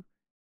you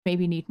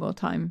maybe need more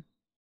time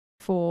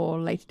for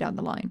later down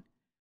the line.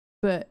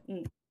 But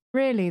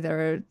really,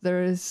 there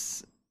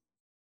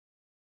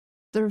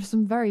are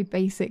some very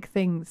basic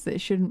things that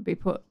shouldn't be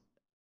put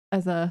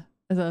as a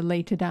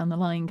later down the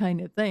line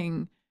kind of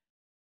thing.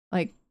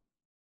 Like,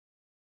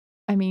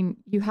 I mean,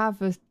 you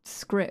have a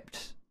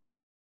script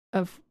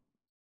of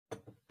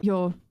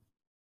your,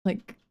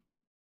 like,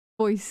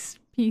 voice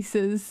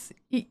pieces.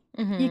 You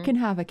can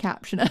have a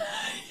captioner.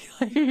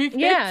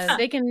 Yeah,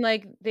 they can,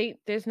 like,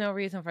 there's no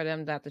reason for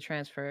them to have to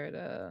transfer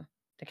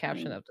the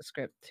caption of the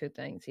script to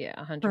things. Yeah,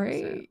 100%.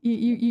 Right.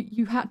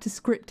 You had to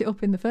script it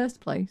up in the first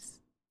place.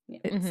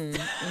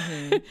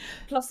 Yeah.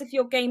 Plus, if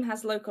your game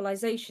has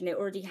localization, it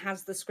already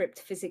has the script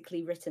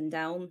physically written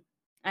down,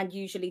 and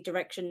usually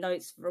direction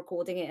notes for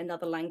recording it in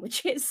other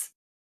languages.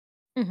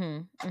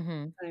 So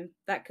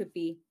that could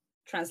be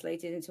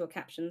translated into a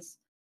captions.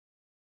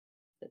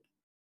 But,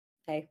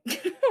 hey.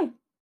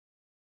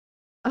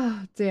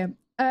 Oh dear.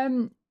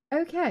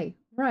 Okay.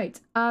 Right.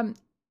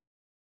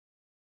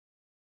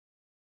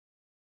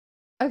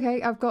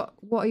 Okay, I've got,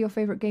 what are your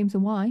favorite games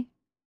and why?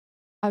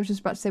 I was just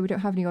about to say we don't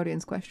have any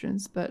audience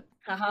questions, but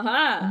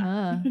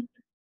I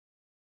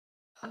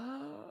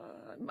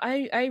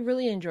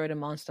really enjoy the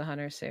Monster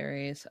Hunter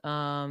series,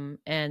 and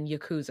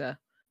Yakuza.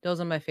 Those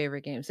are my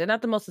favorite games. They're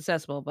not the most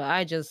accessible, but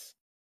I just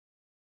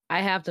I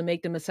have to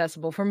make them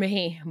accessible for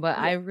me, but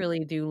I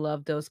really do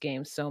love those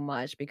games so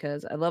much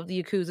because I love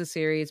the Yakuza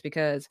series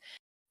because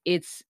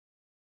it's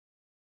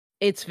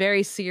it's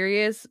very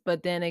serious,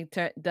 but then it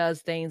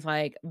does things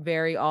like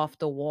very off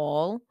the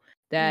wall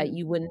that Mm.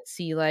 you wouldn't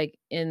see like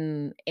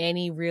in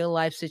any real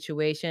life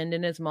situation.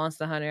 Then it's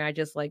Monster Hunter. I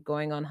just like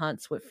going on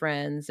hunts with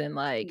friends and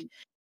like Mm.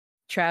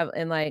 travel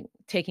and like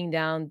taking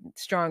down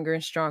stronger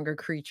and stronger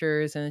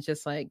creatures, and it's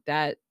just like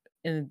that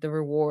and the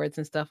rewards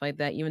and stuff like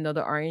that, even though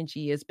the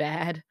RNG is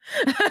bad.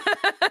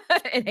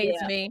 It hates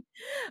Yeah. me.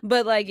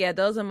 But like, yeah,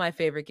 those are my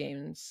favorite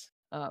games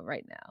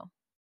right now.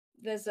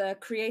 There's a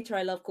creator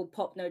I love called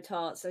Pop No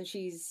Tarts, and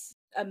she's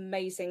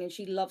amazing and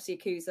she loves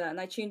Yakuza. And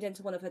I tuned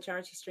into one of her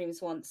charity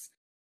streams once,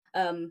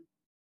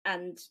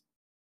 and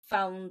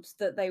found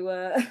that they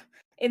were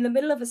in the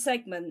middle of a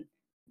segment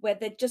where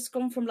they'd just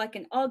gone from like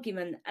an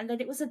argument, and then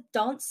it was a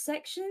dance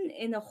section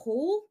in a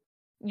hall.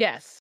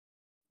 Yes.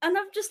 And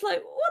I'm just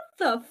like, what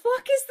the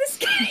fuck is this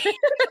game?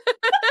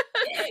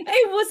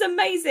 It was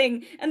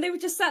amazing. And they were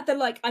just sat there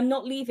like, I'm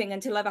not leaving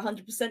until I have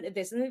 100% of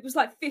this. And it was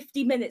like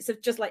 50 minutes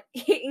of just like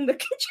hitting the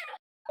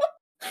control,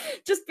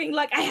 just being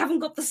like, I haven't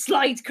got the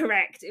slide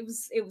correct. It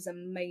was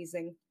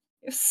amazing.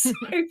 It was so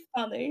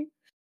funny.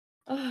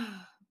 All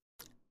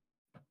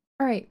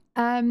right.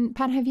 Pan,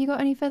 have you got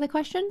any further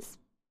questions?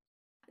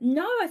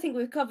 No, I think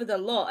we've covered a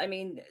lot. I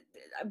mean,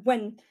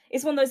 when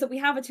it's one of those that we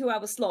have a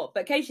 2-hour slot,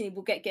 but occasionally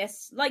we'll get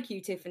guests like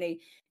you,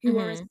 Tiffany, who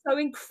are so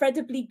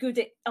incredibly good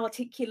at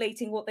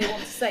articulating what they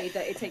want to say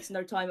that it takes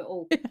no time at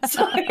all.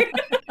 So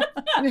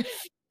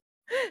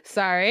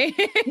Sorry.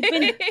 you've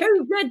been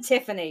too good,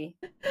 Tiffany.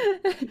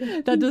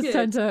 That does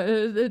tend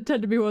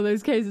to be one of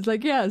those cases.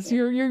 Like, yes,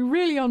 you're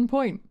really on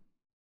point.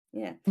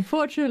 Yeah.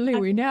 Unfortunately,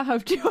 we now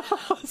have 2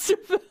 hours.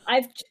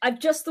 I've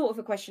just thought of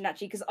a question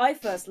actually, because I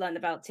first learned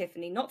about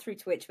Tiffany not through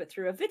Twitch but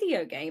through a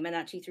video game, and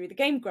actually through the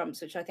Game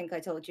Grumps, which I think I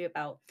told you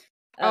about.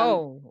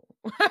 So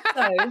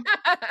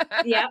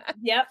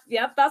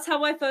Yep. That's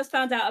how I first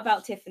found out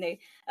about Tiffany.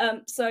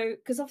 So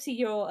because obviously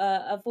you're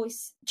a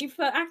voice. Do you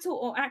prefer actor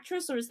or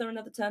actress, or is there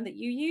another term that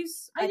you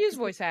use? I use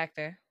voice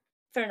actor.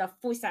 Fair enough,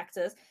 voice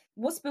actors.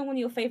 What's been one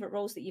of your favorite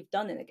roles that you've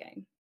done in a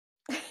game?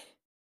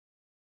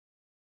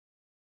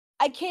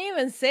 I can't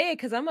even say it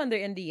because I'm under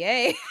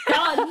NDA.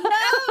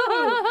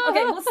 Oh no!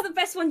 Okay, what's the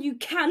best one you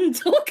can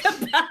talk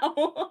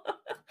about?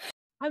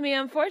 I mean,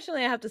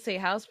 unfortunately, I have to say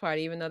House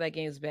Party, even though that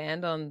game's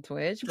banned on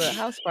Twitch. But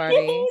House Party,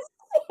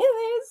 it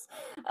is.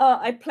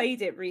 I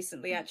played it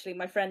recently. Actually,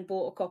 my friend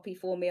bought a copy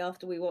for me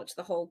after we watched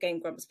the whole Game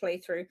Grumps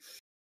playthrough.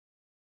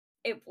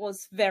 It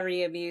was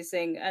very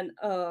amusing, and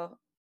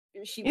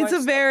it's a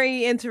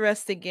very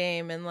interesting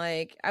game, and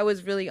like I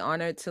was really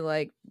honored to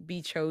like be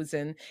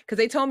chosen because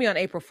they told me on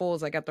April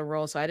Fools I got the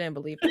role, so I didn't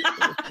believe it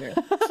was true.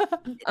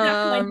 That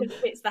kind of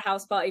fits the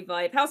House Party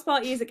vibe. House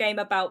Party is a game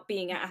about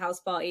being at a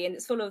house party, and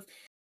it's full of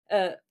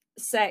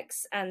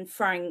sex and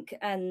Frank,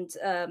 and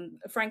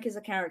Frank is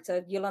a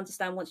character you'll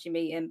understand once you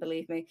meet him,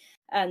 believe me,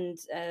 and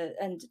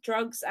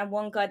drugs, and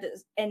one guy that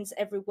ends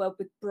every word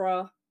with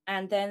bruh,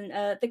 and then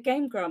the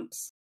Game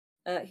Grumps,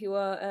 who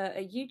are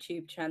a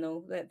YouTube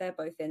channel. They're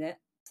both in it,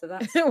 so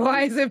that's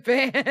why is it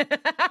banned?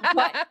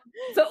 But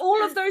for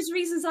all of those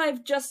reasons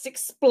I've just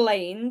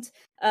explained,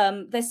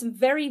 there's some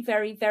very,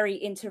 very,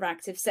 very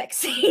interactive sex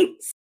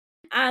scenes,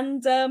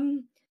 and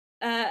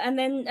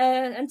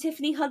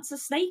Tiffany hunts a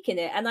snake in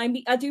it, and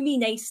I do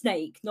mean a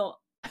snake, not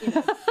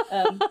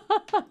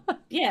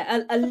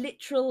yeah, a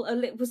literal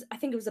I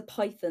think it was a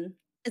python.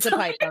 It's a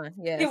python,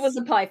 yes. It was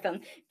a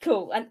python.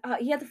 Cool. And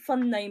he had a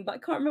fun name, but I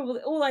can't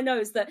remember. All I know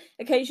is that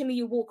occasionally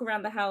you walk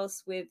around the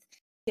house with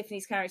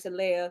Tiffany's character,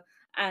 Leah,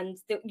 and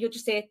you'll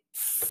just hear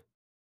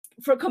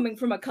coming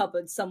from a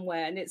cupboard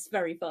somewhere, and it's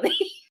very funny.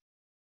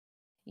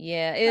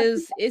 Yeah,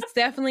 it's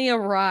definitely a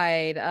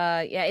ride.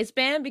 Yeah, it's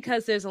banned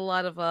because there's a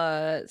lot of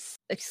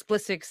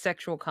explicit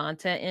sexual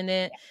content in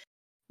it.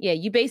 Yeah,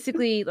 you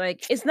basically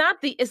like it's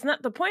not the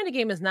point of the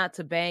game is not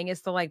to bang,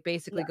 it's to like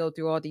basically go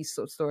through all these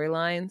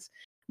storylines.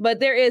 But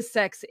there is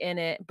sex in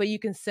it, but you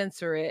can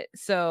censor it.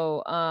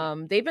 So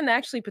they've been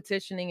actually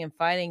petitioning and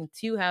fighting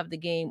to have the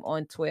game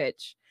on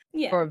Twitch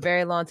for a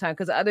very long time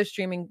because other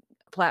streaming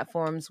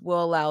platforms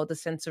will allow the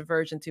censored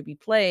version to be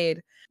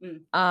played.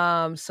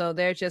 So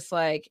they're just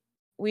like,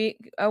 we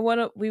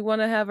want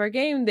to have our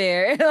game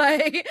there,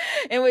 like,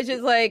 and which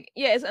is like,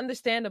 yeah, it's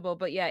understandable,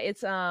 but yeah,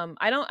 it's I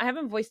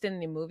haven't voiced in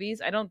any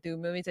movies. I don't do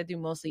movies. I do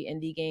mostly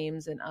indie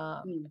games and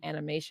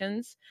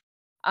animations.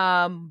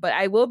 But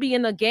I will be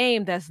in a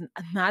game that's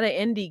not an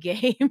indie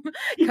game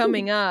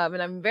coming up,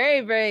 and I'm very,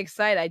 very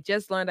excited. I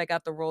just learned I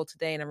got the role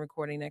today, and I'm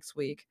recording next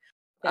week.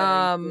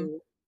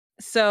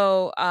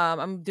 So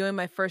I'm doing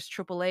my first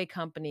AAA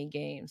company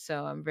game,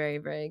 so I'm very,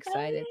 very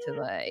excited to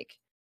like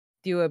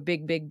do a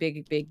big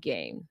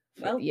game.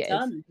 Well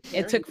done.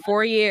 It took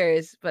 4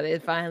 years, but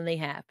it finally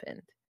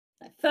happened.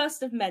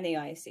 First of many,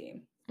 I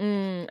assume.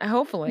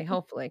 Hopefully,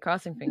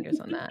 crossing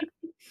fingers on that.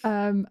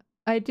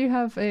 I do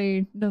have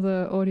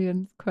another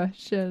audience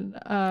question.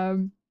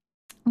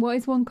 What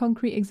is one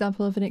concrete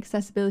example of an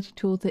accessibility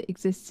tool that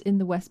exists in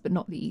the West but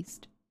not the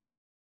East?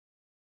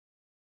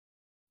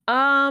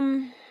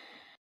 Um,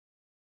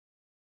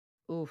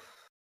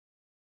 oof.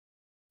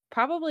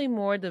 Probably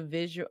more the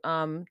visual.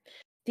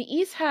 The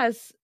East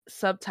has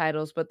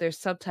subtitles, but their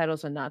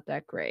subtitles are not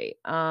that great.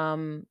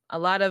 A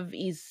lot of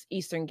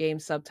Eastern game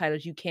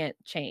subtitles you can't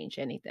change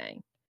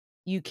anything.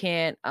 You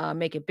can't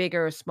make it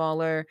bigger or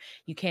smaller.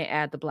 You can't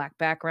add the black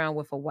background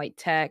with a white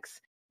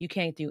text. You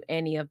can't do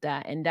any of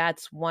that, and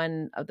that's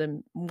one of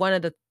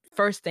the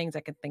first things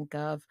I can think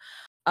of.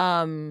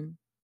 Um,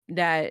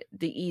 that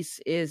the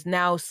East is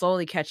now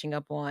slowly catching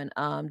up on.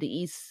 The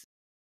East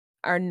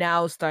are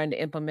now starting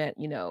to implement,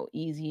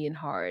 easy and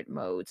hard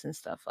modes and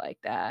stuff like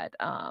that.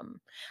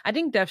 I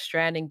think Death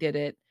Stranding did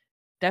it.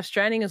 Death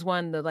Stranding is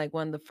one of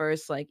the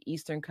first like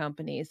Eastern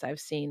companies I've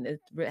seen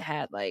that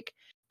had like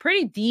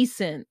pretty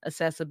decent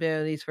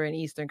accessibilities for an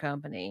Eastern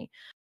company.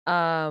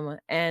 And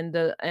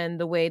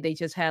the way they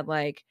just had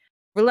like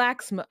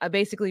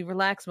basically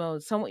relax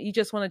mode. Someone you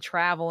just want to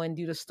travel and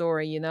do the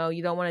story, you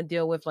don't want to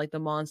deal with like the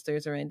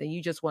monsters or anything.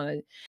 You just want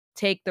to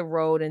take the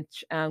road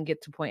and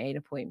get to point A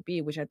to point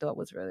B, which I thought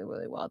was really,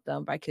 really well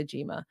done by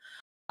Kojima.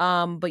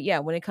 But yeah,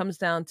 when it comes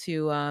down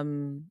to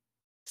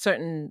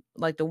certain,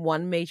 like the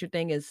one major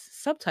thing is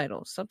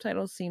subtitles.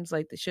 Subtitles seems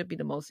like they should be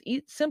the most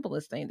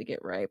simplest thing to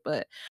get right,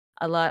 but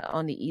a lot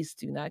on the East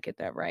do not get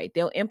that right.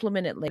 They'll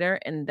implement it later,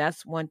 and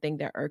that's one thing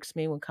that irks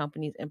me when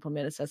companies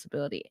implement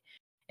accessibility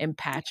in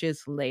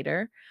patches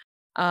later.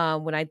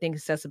 When I think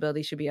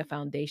accessibility should be a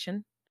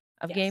foundation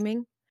of Yes,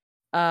 gaming.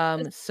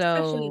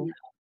 especially So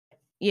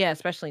yeah,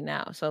 especially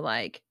now. So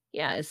like,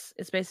 yeah, it's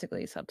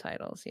basically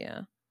subtitles,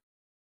 yeah.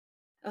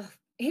 now.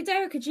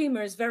 Hideo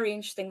Kojima is very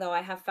interesting, though,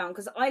 I have found,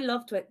 because I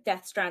loved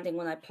Death Stranding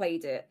when I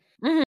played it.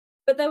 Mhm.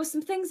 But there were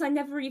some things I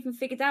never even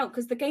figured out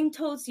because the game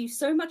tells you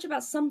so much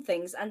about some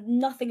things and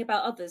nothing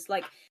about others.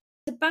 Like,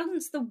 to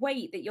balance the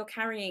weight that you're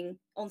carrying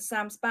on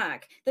Sam's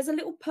back, there's a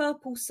little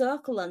purple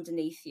circle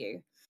underneath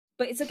you,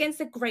 but it's against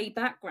a grey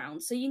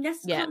background. So you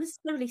Yes. can't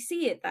necessarily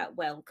see it that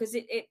well because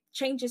it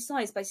changes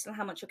size based on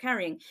how much you're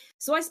carrying.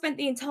 So I spent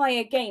the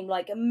entire game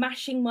like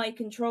mashing my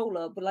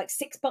controller with like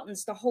 6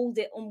 buttons to hold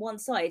it on one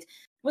side,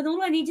 when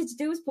all I needed to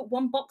do was put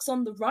one box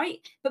on the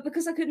right. But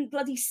because I couldn't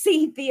bloody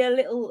see the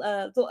little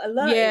the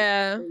alert it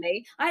Yeah. gave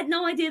me, I had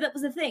no idea that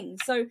was a thing.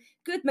 So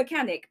good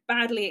mechanic,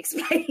 badly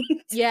explained.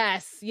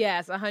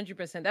 Yes,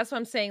 100%. That's what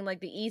I'm saying. Like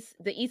the East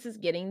is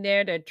getting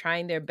there. They're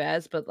trying their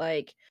best, but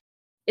like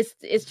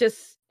it's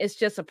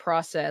just a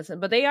process.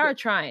 But they Yeah. are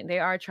trying. They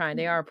are trying.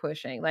 They are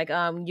pushing. Like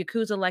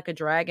Yakuza Like a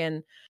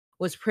Dragon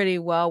was pretty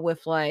well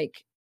with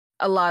like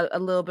a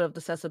little bit of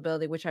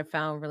accessibility, which I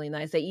found really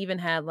nice. They even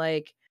had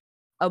like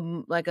a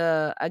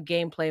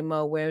gameplay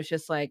mode where it was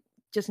just like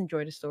just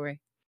enjoy the story.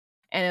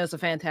 And it was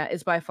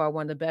it's by far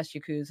one of the best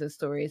Yakuza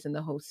stories in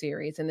the whole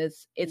series. And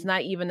it's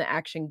not even an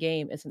action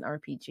game, it's an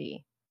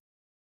RPG.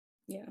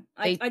 Yeah,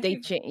 They I they do.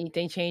 cha-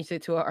 they changed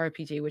it to an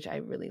RPG, which I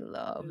really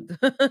Mm, loved.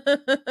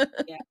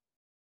 yeah,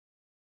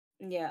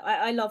 yeah.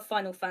 I love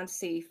Final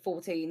Fantasy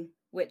 14,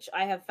 which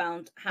I have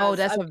found Oh, has.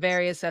 that's a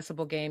very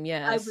accessible game,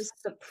 I yes. was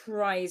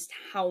surprised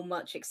how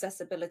much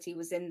accessibility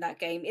was in that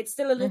game. It's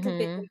still a little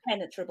bit Mhm.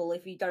 impenetrable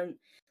if you don't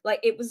like.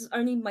 It was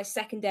only my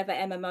second ever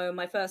MMO, and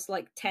my first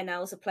like 10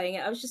 hours of playing it,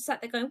 I was just sat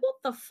there going, "What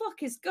the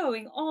fuck is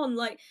going on?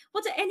 Like,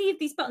 what do any of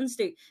these buttons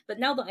do?" But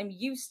now that I'm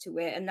used to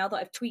it, and now that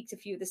I've tweaked a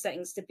few of the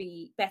settings to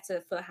be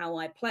better for how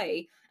I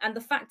play, and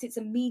the fact it's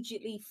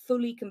immediately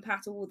fully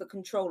compatible with the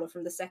controller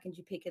from the second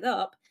you pick it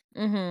up,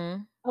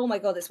 Mhm. oh my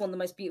god, it's one of the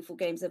most beautiful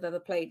games I've ever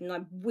played, and I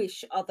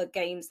wish other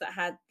games that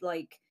had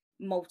like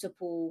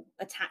multiple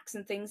attacks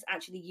and things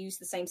actually use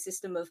the same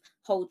system of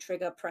hold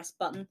trigger, press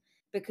button,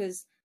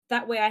 because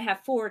that way I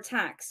have 4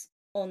 attacks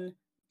on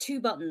 2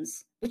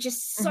 buttons, which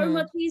is so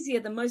much Mhm. easier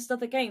than most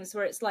other games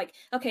where it's like,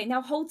 okay,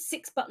 now hold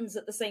 6 buttons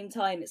at the same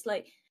time. It's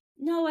like,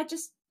 no, I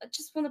just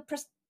want to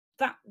press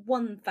that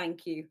one,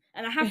 thank you.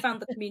 And I have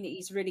found the community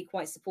is really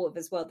quite supportive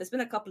as well. There's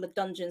been a couple of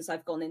dungeons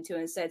I've gone into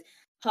and said,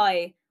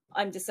 "Hi,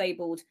 I'm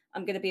disabled.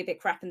 I'm going to be a bit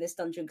crap in this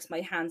dungeon because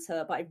my hands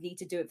hurt, but I need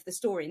to do it for the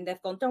story." And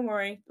they've gone, "Don't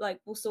worry, like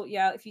we'll sort you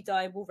out. If you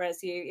die, we'll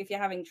res you. If you're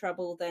having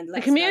trouble, then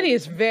The let us know. community We'll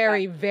is bring you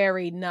back." very,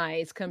 very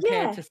nice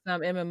compared Yeah, to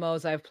some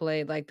MMOs I've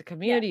played. Like the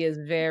yeah, community is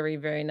very,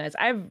 very nice.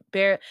 I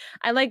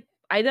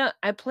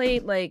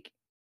played like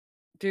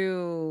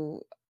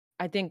through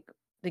I think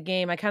the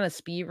game I kind of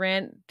speed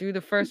ran through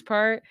the first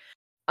part.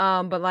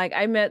 But like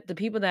the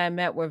people that I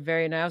met were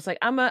very nice. I was like,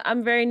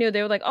 I'm very new.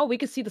 They were like, "Oh, we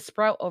could see the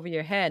sprout over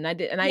your head."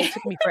 And it yeah,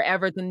 took me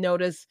forever to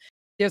notice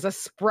there's a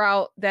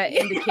sprout that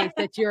yeah. indicates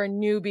that you're a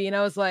newbie. And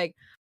I was like,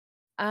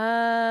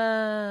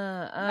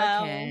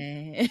 Wow.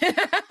 okay.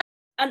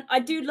 And I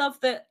do love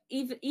that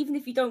even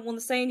if you don't want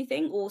to say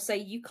anything or say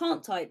you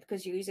can't type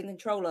because you're using a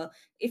controller,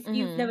 if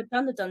you've never Mhm.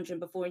 done a dungeon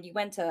before and you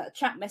enter, a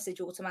chat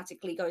message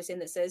automatically goes in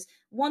that says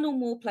one or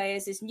more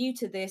players is new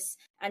to this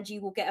and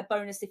you will get a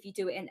bonus if you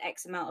do it in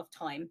X amount of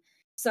time.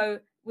 So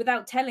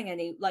without telling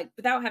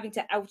without having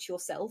to out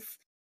yourself,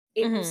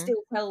 it will Mhm.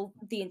 still tell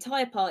the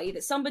entire party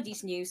that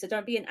somebody's new, so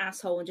don't be an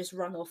asshole and just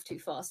run off too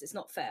fast. It's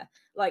not fair.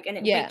 Like, and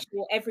it Yeah. makes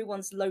sure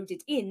everyone's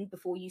loaded in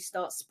before you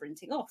start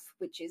sprinting off,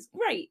 which is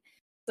great.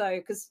 So,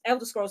 because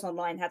Elder Scrolls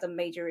Online had a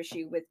major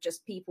issue with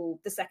just people,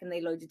 the second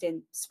they loaded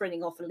in,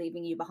 sprinting off and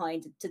leaving you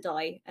behind to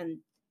die. And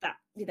that,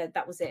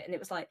 that was it. And it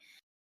was like,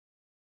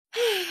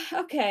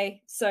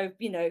 okay, so,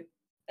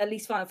 at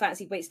least Final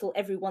Fantasy waits till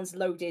everyone's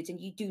loaded and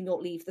you do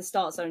not leave the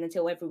start zone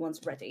until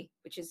everyone's ready,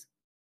 which is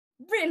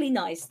really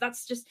nice.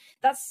 That's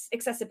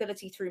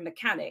accessibility through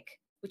mechanic,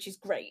 which is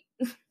great.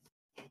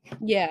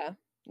 Yeah,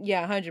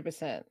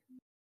 100%.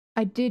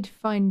 I did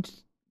find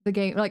the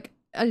game, like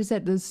as I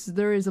said,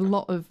 there is a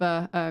lot of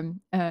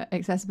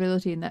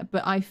accessibility in there,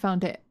 but I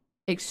found it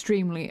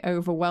extremely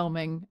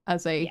overwhelming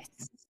as a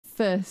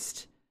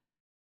first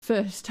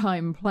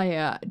time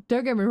player.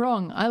 Don't get me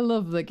wrong, I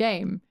love the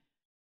game,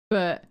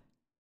 but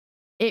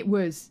it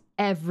was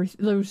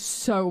everything. There was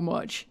so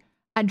much,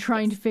 and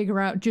trying to figure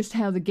out just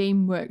how the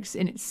game works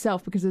in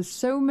itself, because there's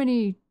so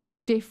many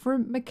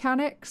different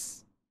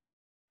mechanics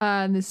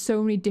and there's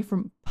so many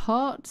different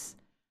parts,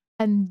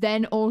 and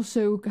then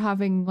also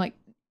having like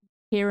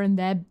here and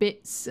there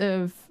bits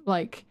of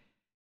like,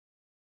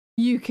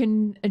 you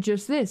can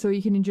adjust this or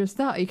you can adjust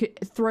that, or you could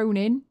thrown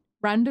in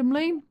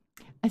randomly.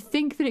 I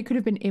think that it could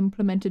have been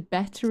implemented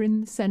better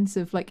in the sense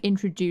of like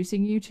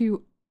introducing you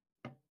to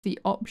the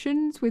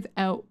options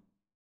without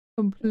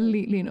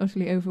completely and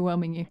utterly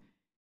overwhelming you.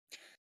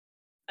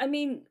 I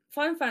mean,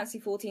 Final Fantasy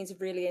XIV is a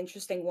really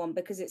interesting one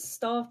because it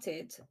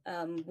started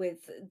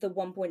with the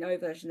 1.0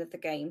 version of the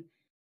game,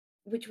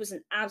 which was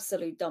an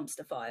absolute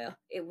dumpster fire.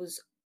 It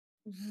was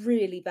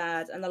really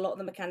bad, and a lot of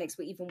the mechanics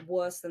were even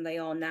worse than they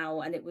are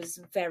now, and it was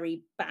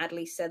very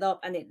badly set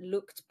up, and it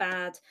looked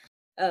bad.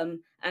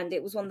 And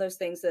it was one of those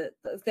things that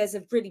there's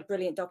a really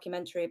brilliant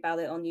documentary about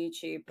it on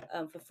YouTube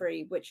for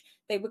free, which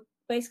they were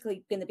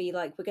basically going to be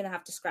like, we're going to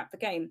have to scrap the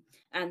game.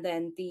 And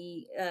then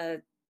the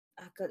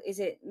is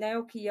it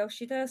Naoki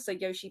Yoshida, so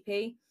Yoshi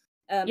P,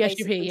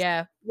 Yoshi P,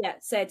 yeah,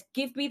 said,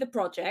 give me the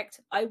project,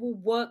 I will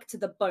work to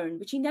the bone,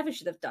 which he never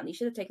should have done. He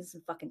should have taken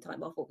some fucking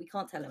time off, but we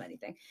can't tell him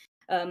anything.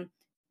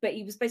 But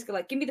he was basically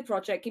like, give me the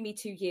project, give me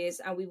 2 years,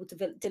 and we will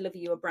deliver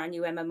you a brand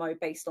new MMO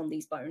based on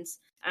these bones.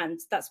 And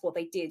that's what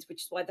they did,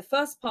 which is why the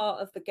first part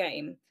of the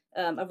game,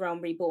 A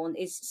Realm Reborn,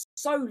 is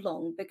so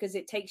long, because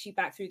it takes you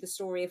back through the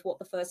story of what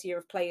the first year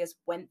of players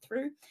went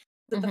through.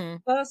 But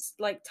the first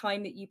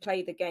time that you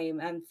play the game,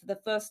 and for the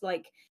first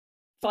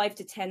 5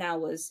 to 10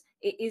 hours,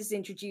 it is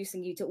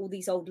introducing you to all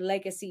these old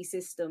legacy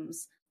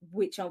systems,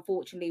 which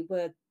unfortunately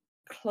were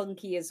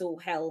clunky as all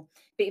hell.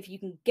 But if you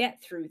can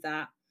get through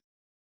that,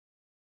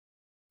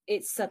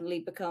 it suddenly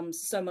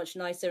becomes so much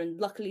nicer. And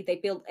luckily they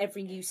built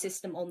every new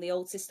system on the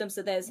old system,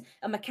 so there's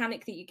a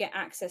mechanic that you get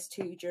access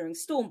to during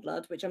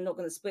Stormblood, which I'm not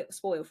going to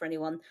spoil for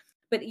anyone,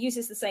 but it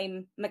uses the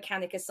same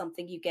mechanic as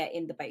something you get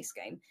in the base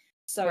game.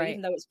 So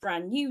even though it's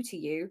brand new to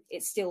you,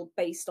 it's still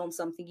based on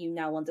something you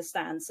now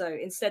understand. So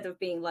instead of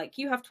being like,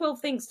 you have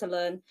 12 things to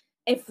learn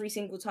every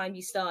single time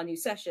you start a new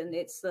session,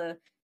 it's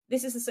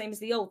this is the same as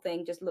the old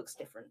thing, just looks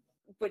different,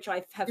 which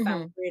I have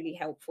found really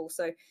helpful.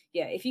 So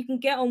yeah, if you can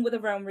get on with A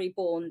Realm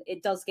Reborn,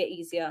 it does get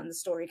easier, and the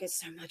story gets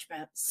so much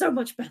better. So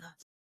much better.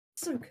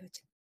 So good.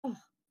 Oh,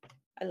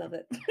 I love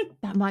it.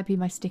 That might be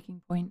my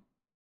sticking point.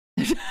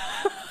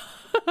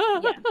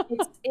 Yeah,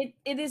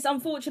 it is,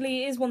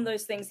 unfortunately, it is one of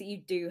those things that you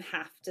do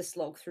have to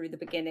slog through the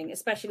beginning,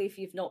 especially if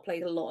you've not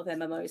played a lot of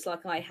MMOs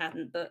like I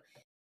hadn't. But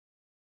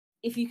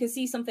if you can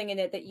see something in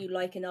it that you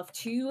like enough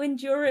to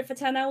endure it for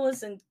 10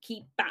 hours and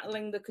keep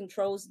battling the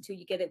controls until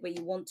you get it where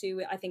you want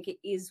to, I think it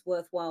is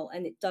worthwhile,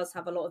 and it does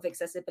have a lot of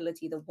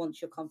accessibility that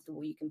once you're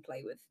comfortable, you can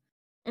play with.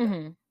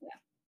 Yeah.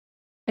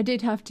 I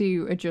did have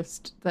to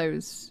adjust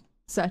those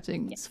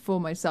settings for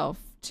myself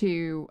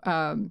to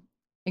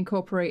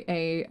incorporate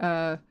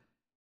a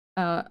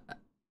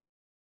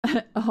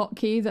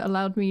hotkey that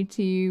allowed me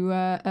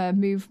to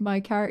move my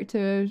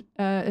character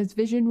as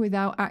Vision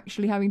without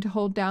actually having to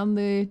hold down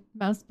the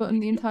mouse button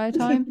the entire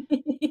time.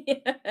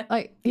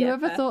 Like,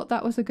 whoever thought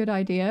that was a good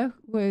idea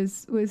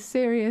was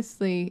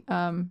seriously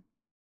it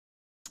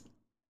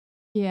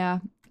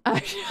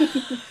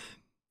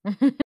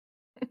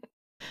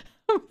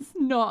was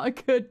not a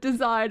good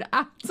design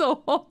at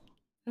all.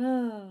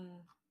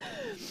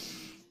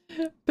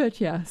 But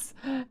yes.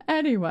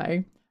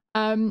 Anyway,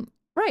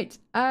 right.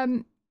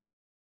 I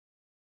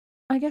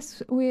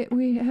guess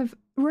we have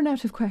run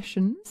out of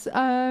questions.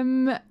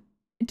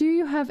 Do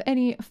you have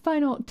any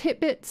final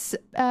tidbits,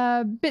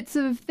 bits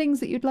of things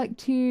that you'd like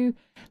to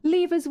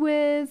leave us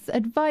with,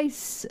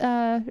 advice,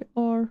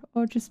 or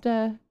just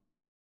a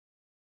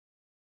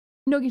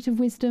nugget of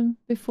wisdom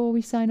before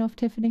we sign off,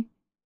 Tiffany?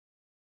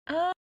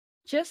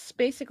 Just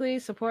basically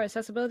support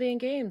accessibility in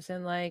games,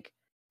 and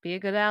be a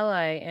good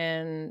ally,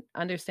 and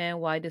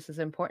understand why this is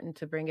important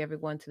to bring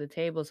everyone to the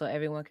table so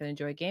everyone can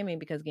enjoy gaming,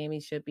 because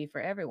gaming should be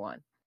for everyone.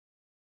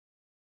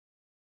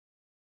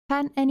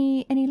 Pan,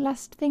 any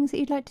last things that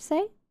you'd like to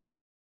say?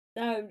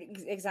 No,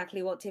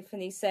 exactly what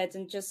Tiffany said.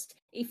 And just,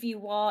 if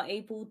you are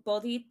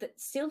able-bodied,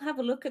 still have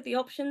a look at the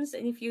options.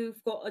 And if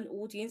you've got an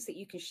audience that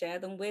you can share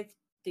them with,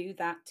 do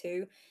that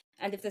too.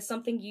 And if there's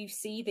something you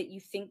see that you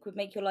think would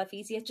make your life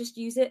easier, just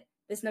use it.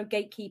 There's no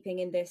gatekeeping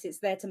in this. It's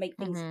there to make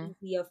things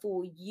easier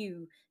for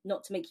you,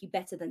 not to make you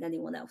better than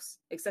anyone else.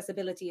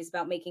 Accessibility is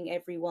about making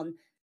everyone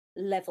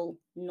level,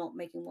 not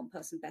making one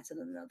person better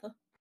than another.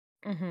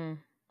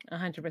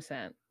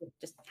 100%.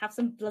 Just have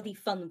some bloody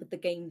fun with the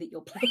game that you're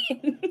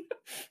playing.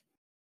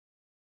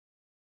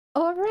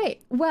 All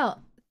right.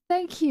 Well,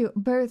 thank you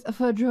both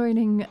for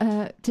joining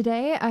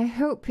today. I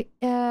hope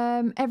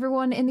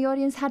everyone in the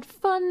audience had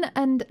fun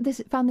and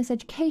found this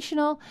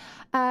educational.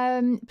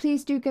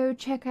 Please do go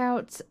check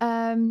out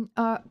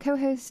our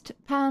co-host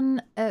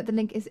Pan. The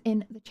link is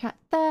in the chat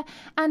there,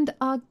 and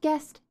our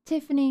guest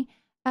Tiffany.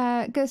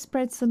 Go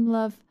spread some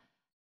love.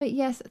 But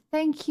yes,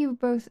 thank you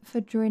both for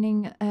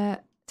joining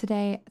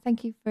today.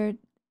 Thank you for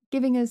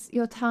giving us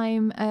your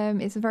time.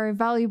 It's a very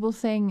valuable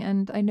thing,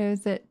 and I know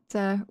that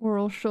we're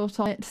all short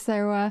on it.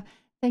 So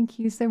thank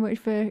you so much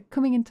for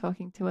coming and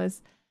talking to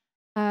us.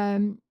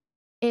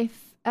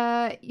 If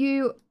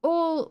you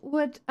all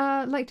would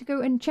like to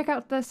go and check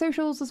out the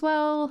socials as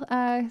well,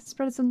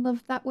 spread some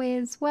love that way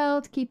as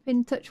well to keep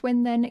in touch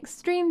when their next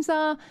streams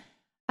are.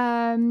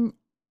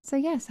 So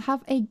yes,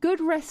 have a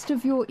good rest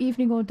of your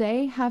evening or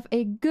day. Have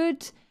a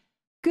good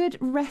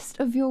rest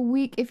of your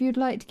week. If you'd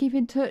like to keep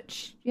in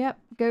touch, yep,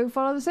 go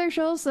follow the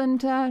socials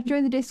and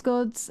join the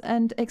Discords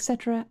and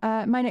etc.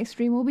 My next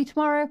stream will be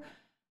tomorrow,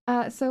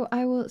 so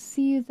I will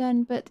see you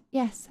then. But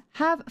yes,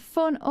 have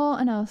fun all,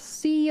 and I'll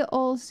see you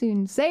all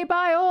soon. Say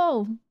bye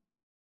all.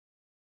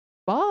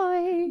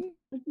 Bye.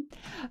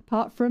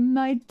 Apart from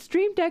my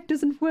stream deck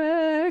doesn't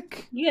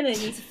work. You're gonna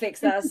need to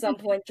fix that at some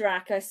point,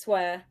 Drac, I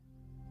swear.